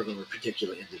 we're working with a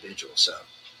particular individual. So,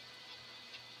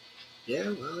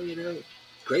 yeah, well,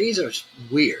 Greys are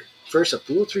weird. First, a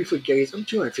little 3-foot Greys, I'm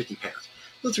 250 pounds.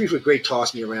 A little 3-foot Grey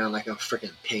tossed me around like I'm a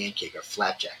freaking pancake or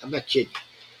flapjack. I'm not kidding you.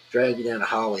 Dragged me down the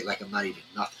hallway like I'm not even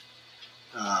nothing.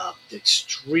 They're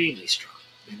extremely strong.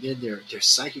 And then their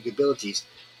psychic abilities,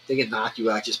 they can knock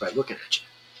you out just by looking at you.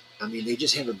 I mean, they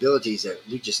just have abilities that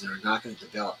we just are not going to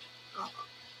develop.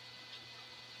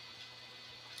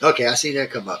 Okay, I seen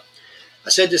that come up. I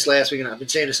said this last week, and I've been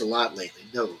saying this a lot lately.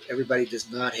 No, everybody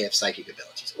does not have psychic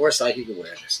abilities or psychic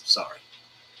awareness. Sorry.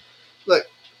 Look,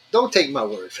 don't take my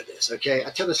word for this, okay? I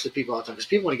tell this to people all the time because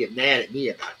people want to get mad at me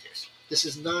about this. This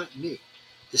is not me.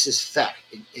 This is fact,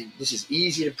 and this is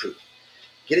easy to prove.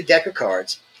 Get a deck of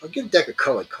cards, or get a deck of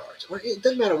colored cards, or it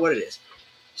doesn't matter what it is.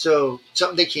 So,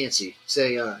 something they can't see.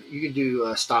 Say, you can do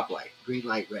a stoplight, green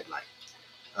light, red light.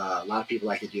 A lot of people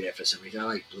like to do that for some reason. I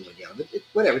like blue and yellow, but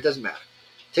whatever, it doesn't matter.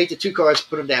 Take the two cards,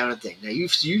 put them down on a thing. Now,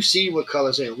 you've seen what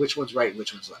colors are, which one's right and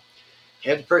which one's left.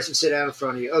 Have the person sit down in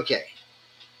front of you. Okay,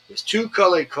 there's two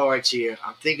colored cards here.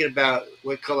 I'm thinking about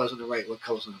what color's on the right, what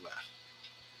color's on the left.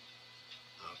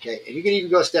 Okay, and you can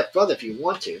even go a step further if you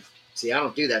want to. See, I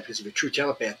don't do that because if you're a true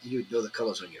telepath, you would know the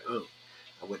colors on your own.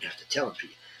 I wouldn't have to tell them to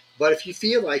you. But if you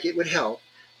feel like it would help,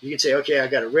 you can say, okay, I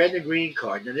got a red and a green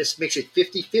card. Now, this makes it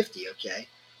 50-50, okay?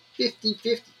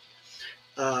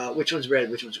 50-50. Which one's red,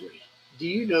 which one's green? Do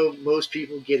you know most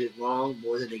people get it wrong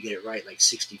more than they get it right, like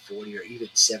 60-40 or even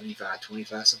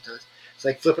 75-25 sometimes? It's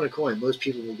like flipping a coin. Most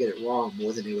people will get it wrong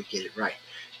more than they would get it right,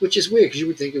 which is weird because you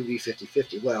would think it would be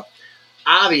 50-50. Well,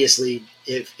 obviously,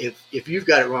 if you've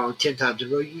got it wrong 10 times in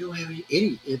a row, you don't have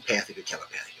any empathic or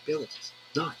telepathic abilities.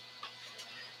 None.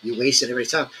 You waste it every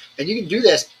time. And you can do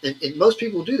this, and most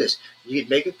people do this. You can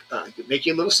make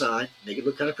you a little sign, make it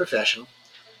look kind of professional.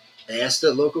 Ask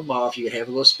the local mall if you can have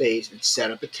a little space and set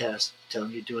up a test. Tell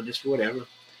them you're doing this for whatever.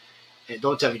 And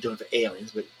don't tell them you're doing it for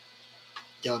aliens, but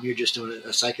tell them you're just doing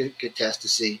a psychic test to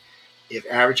see if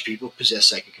average people possess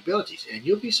psychic abilities. And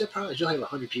you'll be surprised. You'll have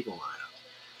 100 people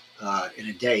line up in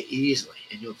a day easily.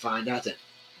 And you'll find out that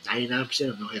 99%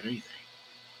 of them don't have anything.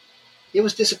 It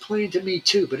was disappointing to me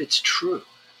too, but it's true.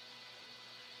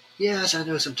 Yes, I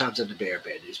know sometimes I'm the bearer of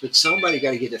bad news, but somebody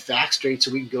got to get the facts straight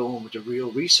so we can go on with the real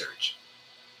research.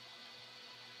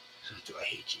 So do I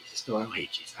hate Jesus? No, I don't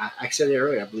hate Jesus. I said it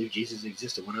earlier. I believe Jesus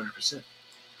existed 100%.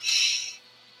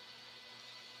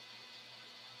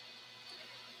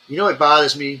 You know what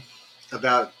bothers me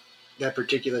about that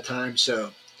particular time?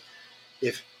 So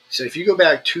if you go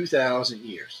back 2,000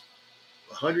 years,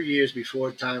 100 years before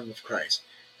the time of Christ,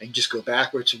 and just go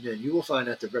backwards from then, you will find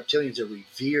that the reptilians are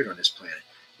revered on this planet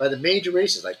by the major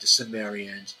races like the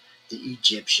Sumerians, the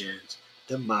Egyptians,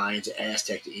 the Mayans, the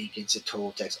Aztecs, the Incans, the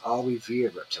Toltecs, all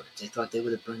revered reptilians. They thought they were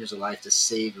the bringers of life, the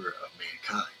savior of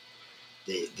mankind.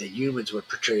 The humans were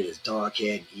portrayed as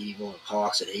dog-headed, evil,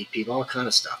 hawks that ate people, all kind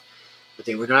of stuff. But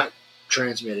they were not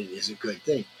transmitted as a good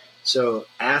thing. So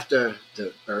after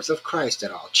the birth of Christ,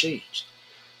 that all changed.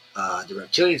 The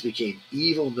reptilians became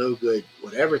evil, no good,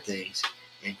 whatever things,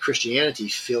 and Christianity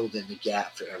filled in the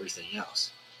gap for everything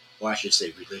else. Or I should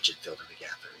say religion filled in the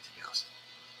gap for everything else.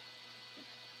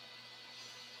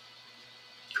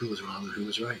 Who was wrong and who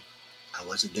was right? I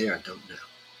wasn't there. I don't know.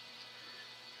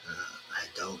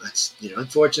 That's,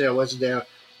 unfortunately I wasn't there.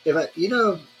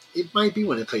 It might be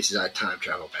one of the places I'd time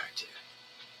travel back to.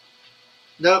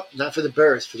 Nope, not for the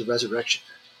birth, for the resurrection.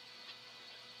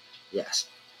 Yes.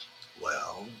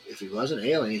 Well, if he was an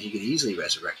alien, he could easily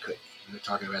resurrect, couldn't he? We were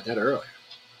talking about that earlier.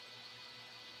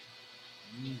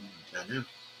 I know.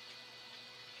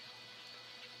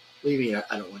 What do you mean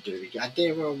I don't want there to be God?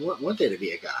 Damn well, I want there to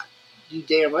be a God. You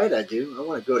damn right I do. I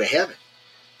want to go to heaven.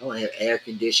 I want to have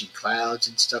air-conditioned clouds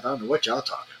and stuff. I don't know what y'all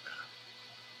talking about.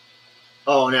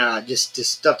 Oh, now, just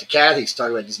stuff the Catholics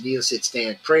talking about, this kneel, sit,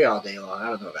 stand, pray all day long. I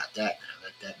don't know about that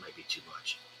now. That might be too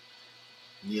much.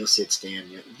 Kneel, sit, stand.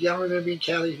 Y'all remember being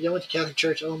Catholic? Y'all went to Catholic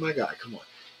church? Oh, my God, come on.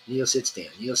 Kneel, sit, stand.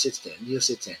 Kneel, sit, stand. Kneel,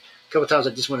 sit, stand. A couple times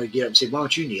I just wanted to get up and say, why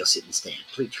don't you kneel, sit, and stand?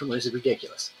 Please, come on, this is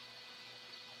ridiculous.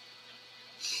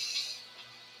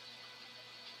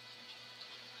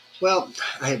 Well,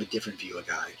 I have a different view of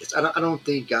God, I guess. I don't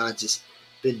think God's this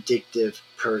vindictive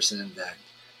person that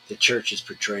the church is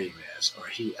portraying him as. Or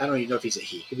he. I don't even know if he's a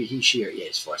he. It could be he, she, or it,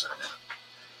 as far as I know.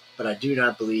 But I do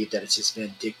not believe that it's this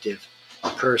vindictive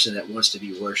person that wants to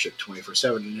be worshipped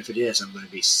 24/7. And if it is, I'm going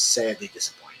to be sadly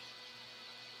disappointed.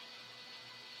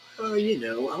 Well,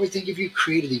 I would think if you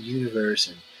created the universe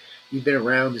and you've been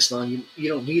around this long, you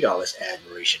don't need all this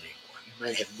admiration anymore. You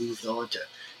might have moved on to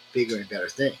bigger and better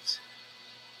things.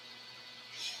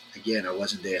 Again, I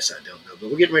wasn't there, so I don't know. But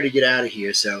we're getting ready to get out of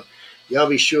here, so y'all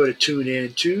be sure to tune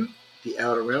in to The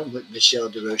Outer Realm with Michelle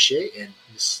DeRoche and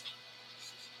Miss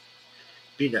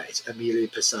Be Nice, Amelia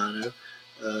Pisano.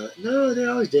 No,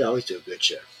 they always do a good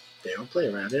show. They don't play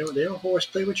around. They don't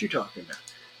horseplay what you're talking about.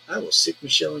 I will sick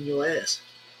Michelle in your ass.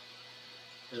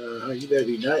 You better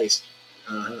be nice.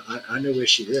 I know where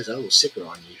she lives. I will sick her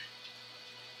on you.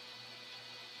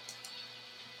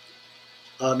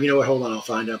 You know what? Hold on. I'll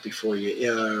find out before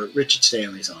you. Richard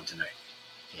Stanley's on tonight.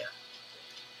 Yeah.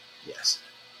 Yes.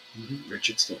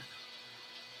 Richard Stanley.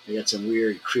 They got some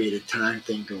weird creative time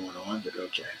thing going on, but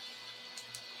okay.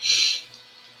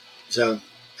 So,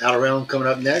 Outer Realm coming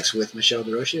up next with Michelle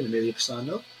DeRoche and Amelia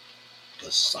Pisano.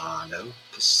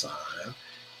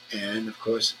 And, of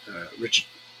course, Richard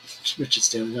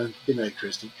Stanley. Good night,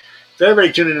 Christy. So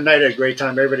everybody tuned in tonight had a great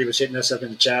time. Everybody was hitting us up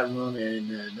in the chat room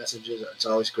and messages. It's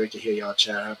always great to hear y'all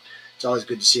chat up. It's always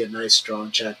good to see a nice, strong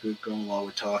chat group going while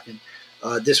we're talking.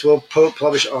 This will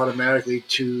publish automatically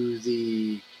to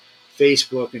the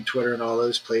Facebook and Twitter and all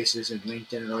those places and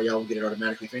LinkedIn and all. Y'all will get it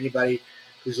automatically. For anybody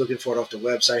who's looking for it off the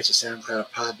websites, the SoundCloud or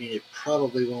Podbean, it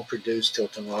probably won't produce till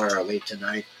tomorrow or late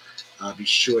tonight. Be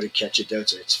sure to catch it, though.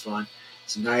 It's fun.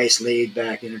 It's a nice,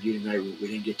 laid-back interview tonight. We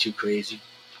didn't get too crazy.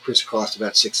 Crisscrossed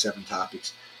about 6-7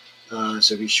 topics.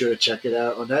 So be sure to check it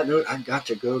out. On that note, I got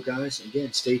to go, guys.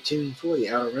 Again, stay tuned for The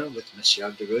Outer Realm with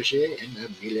Michelle DeRoche and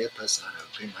Amelia Pisano.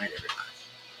 Good night, everybody.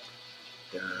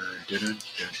 Dun, dun, dun,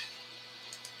 dun.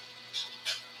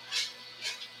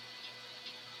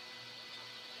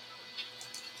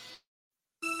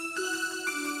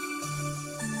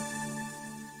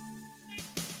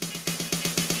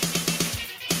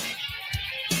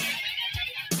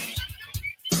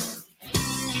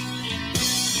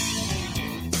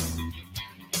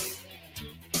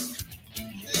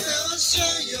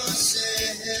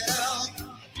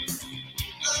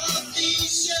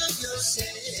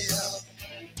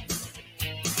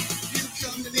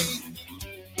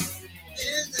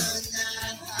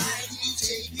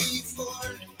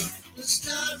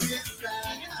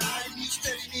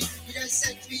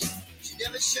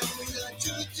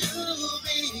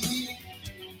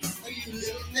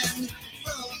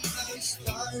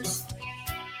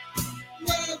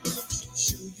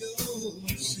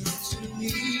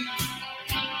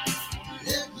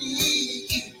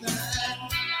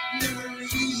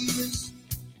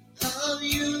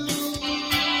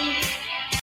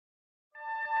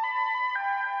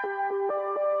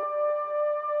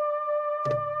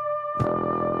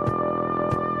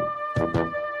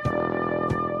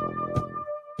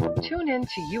 Tune in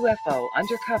to UFO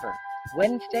Undercover,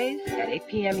 Wednesdays at 8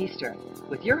 p.m. Eastern,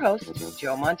 with your host,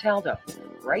 Joe Montaldo,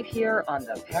 right here on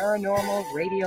the Paranormal Radio